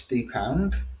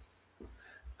 £60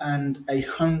 and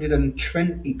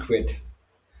 £120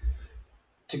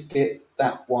 to get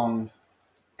that one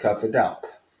covered up.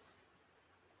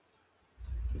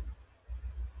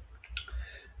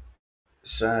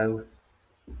 So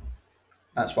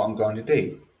that's what I'm going to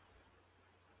do.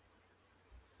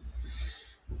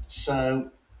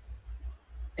 So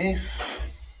if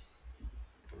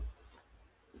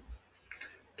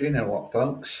do you know what,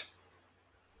 folks?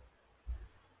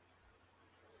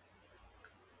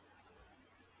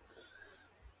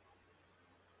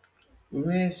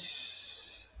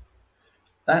 With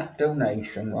that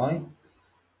donation, right?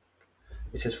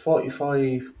 It says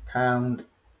 £45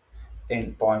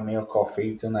 in Buy Me a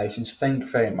Coffee donations. Thank you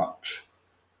very much.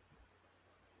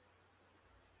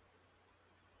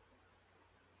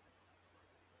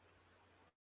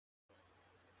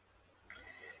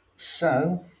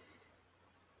 So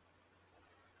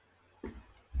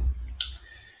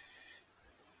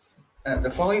the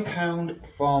 £5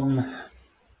 from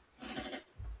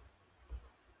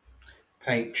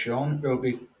Patreon will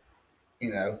be,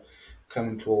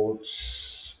 coming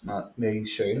towards me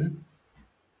soon.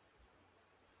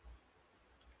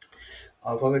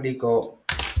 I've already got.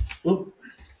 Oop,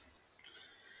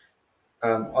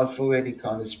 I've already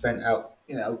kind of spent out,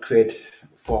 quid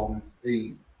from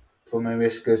the from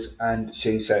Marisca's and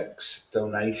Sussex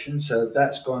donation, so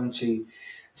that's going to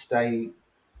stay,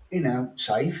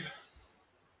 safe.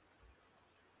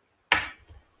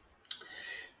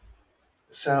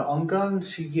 So I'm going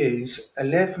to use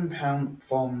 £11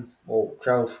 from or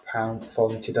 £12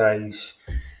 from today's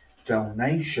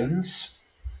donations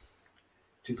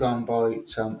to go and buy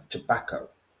some tobacco.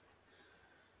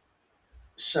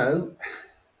 So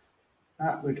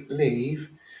that would leave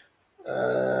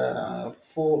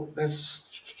for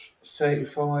let's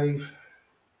 35.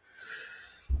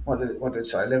 What did it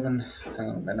say? 11. Hang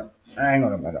on a minute. Hang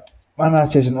on a minute. My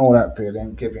maths isn't all that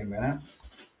brilliant. Give me a minute.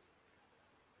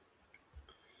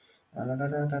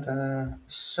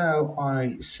 So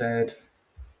I said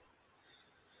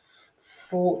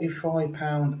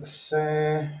 £45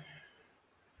 there.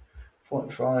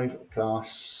 45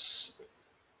 plus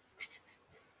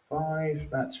 5,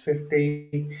 that's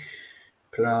 50,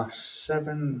 plus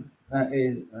 7, that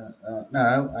is,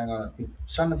 no, hang on, you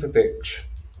son of a bitch.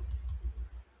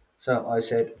 So I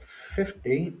said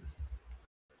 50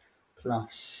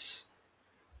 plus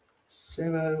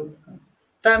 0,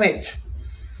 damn it,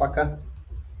 fucker.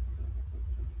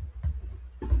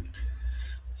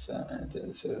 So,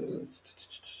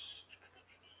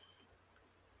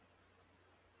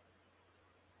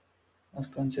 I was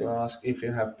going to ask if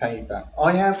you have PayPal.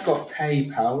 I have got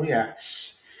PayPal,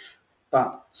 yes,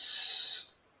 but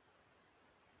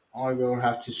I will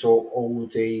have to sort all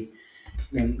the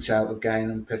links out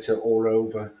again and put it all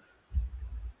over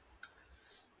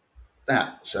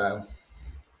that. So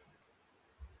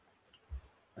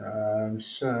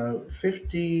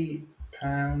 £50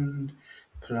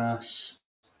 plus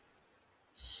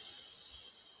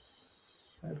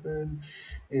 7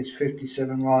 is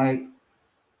 57, right?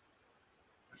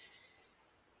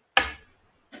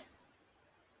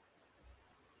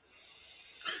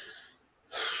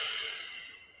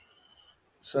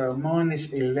 So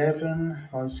minus 11,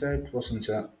 I said, wasn't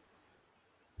it?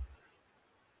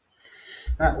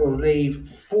 That will leave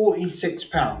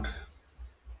 £46.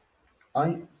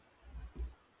 Right?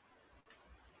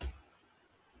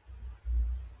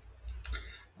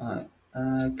 Alright.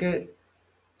 Get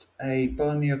a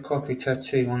buy me a coffee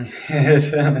tattoo on your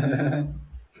head.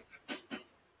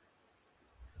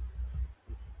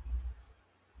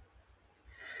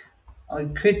 I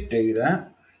could do that.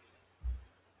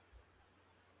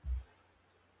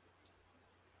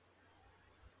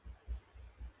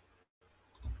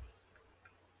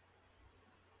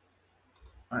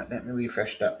 Right, let me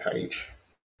refresh that page.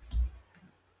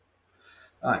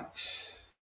 Right.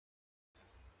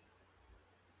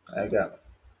 There you go.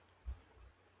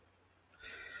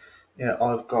 Yeah,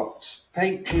 I've got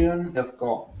Patreon, I've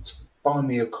got Buy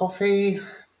Me a Coffee,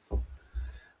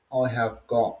 I have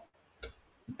got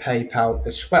PayPal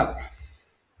as well.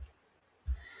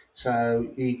 So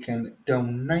you can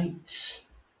donate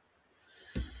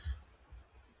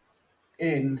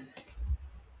in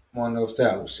one of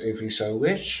those if you so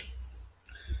wish.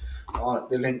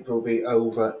 The link will be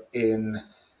over in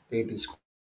the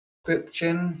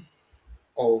description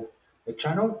of the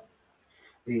channel.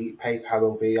 The PayPal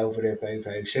will be over there very,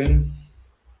 very soon.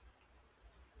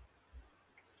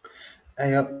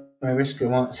 Mariska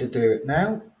wants to do it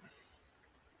now.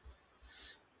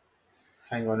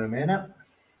 Hang on a minute.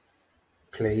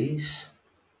 Please.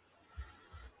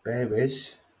 There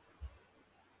is.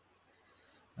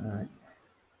 Alright.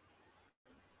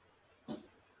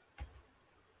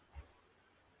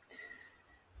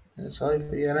 Sorry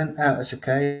for yelling. It's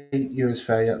okay. You was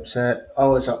very upset. I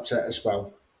was upset as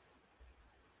well.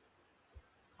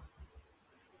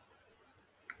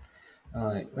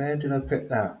 Alright, where did I put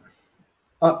that?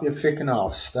 Up your thick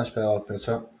arse. That's where I put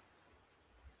it.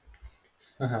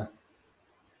 Uh-huh.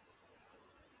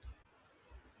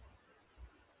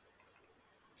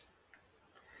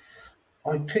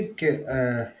 I could get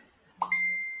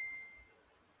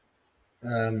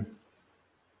um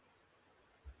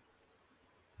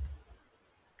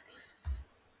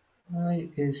why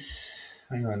is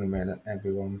hang on a minute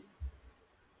everyone.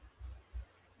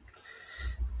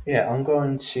 Yeah, I'm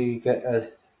going to get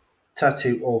a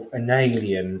tattoo of an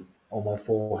alien on my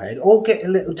forehead, or get a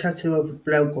little tattoo of a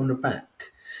bloke on the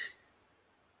back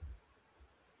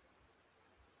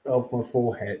of my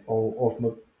forehead or of my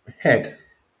head.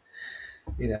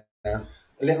 You know, a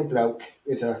little bloke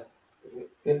with a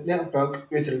little bloke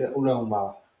with a little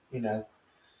lawnmower. You know,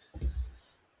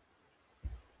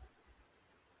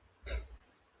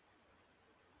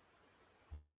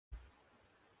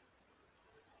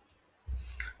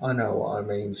 I know what I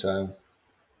mean. So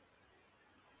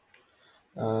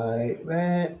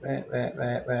Where?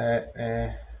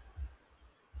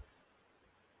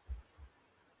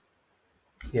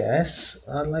 Yes,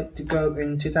 I'd like to go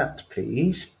into that,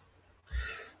 please.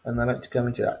 And I'd like to go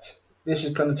into that. This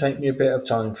is going to take me a bit of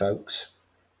time, folks.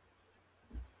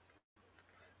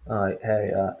 Alright, here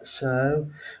we are. So,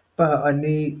 but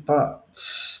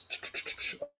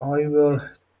I will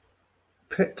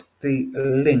put the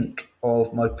link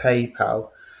of my PayPal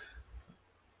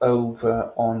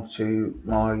over onto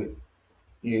my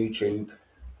YouTube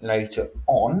later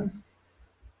on.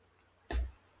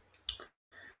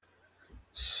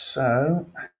 So,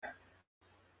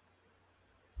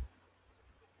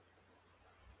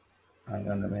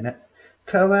 hang on a minute.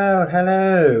 Coel,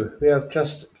 hello. We have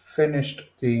just finished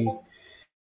the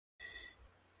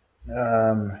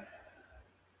um,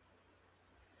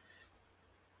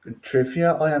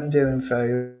 trivia. I am doing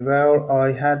very well.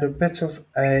 I had a bit of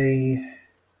a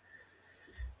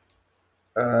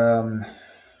um,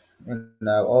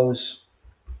 I was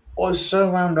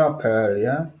so wound up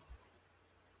earlier,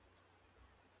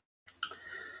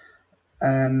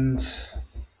 and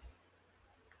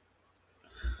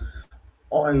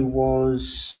I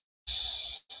was,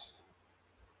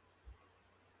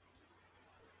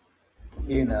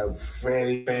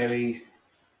 very, very.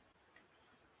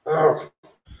 Ugh.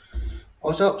 I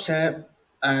was upset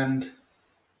and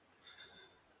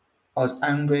I was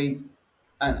angry,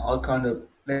 and I kind of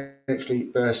literally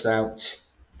burst out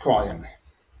crying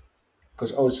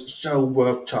because I was so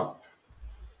worked up.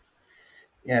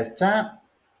 Yeah,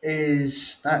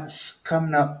 that's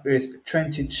coming up with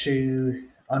 22.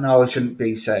 I know I shouldn't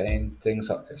be saying things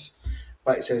like this,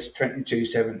 but it says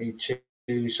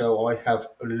 22.72, so I have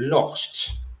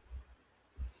lost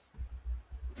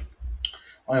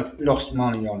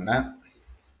money on that.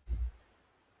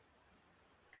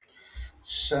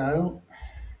 So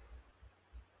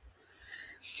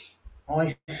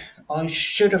I I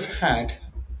should have had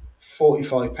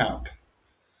 £45.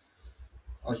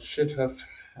 I should have,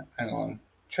 hang on,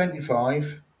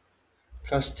 25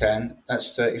 plus 10,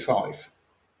 that's 35.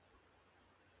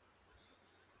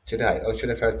 Today I should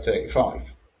have had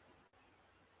 35.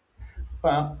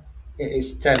 But it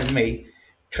is telling me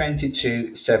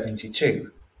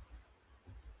 22.72.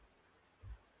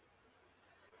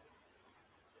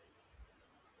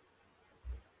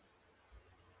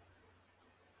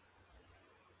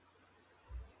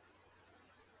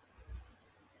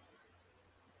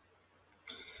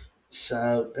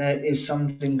 So there is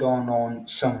something going on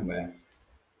somewhere.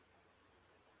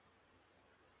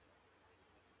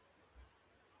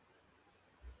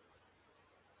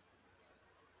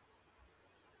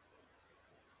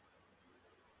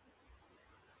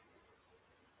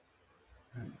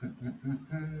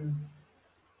 Mm-mm.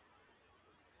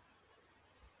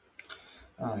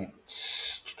 Right.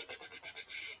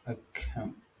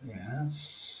 Account,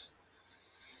 yes.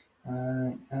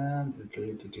 Right,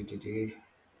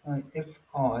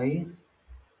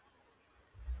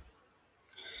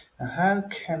 how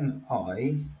can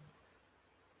I,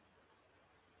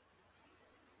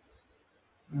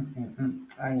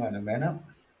 hang on a minute.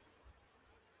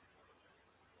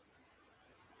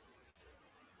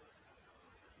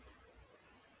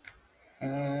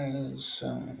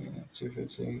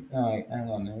 Activity, right, hang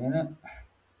on a minute.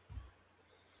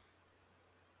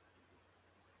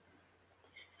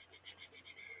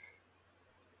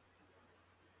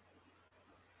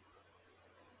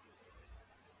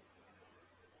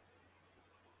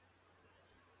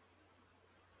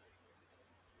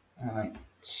 Right,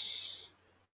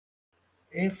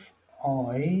 if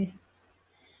I,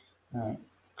 right,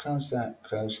 close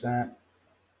that,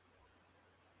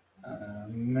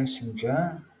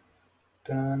 messenger,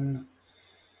 done,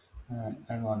 right,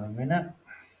 hang on a minute.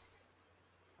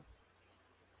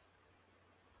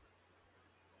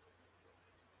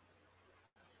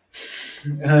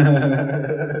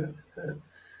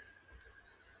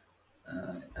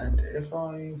 And if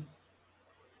I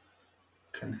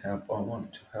can help, I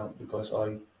want to help because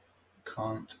I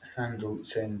can't handle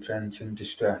seeing friends in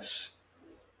distress.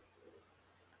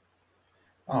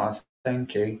 Ah,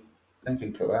 thank you. Thank you,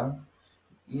 Joel.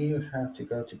 You have to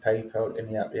go to PayPal in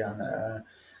the app, yeah,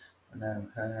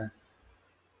 no,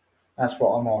 that's what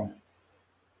I'm on.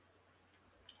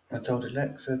 I told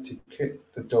Alexa to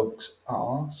kick the dog's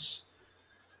ass,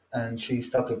 and she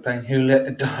started playing Who Let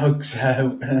the Dogs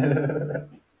Out.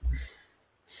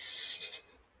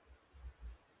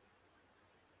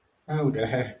 Oh,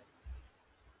 there.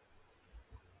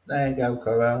 There you go,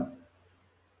 Joel.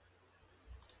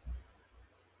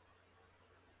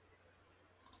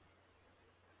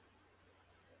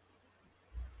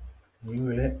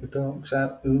 You let the dogs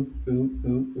out. Ooh, ooh,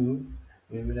 ooh, ooh.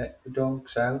 You let the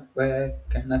dogs out, where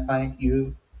can I find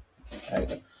you? There you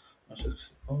go. I said,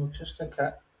 oh, just a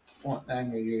cat. What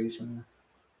name are you using?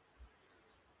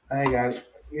 There you go.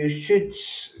 You should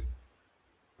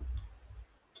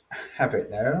have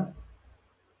it now.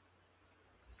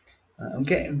 I'm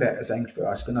getting better, thank you for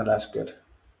asking. No, that's good.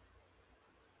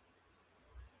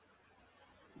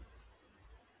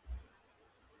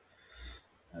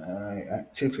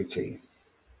 Activity.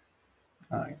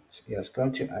 Right. Yes, go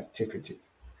to activity.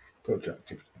 Go to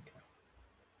activity. Okay.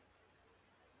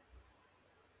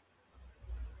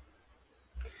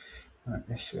 Right,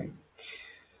 this week.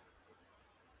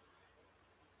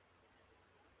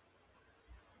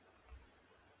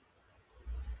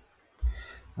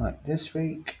 Right, this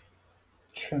week,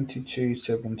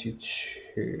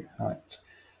 2272. Right.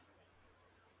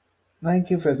 Thank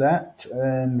you for that,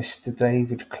 Mr.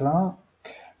 David Clark.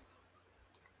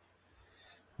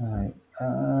 Right.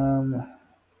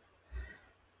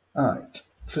 Right.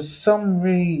 For some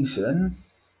reason,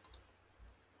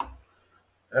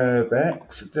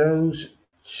 Urbex, those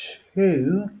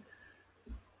two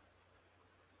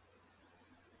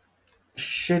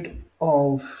should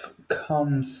have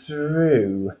come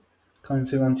through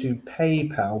onto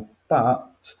PayPal,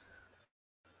 but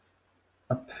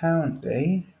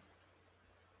apparently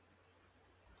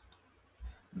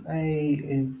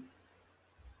they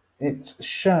it's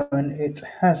showing it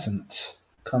hasn't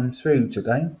come through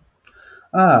today.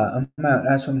 Amount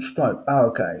that's on Stripe. Oh,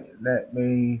 okay,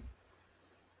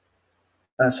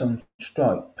 that's on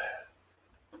Stripe.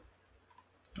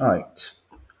 Right,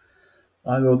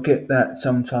 I will get that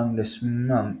sometime this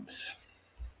month.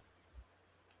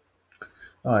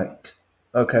 Right,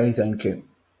 okay, thank you.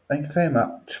 Thank you very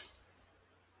much.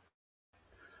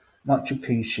 Much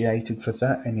appreciated for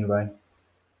that anyway.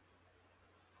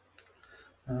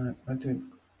 I do.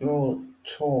 Your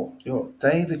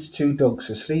David's two dogs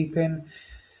are sleeping.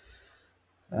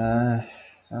 Uh,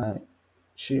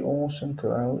 she awesome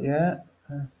girl, yeah.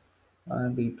 I'll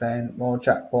be playing more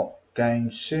Jackpot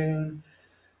games soon.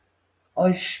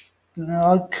 I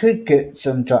could get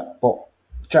some Jackbox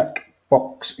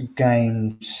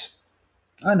games.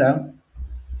 I know,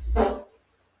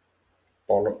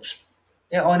 bollocks.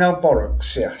 Yeah, I know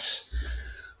bollocks. Yes,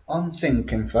 I'm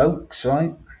thinking, folks.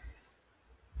 Right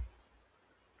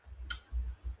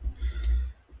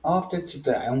after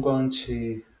today, I'm going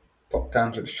to pop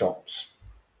down to the shops.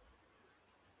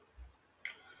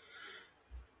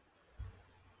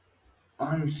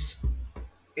 I'm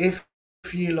if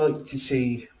you like to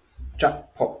see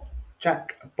Jackbox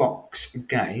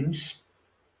games,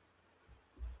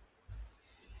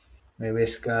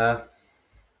 Mariska,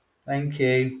 thank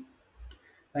you,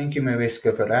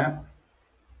 Mariska,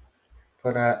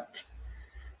 for that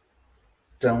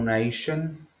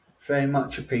donation. Very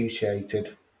much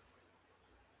appreciated.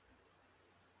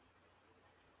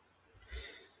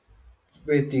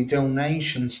 With the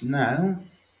donations now,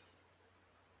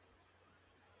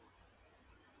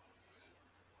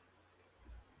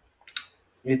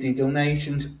 with the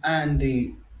donations and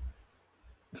the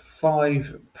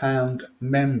 £5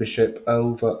 membership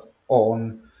over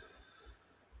on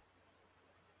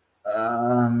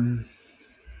um,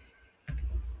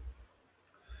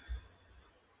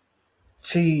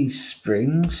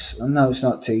 Teesprings. No, it's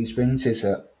not Teesprings, is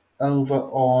it? Over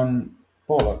on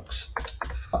Bollocks.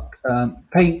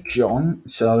 Patreon,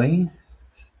 sorry.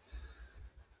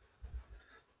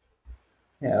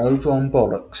 Yeah, over on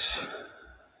Bollocks.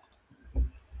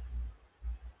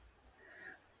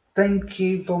 Thank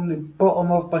you from the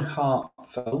bottom of my heart,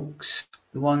 folks,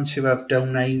 the ones who have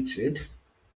donated.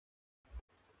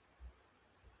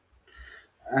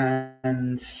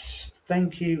 And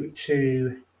thank you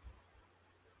to.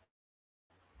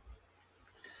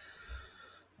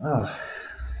 Oh,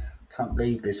 can't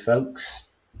believe this, folks.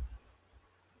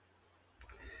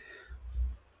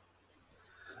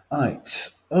 Right,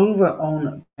 over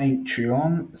on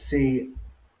Patreon, the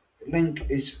link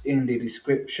is in the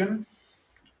description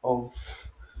of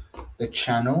the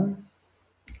channel.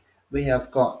 We have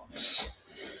got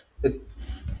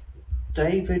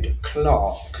David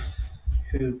Clark,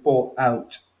 who bought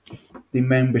out the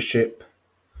membership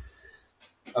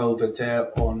over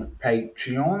there on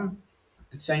Patreon.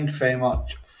 Thank you very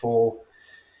much for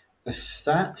the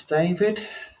stats, David.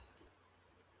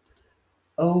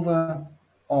 Over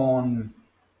on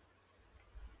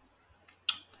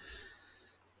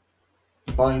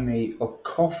Buy Me a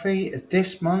Coffee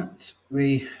this month,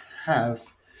 we have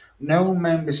no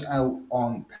members out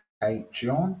on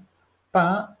Patreon,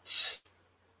 but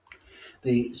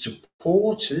the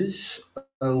supporters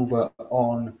over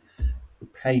on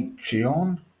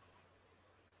Patreon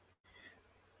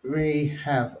we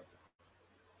have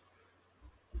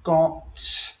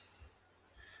got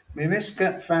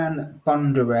Mariska van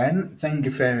Bunderen, thank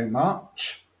you very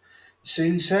much.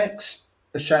 Sussex,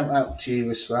 a shout out to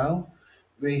you as well.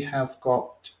 We have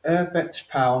got Urbex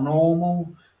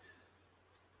Paranormal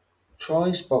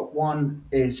twice, but one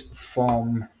is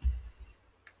from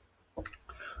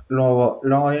Laura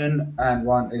Lyon and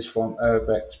one is from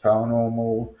Urbex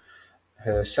Paranormal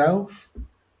herself.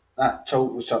 That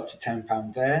totals up to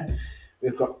 £10 there.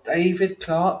 We've got David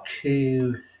Clark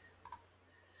who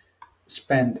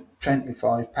spent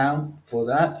 £25 for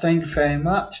that. Thank you very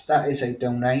much. That is a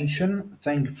donation.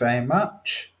 Thank you very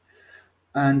much.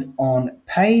 And on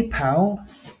PayPal,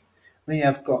 we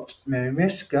have got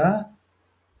Mariska.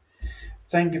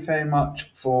 Thank you very much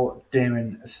for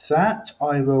doing that.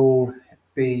 I will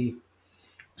be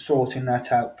sorting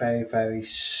that out very, very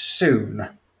soon.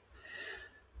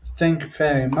 Thank you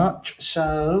very much.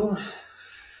 So,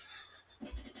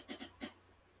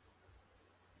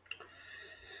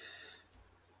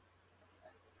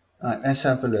 right, let's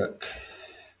have a look.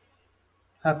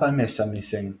 Have I missed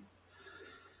anything?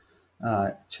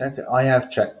 Alright, check it. I have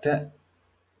checked it.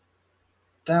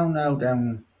 Down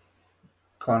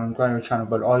Colin Gray channel,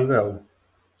 but I will.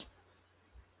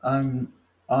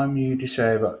 I'm you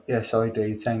deserve it. Yes, I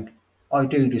do. I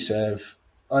do deserve.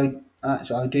 I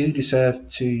do deserve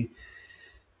to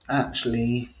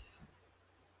actually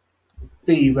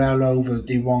be well over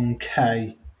the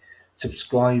 1K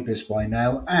subscribers by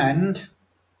now, and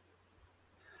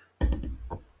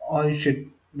I should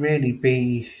really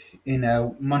be,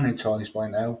 monetized by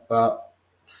now. But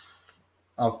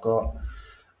I've got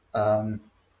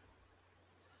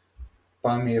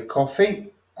Buy Me a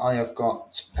Coffee. I have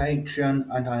got Patreon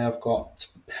and I have got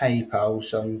PayPal.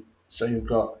 So you've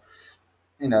got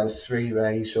three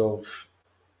ways of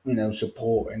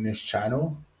supporting this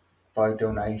channel by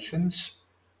donations.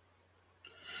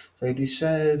 They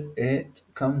deserve it.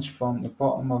 Comes from the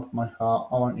bottom of my heart.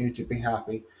 I want you to be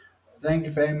happy. Thank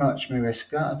you very much,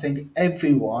 Mariska. I think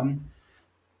everyone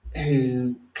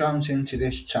who comes into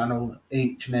this channel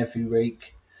each and every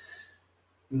week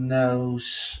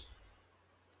knows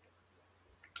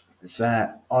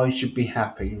that I should be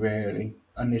happy, really,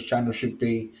 and this channel should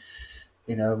be,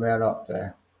 well up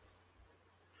there.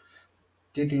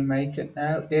 Did you make it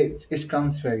now? It's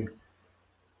come through.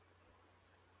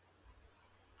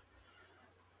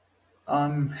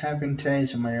 I'm having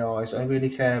tears in my eyes. I really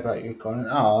care about you, Colin.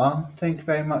 Thank you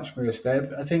very much,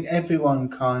 Mariska. I think everyone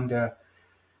kind of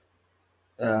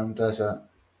does that.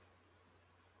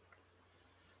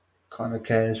 Kind of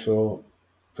cares for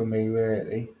me,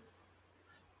 really.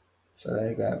 So there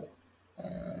you go.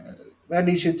 Well,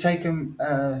 you should take them.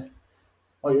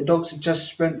 Your dogs have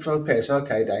just went for a piss.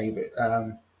 Okay, David.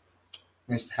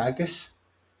 Mr. Haggis.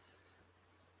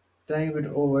 David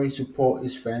always support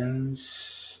his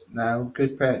friends. Now,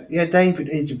 good person. Yeah, David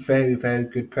is a very, very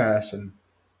good person.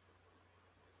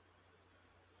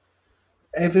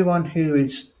 Everyone who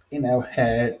is in our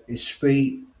hair is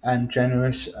sweet and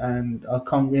generous, and I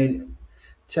can't really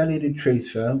tell you the truth,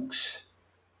 folks.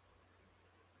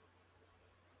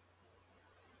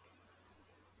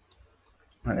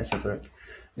 Right, let's have a look.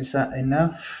 Is that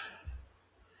enough?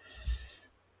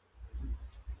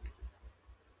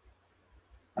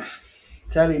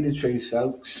 Tell you the truth,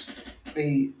 folks.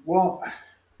 The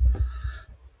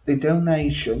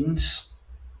donations.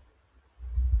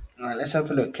 Right, let's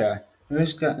have a look here.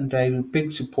 Mariska and David,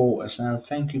 big supporters. Now,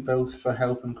 thank you both for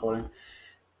helping Colin.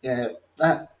 Yeah,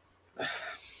 that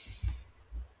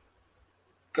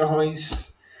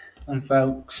guys and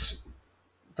folks,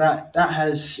 that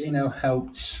has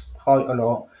helped quite a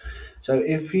lot. So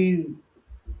if you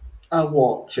are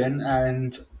watching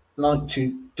and like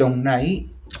to donate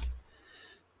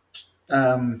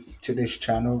to this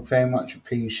channel, very much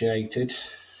appreciated.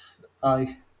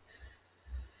 I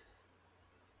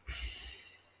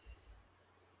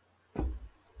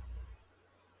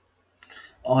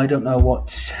don't know what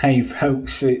to say,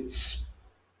 folks. It's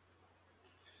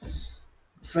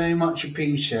very much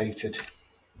appreciated.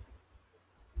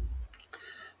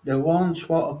 The ones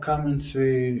what are coming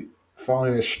through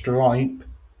via Stripe,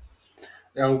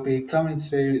 they'll be coming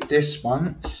through this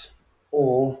month,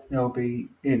 or they'll be,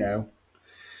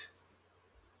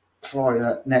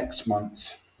 via next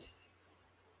month.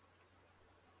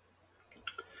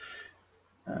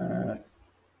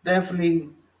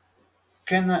 Definitely,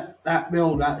 can that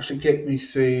will actually get me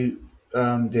through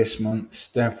this month?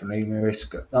 Definitely,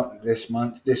 Mariska. Not this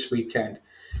month, this weekend,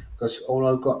 because all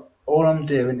I'm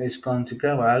doing is going to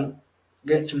go out,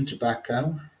 get some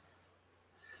tobacco,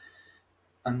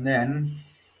 and then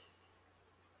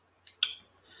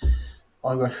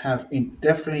I will have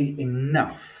definitely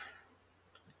enough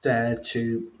there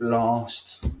to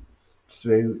last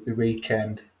through the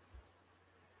weekend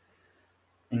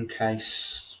in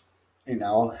case you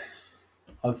know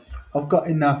I've got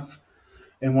enough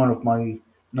in one of my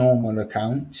normal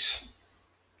accounts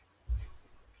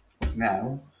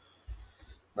now.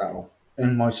 Well,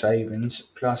 in my savings,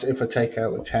 plus if I take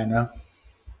out a tenner,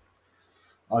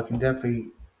 I can definitely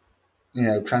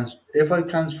if I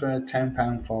transfer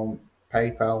 £10 from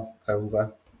PayPal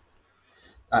over,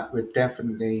 that would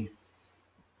definitely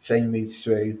see me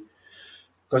through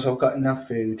because I've got enough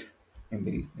food in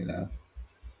the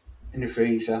in the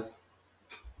freezer.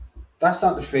 That's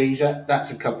not the freezer.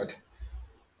 That's a cupboard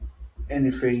in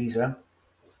the freezer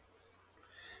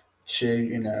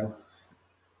to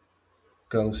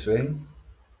go through.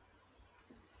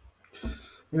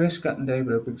 Miss Scott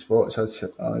David of Big Sports. I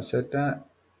said that.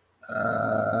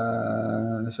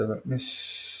 Let's have a look.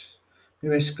 Miss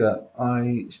Scott.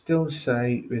 I still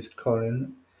say with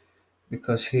Colin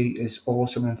because he is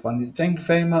awesome and funny. Thank you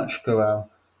very much, Corral.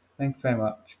 Thank you very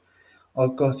much. I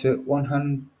got it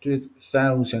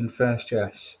 100,000 first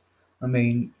yes. I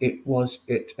mean, was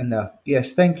it enough?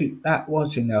 Yes, thank you. That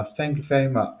was enough. Thank you very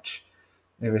much,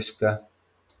 Mariska.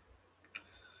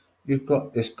 You've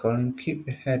got this, Colin. Keep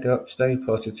your head up. Stay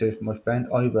positive, my friend.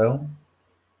 I will.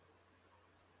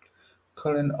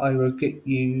 Colin, I will get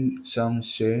you some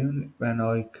soon when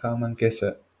I come and get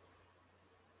it.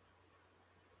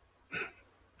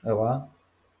 Oh, what?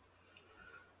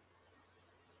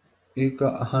 You've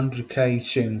got 100k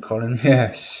soon, Colin.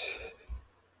 Yes.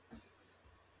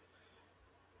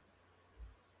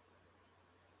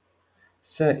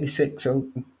 36.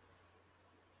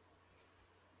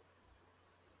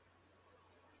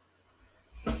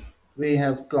 We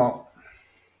have got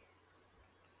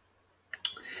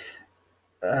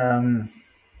um,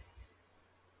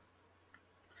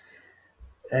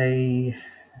 a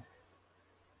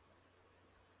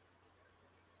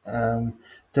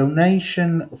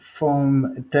donation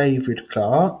from David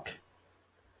Clark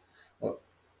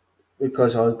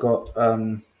because I got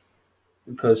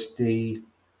because the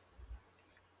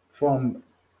from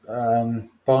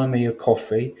buy me a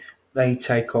coffee they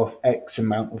take off X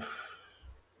amount of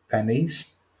pennies.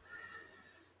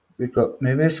 We've got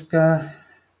Mariska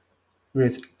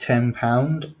with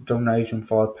 £10 donation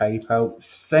via PayPal.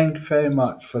 Thank you very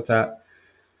much for that.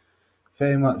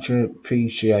 Very much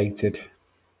appreciated.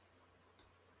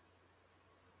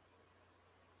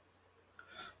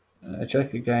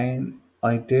 Check again.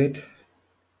 I did.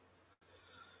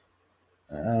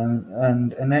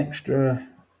 And an extra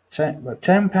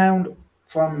 £10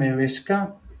 from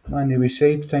Mariska. Money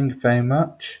received. Thank you very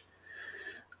much.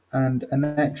 And an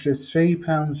extra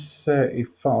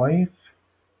 £3.35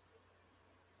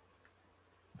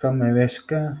 from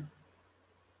Mariska.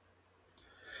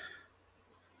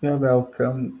 You're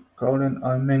welcome, Colin.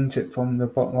 I meant it from the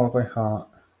bottom of my heart.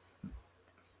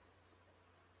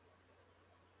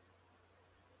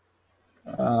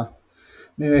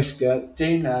 Mariska, do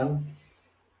you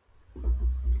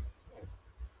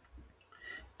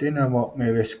know what,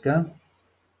 Mariska?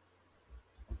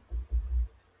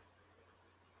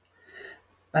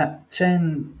 That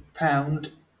 £10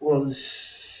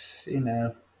 was,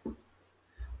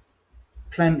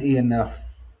 plenty enough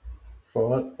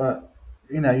for it, but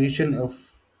you shouldn't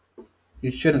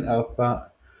have,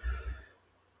 but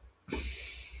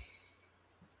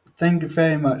thank you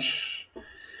very much.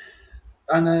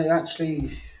 And I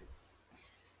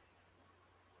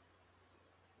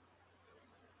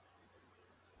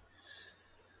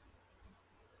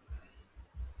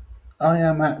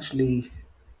am actually,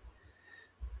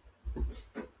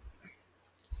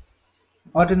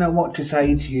 I don't know what to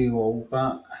say to you all,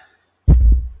 but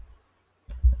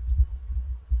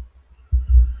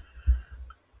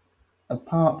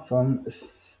apart from,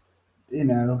 you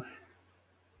know,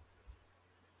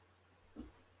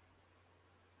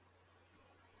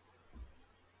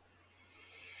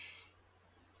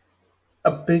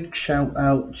 a big shout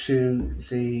out to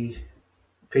the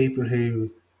people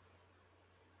who,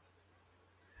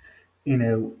 you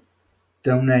know,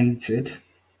 donated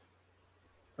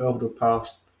over the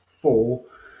past 4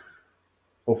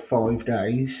 or 5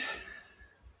 days.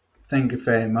 Thank you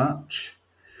very much.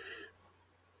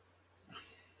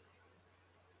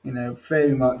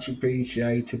 Very much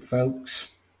appreciated, folks.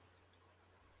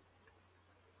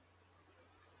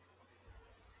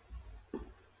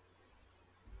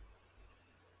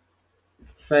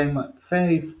 Very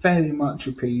much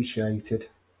appreciated.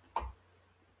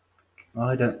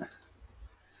 I don't.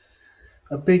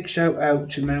 A big shout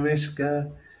out to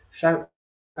Mariska. Shout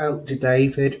out to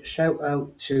David. Shout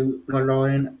out to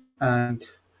Lion and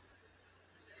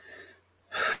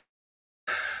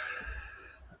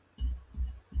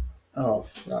oh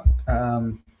fuck,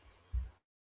 um,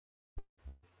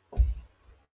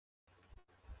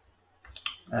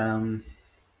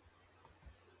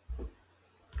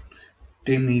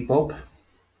 Dimmy Bob,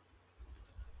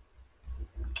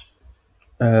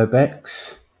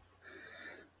 Bex.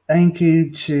 Thank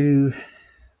you to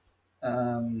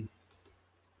um,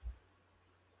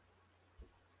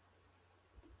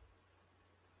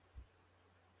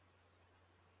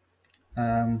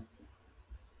 um,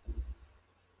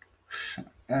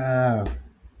 oh,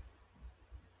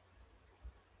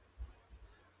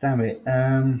 damn it.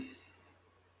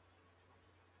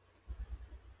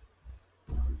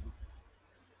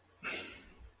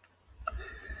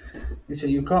 So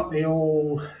you've got me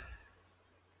all.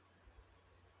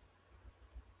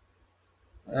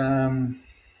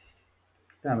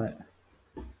 Damn it.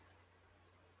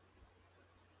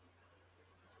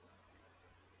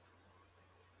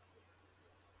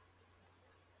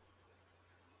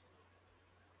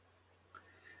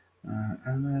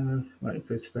 Wait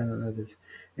for it to spend on others.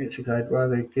 It's okay. I'd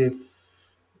rather give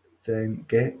than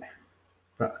get,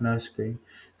 but no screen.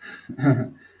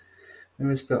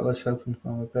 Who's got us hoping for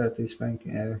my birthday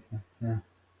spanking Erica? Yeah.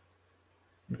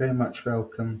 You're very much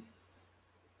welcome.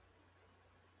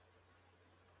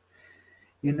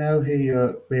 You know who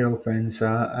your real friends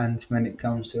are, and when it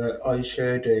comes to it, I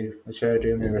sure do. I sure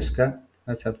do, Mariska.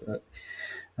 Let's have a look.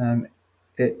 Um,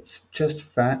 it's just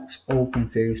facts, all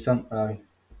confused, don't I?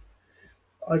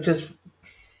 I just,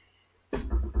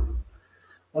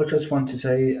 I just want to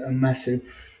say a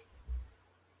massive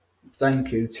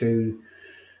thank you to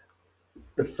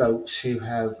the folks who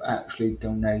have actually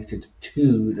donated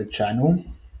to the channel.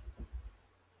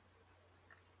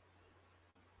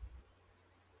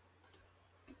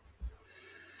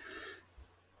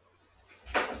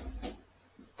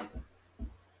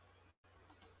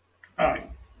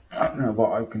 I don't know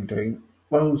what I can do.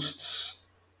 Whilst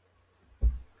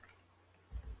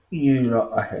you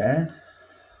lot are here,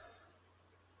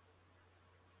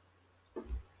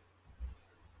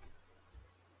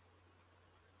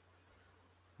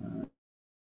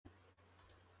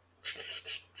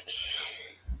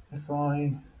 if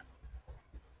I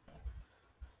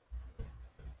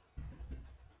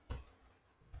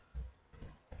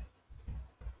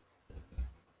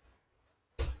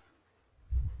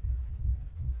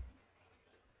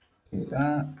do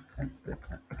that,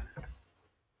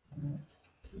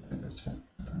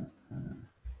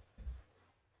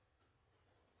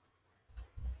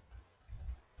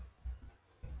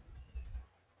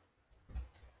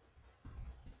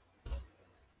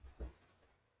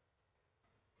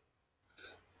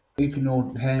 you can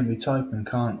all hear me typing,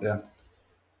 can't you?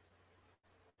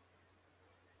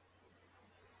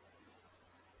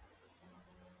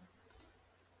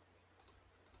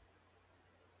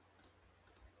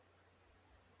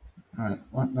 Right,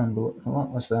 what number? What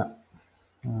was that?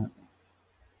 Right.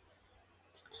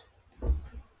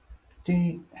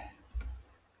 D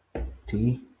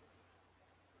D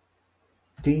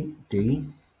D D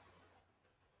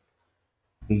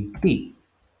D D.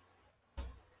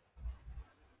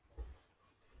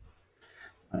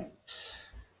 Right.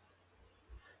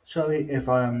 Sorry if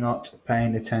I am not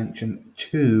paying attention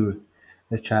to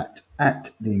the chat at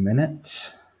the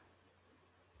minute.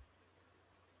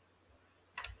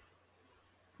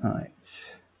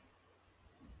 Right.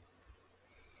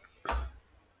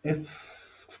 If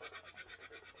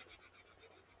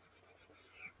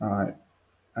right,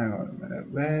 hang on a minute.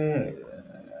 Where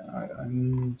I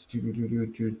need to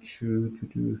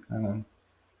hang on.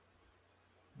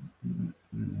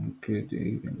 Could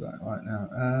even go right now.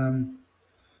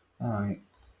 Right.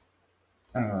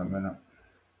 Hang on a minute.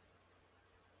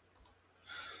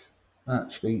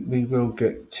 Actually, we will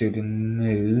get to the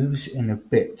news in a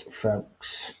bit,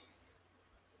 folks.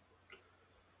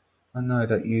 I know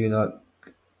that you like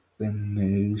the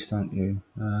news, don't you?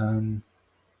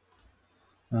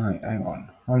 Right, hang on.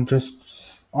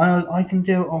 I can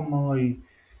do it on my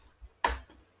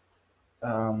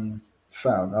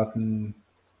phone. I can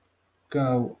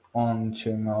go on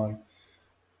to my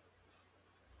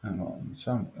hang on.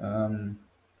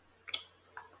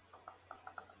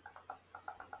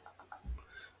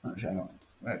 Actually, hang on.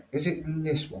 Wait, is it in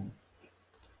this one?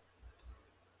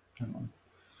 Hang on.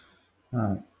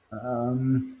 Right.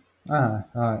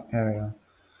 Right, here we are.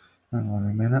 Hang on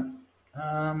a minute.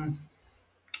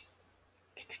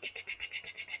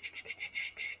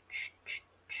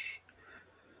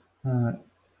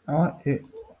 Alright,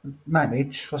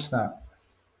 manage, what's that?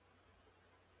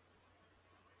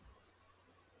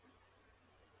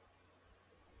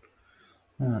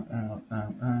 Uh, uh, uh,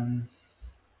 um,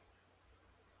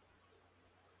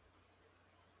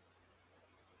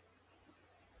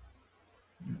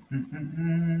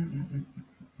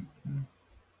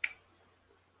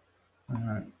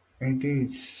 it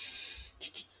is.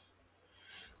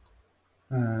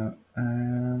 Alright.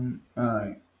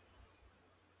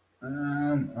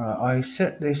 I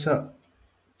set this up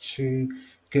to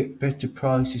get better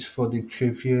prices for the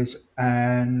trivias,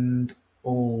 and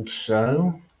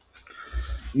also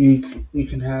you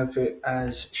can have it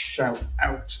as shout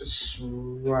out as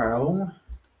well.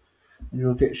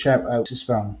 You'll get shout outs as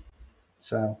well.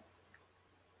 So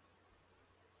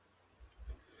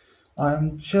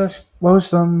I'm just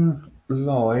whilst I'm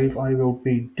live, I will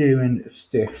be doing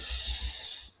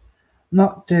this.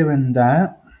 Not doing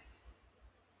that.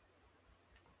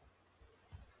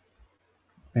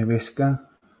 Mariska,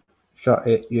 shot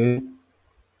at you,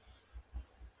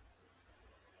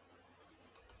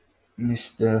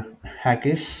 Mr.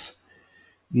 Haggis.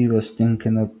 You was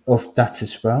thinking of that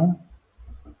as well.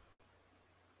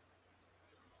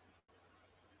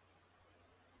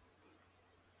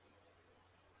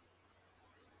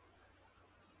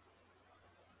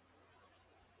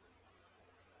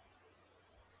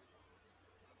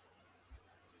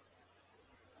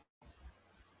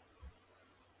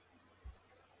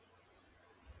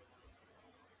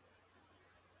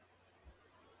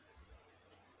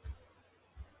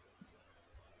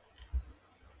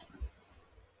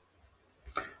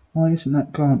 Why isn't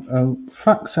that gone? Oh,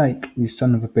 fuck's sake, you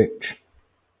son of a bitch.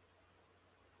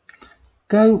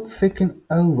 Go freaking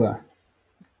over.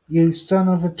 You son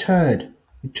of a turd.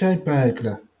 You turd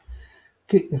burglar.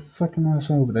 Get your fucking ass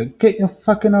over there. Get your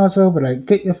fucking ass over there.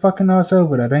 Get your fucking ass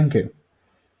over there, thank you.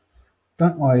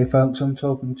 Don't worry, folks, I'm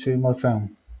talking to my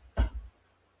phone.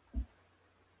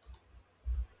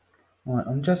 Right,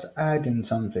 I'm just adding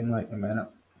something, wait a minute.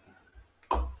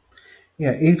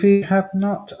 Yeah, if you have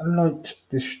not liked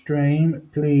the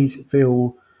stream, please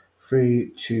feel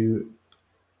free to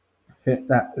hit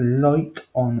that like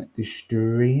on the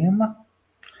stream.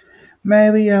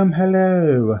 Miriam,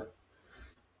 hello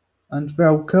and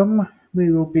welcome.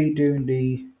 We will be doing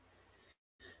the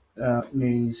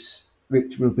news,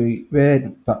 which will be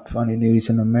red but funny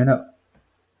news in a minute.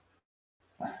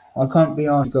 I can't be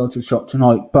asked to go to the shop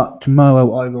tonight, but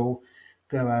tomorrow I will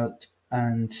go out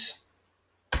and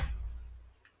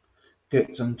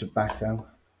get some tobacco.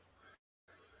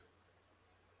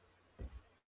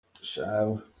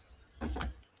 So,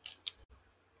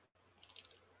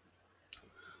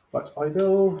 but I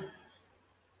will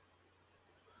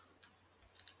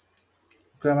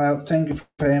go out. Thank you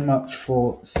very much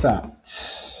for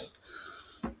that.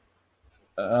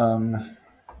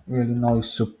 Really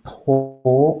nice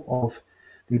support of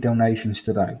the donations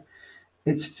today.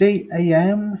 It's 3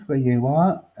 a.m. where you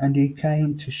are, and you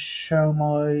came to show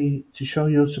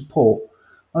your support.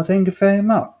 I thank you very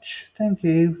much. Thank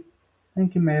you,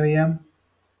 Miriam.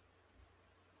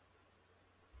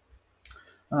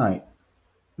 Right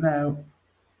now,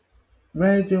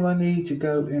 where do I need to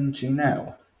go into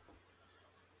now?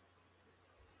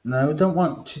 No, we don't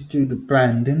want to do the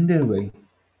branding, do we?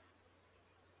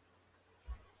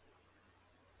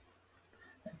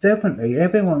 Definitely,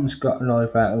 everyone's got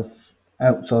life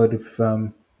outside of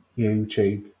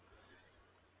YouTube.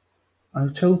 I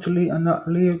totally and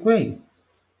utterly agree.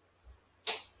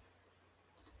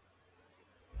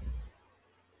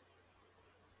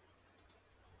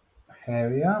 Here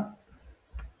we are.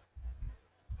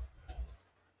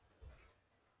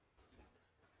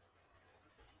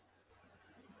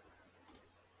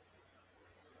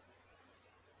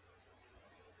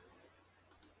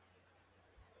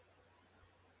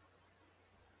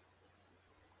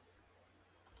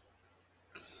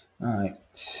 Right.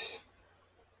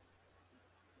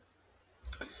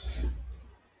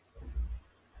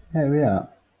 Here we are.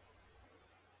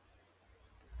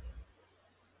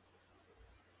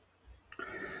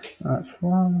 That's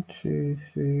 1, 2,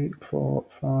 3, 4,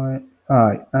 5.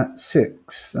 Alright, that's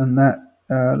 6. And that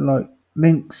like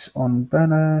links on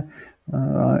banner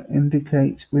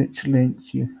indicates which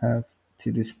links you have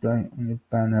to display on the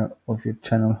banner of your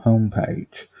channel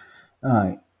homepage.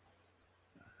 Alright.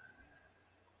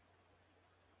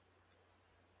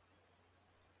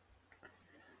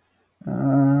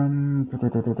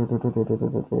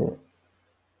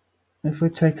 If we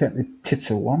take out the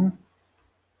titter one,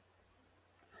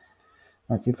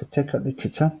 right, if we take out the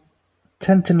titter,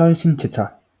 tantalizing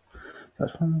titter.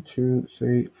 That's 1, 2,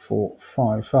 3, 4,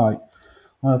 5. Right.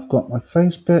 I've got my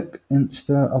Facebook,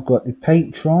 Insta, I've got the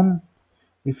Patreon.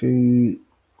 If you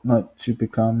like to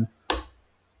become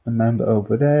a member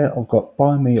over there, I've got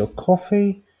Buy Me a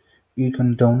Coffee. you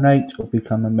can donate or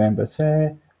become a member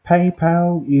there.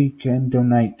 PayPal, you can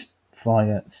donate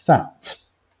via that.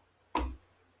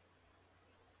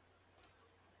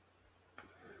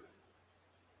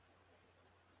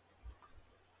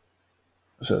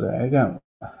 So there you go.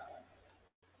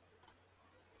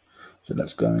 So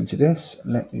let's go into this.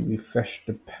 Let me refresh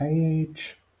the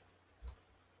page.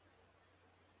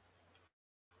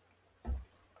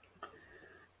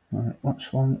 Right,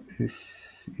 what's one is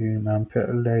you man put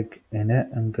a leg in it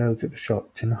and go to the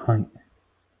shop tonight.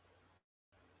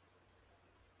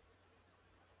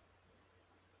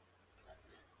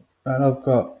 And I've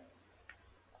got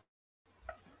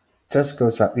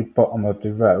Tesco's at the bottom of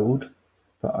the road,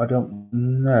 but I don't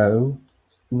know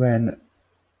when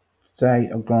they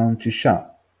are going to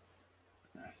shut.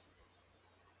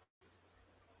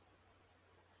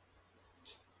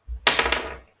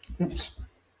 Oops.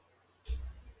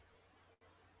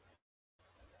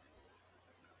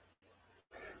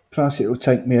 Plus, it will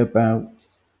take me about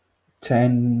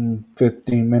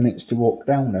 10-15 minutes to walk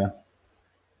down there.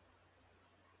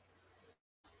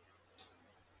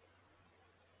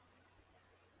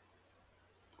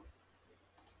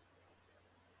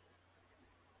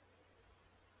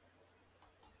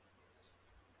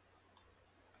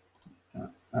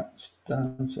 That's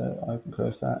done, so I can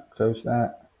close that, close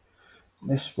that.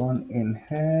 This one in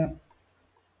here.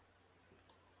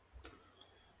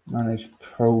 Manage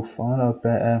profile, I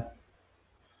better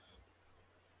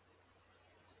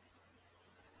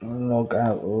log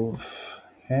out of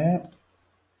here,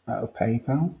 out of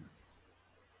PayPal.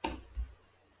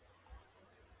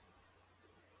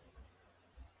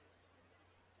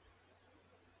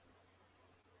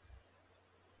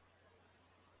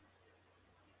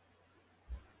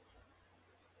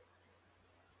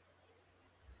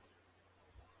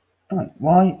 Right,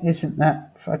 why isn't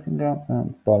that fucking going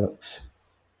on? Bollocks.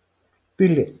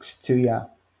 Billix to ya.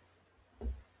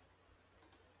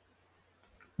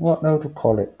 What load of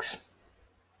colics.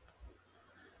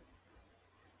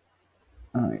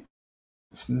 Right,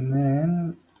 and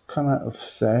then come out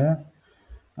of there.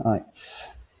 Right.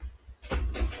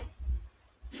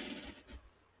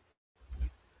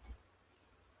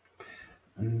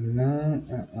 And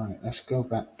then, right, let's go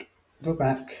back. Go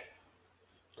back.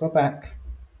 Go back.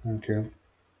 Thank you.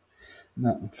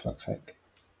 No, for fuck's sake.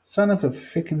 Son of a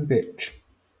freaking bitch.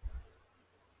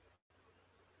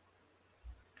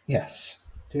 Yes,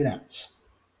 do that.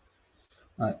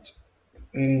 Right.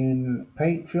 In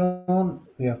Patreon,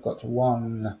 we have got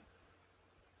one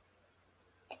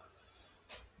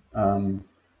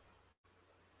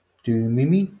do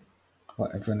Mimi,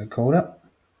 whatever they call it.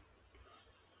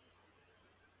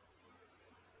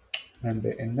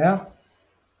 Member in there.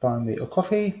 Buy me a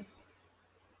coffee.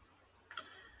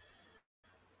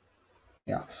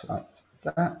 Yes, right.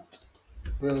 That.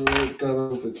 We'll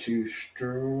go over to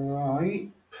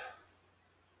Stripe.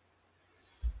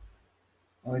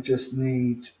 I just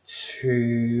need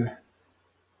to,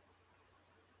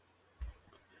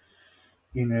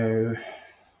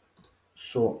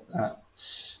 sort that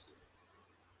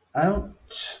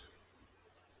out.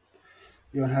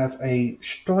 You'll have a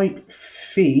Stripe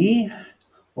fee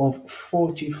of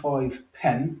 45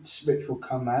 pence, which will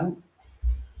come out,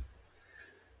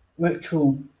 which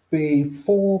will be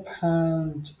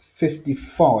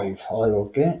 £4.55 I will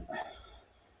get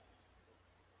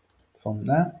from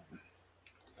that,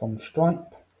 from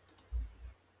Stripe.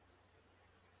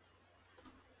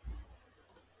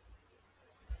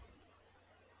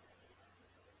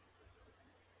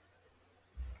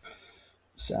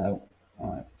 So,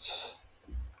 right,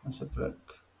 let's have a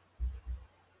look.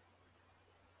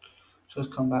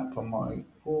 Just come back from my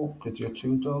walk with your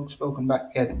two dogs. Welcome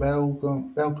back, Ed.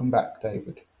 Welcome back,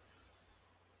 David.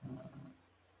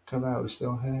 Corral is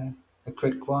still here. A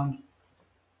quick one.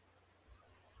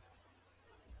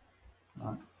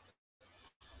 Right.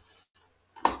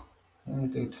 Yeah,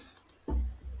 dude.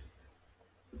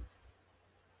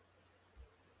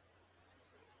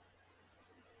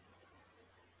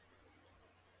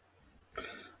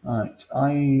 Right.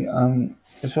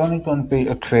 It's only going to be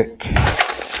a quick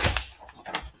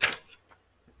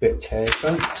bit here,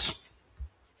 folks.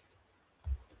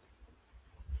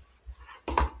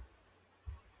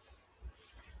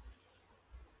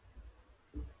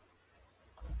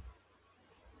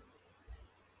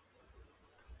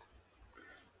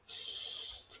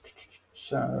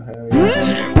 So here we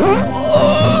are.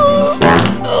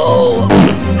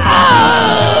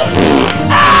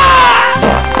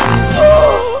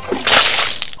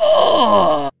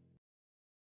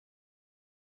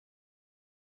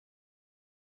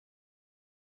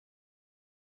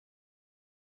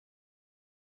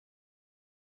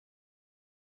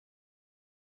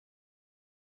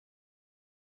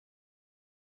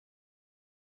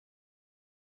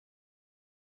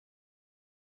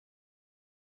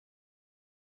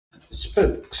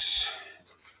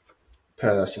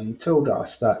 spokesperson told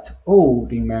us that all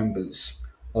the members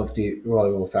of the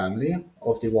royal family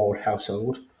of the royal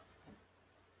household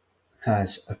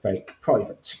has a fake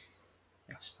private.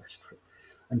 Yes, that's true.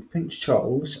 And Prince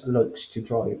Charles likes to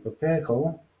drive a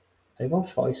vehicle, a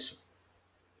Rolls Royce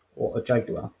or a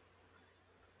Jaguar,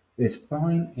 with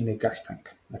wine in a gas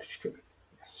tank. That is true.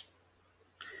 Yes.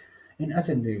 In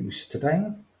other news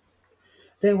today,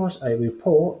 there was a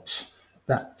report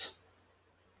that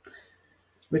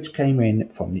which came in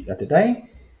from the other day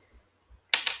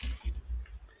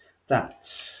that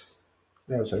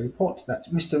there was a report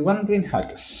that Mr. Rundgren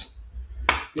Haggis,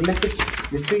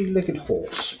 the three-legged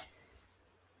horse,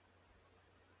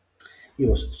 he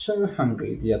was so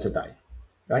hungry the other day,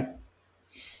 right?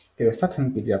 He was so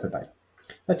hungry the other day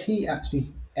that he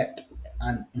actually ate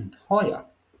an entire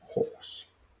horse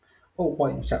all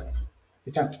by himself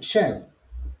without sharing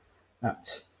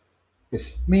that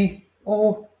with me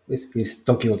or with his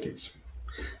doggy doggies.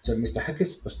 So Mr.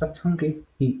 Haggis was that hungry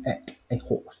he ate a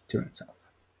horse to himself.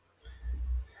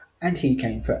 And he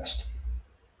came first.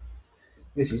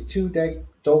 With his two dead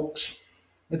dogs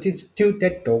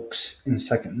in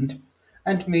second,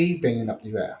 and me bringing up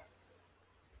the rear.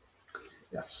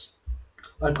 Yes.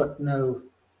 I got no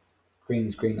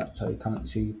green screen up so you can't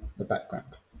see the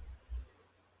background.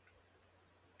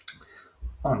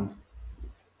 On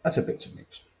other bits of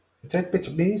news. The third bit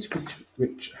of news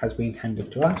which has been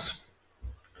handed to us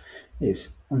is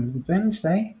on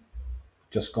Wednesday,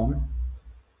 just gone,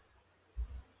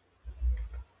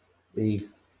 the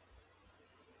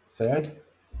 3rd,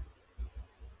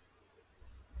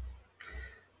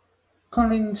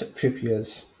 Collins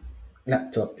Trivia's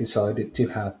laptop decided to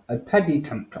have a paddy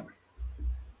tantrum.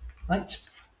 Right?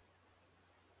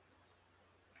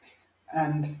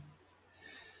 And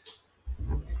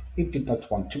it did not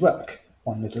want to work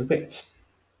one little bit.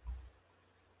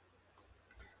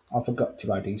 I forgot to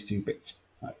write these 2 bits.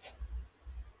 Right.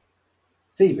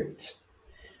 3 bits.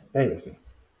 Bear with me.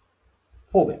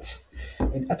 4 bits.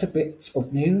 In other bits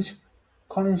of news,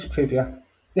 Collins Trivia,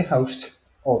 the host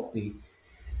of the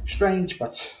strange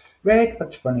but weird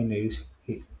but funny news,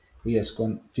 he has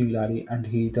gone doolally and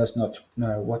he does not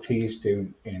know what he is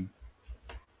doing in.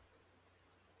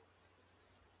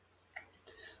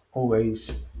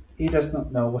 He does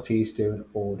not know what he is doing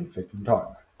all the freaking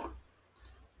time.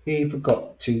 He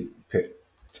forgot to put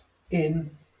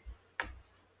in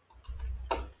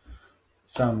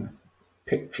some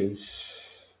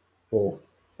pictures for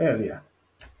earlier.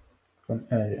 From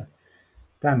earlier.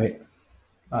 Damn it.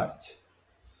 Right.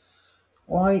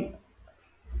 Why?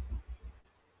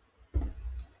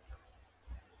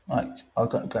 Right, I've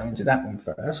got to go into that one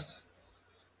first.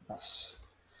 Yes,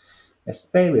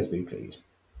 bear with me, please.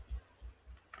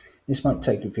 This might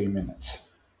take a few minutes.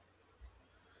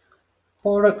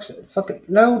 Bollocks, fuck it,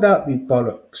 load up, you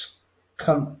bollocks.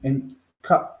 Cut,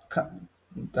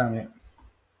 damn it.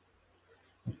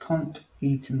 You can't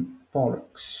eating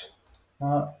bollocks.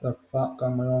 What the fuck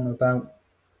am I on about?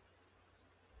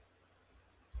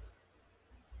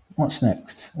 What's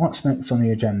next? What's next on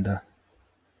the agenda?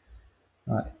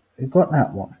 Right, we've got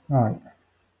that one. Right.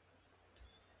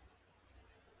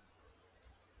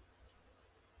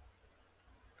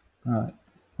 Right.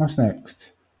 What's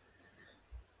next?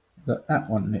 Got that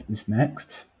one is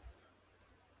next.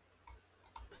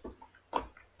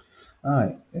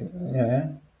 Right. Yeah.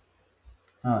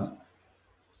 Right.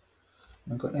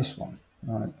 I've got this one.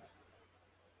 Right.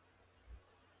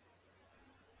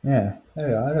 Yeah. There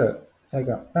we are. Look. There we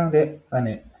go. Found it. Found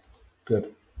it.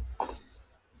 Good.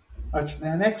 Right.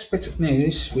 Now, next bit of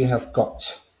news we have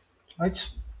got. Right.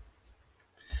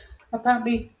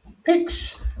 Apparently,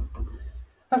 pigs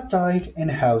have died in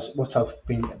a house what have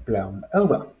been blown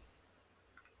over.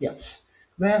 Yes.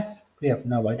 Where? We have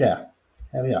no idea.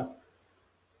 There we are.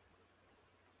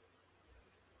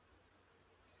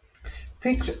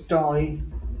 Pigs die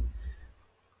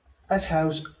as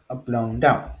houses are blown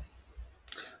down.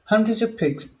 Hundreds of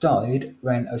pigs died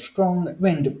when a strong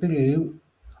wind blew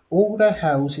all their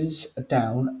houses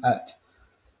down at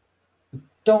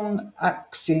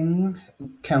Dongxing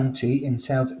County in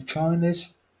South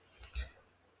China's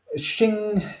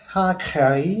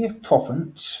Qinghai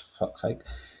province. Fuck's sake.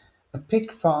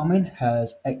 Pig farming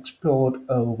has exploded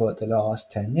over the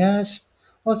last 10 years.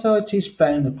 Authorities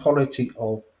blame the quality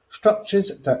of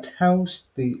structures that house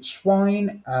the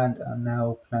swine and are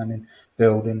now planning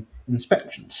building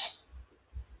inspections.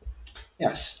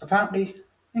 Yes, apparently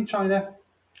in China,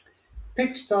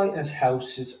 pigs die as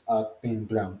houses are being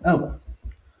blown over.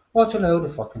 What a load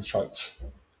of fucking shite.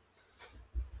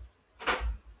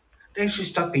 They should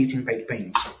stop eating baked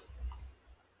beans.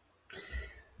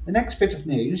 The next bit of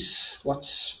news,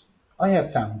 what I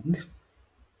have found,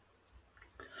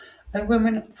 a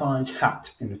woman finds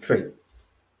hat in a tree.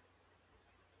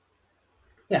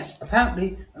 Yes,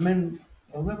 apparently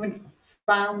a woman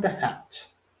found a hat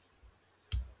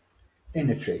in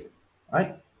a tree.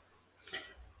 Right?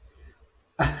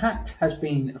 A hat has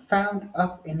been found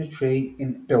up in a tree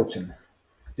in Bilton.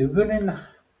 The woolen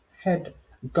head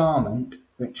garment,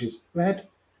 which is red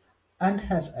and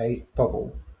has a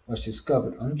bubble, was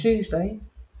discovered on Tuesday.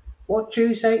 What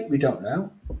Tuesday? We don't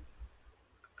know.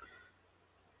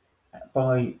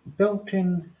 By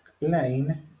Bilton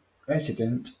Lane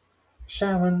resident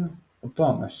Sharon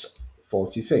Thomas,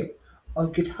 43. I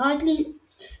could hardly,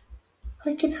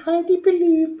 I could hardly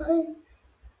believe my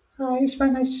eyes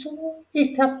when I saw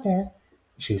it up there,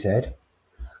 she said.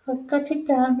 I cut it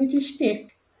down with a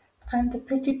stick and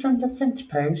put it on the fence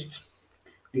post.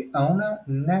 The owner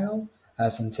now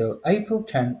has until April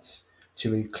 10th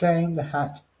to reclaim the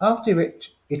hat, after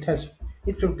which it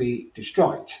will be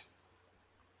destroyed.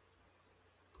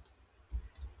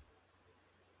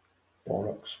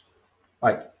 Bollocks.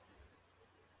 Right.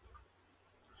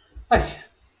 Right.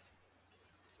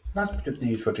 Last bit of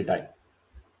news for today.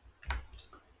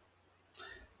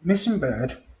 Missing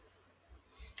bird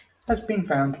has been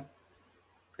found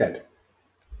dead.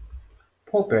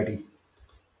 Poor birdie.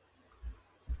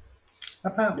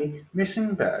 Apparently,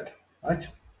 missing bird. Right?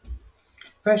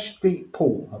 Fresh Street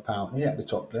Pool, apparently, at the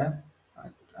top there.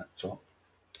 Right at the top.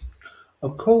 A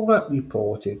caller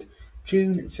reported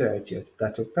June 30th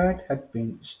that a bird had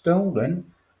been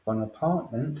stolen from an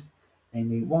apartment in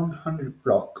the 100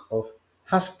 block of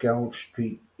Haskell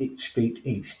Street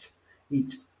East.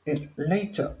 It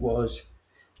later was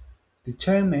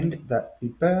determined that the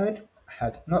bird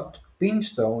had not been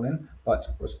stolen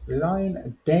but was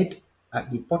lying dead at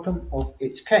the bottom of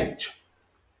its cage.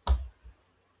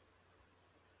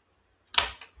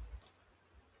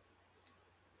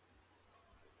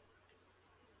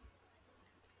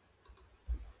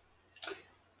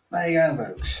 There you go,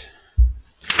 folks.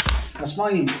 That's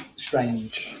my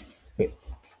strange bit.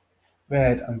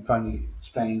 Weird and funny,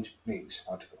 strange news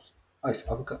articles.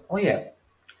 Oh yeah,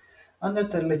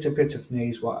 another little bit of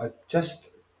news what I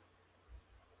just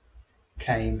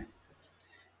came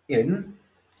in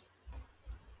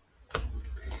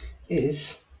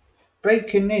is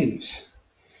breaking news.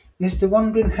 Mr.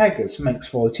 Wandering Haggis makes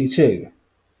 42.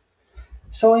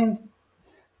 Sign,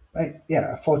 right,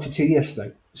 yeah, 42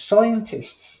 yesterday.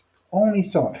 Scientists only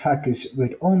thought Haggis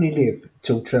would only live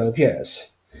till 12 years,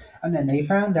 and then they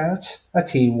found out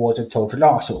that he was a total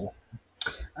arsehole,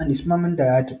 and his mum and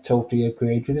dad totally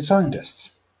agreed with the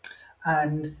scientists.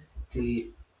 And the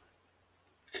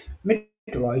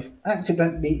midwife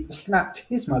accidentally slapped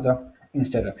his mother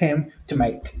instead of him to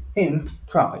make him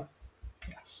cry.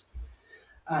 Yes.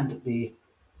 And the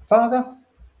father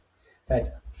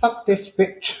said, "Fuck this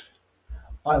bitch,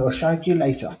 I will shag you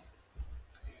later."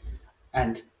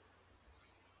 And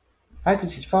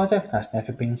Agnes's father has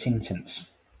never been seen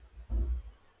since.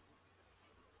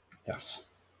 Yes.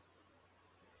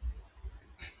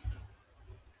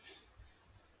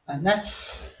 And that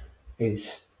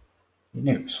is the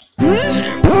news.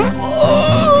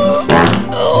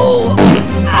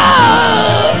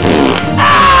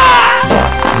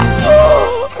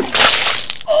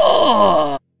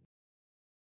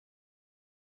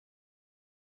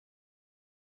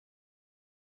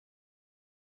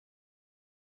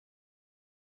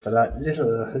 For that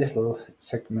little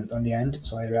segment on the end,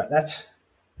 sorry about that.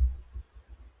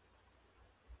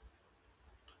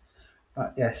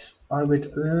 But yes, I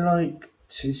would like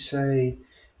to say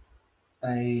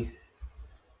a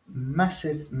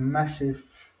massive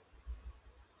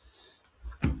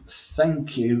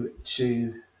thank you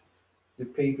to the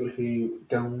people who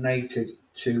donated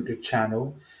to the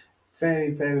channel.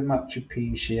 Very much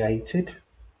appreciated.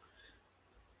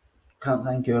 Can't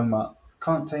thank you enough.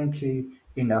 Can't thank you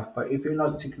enough. But if you'd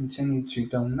like to continue to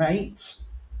donate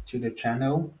to the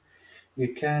channel,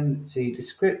 you can see the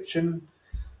description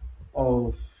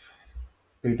of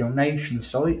the donation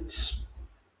sites,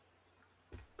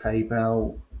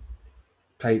 PayPal,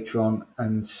 Patreon,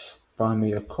 and Buy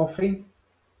Me a Coffee.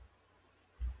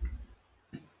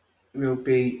 Will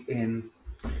be in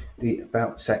the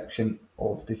About section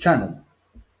of the channel.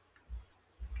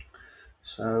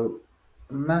 So,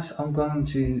 I'm going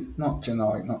to, not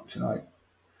tonight,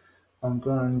 I'm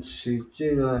going to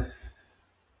do a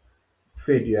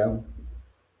video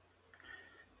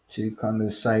to kind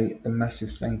of say a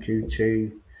massive thank you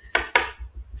to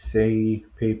the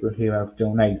people who have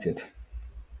donated.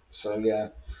 So yeah,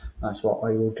 that's what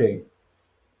I will do.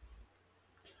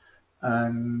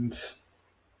 And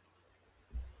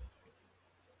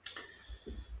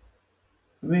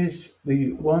With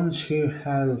the ones who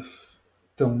have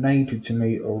donated to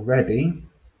me already,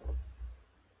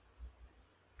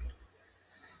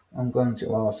 I'm going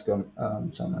to ask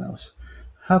someone else.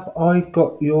 Have I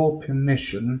got your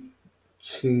permission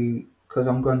to? Because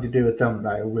I'm going to do a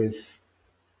thumbnail with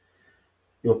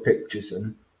your pictures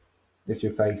and with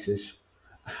your faces.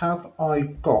 Have I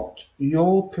got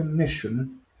your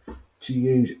permission to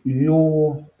use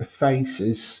your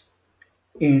faces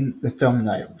in the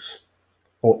thumbnails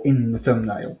or in the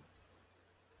thumbnail?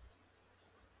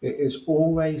 It is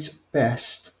always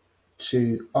best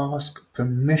to ask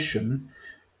permission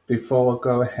before I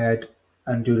go ahead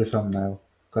and do the thumbnail,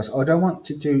 because I don't want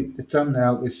to do the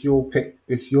thumbnail with your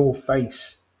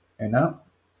face in it,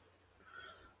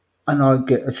 and I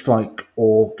get a strike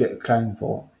or get a claim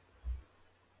for it.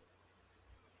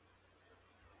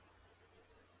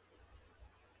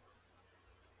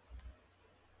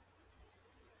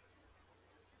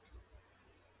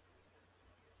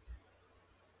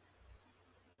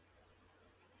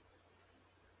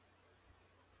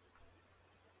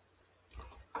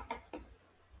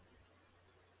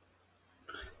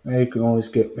 You can always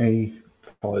get me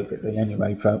privately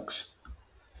anyway, folks.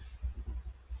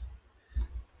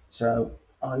 So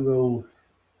I will,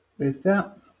 with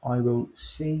that, I will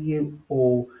see you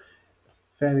all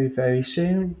very, very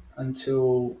soon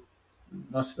until,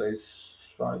 what's today's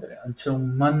Friday? Until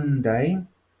Monday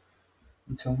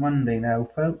now,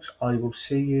 folks. I will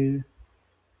see you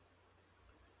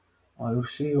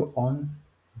on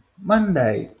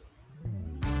Monday.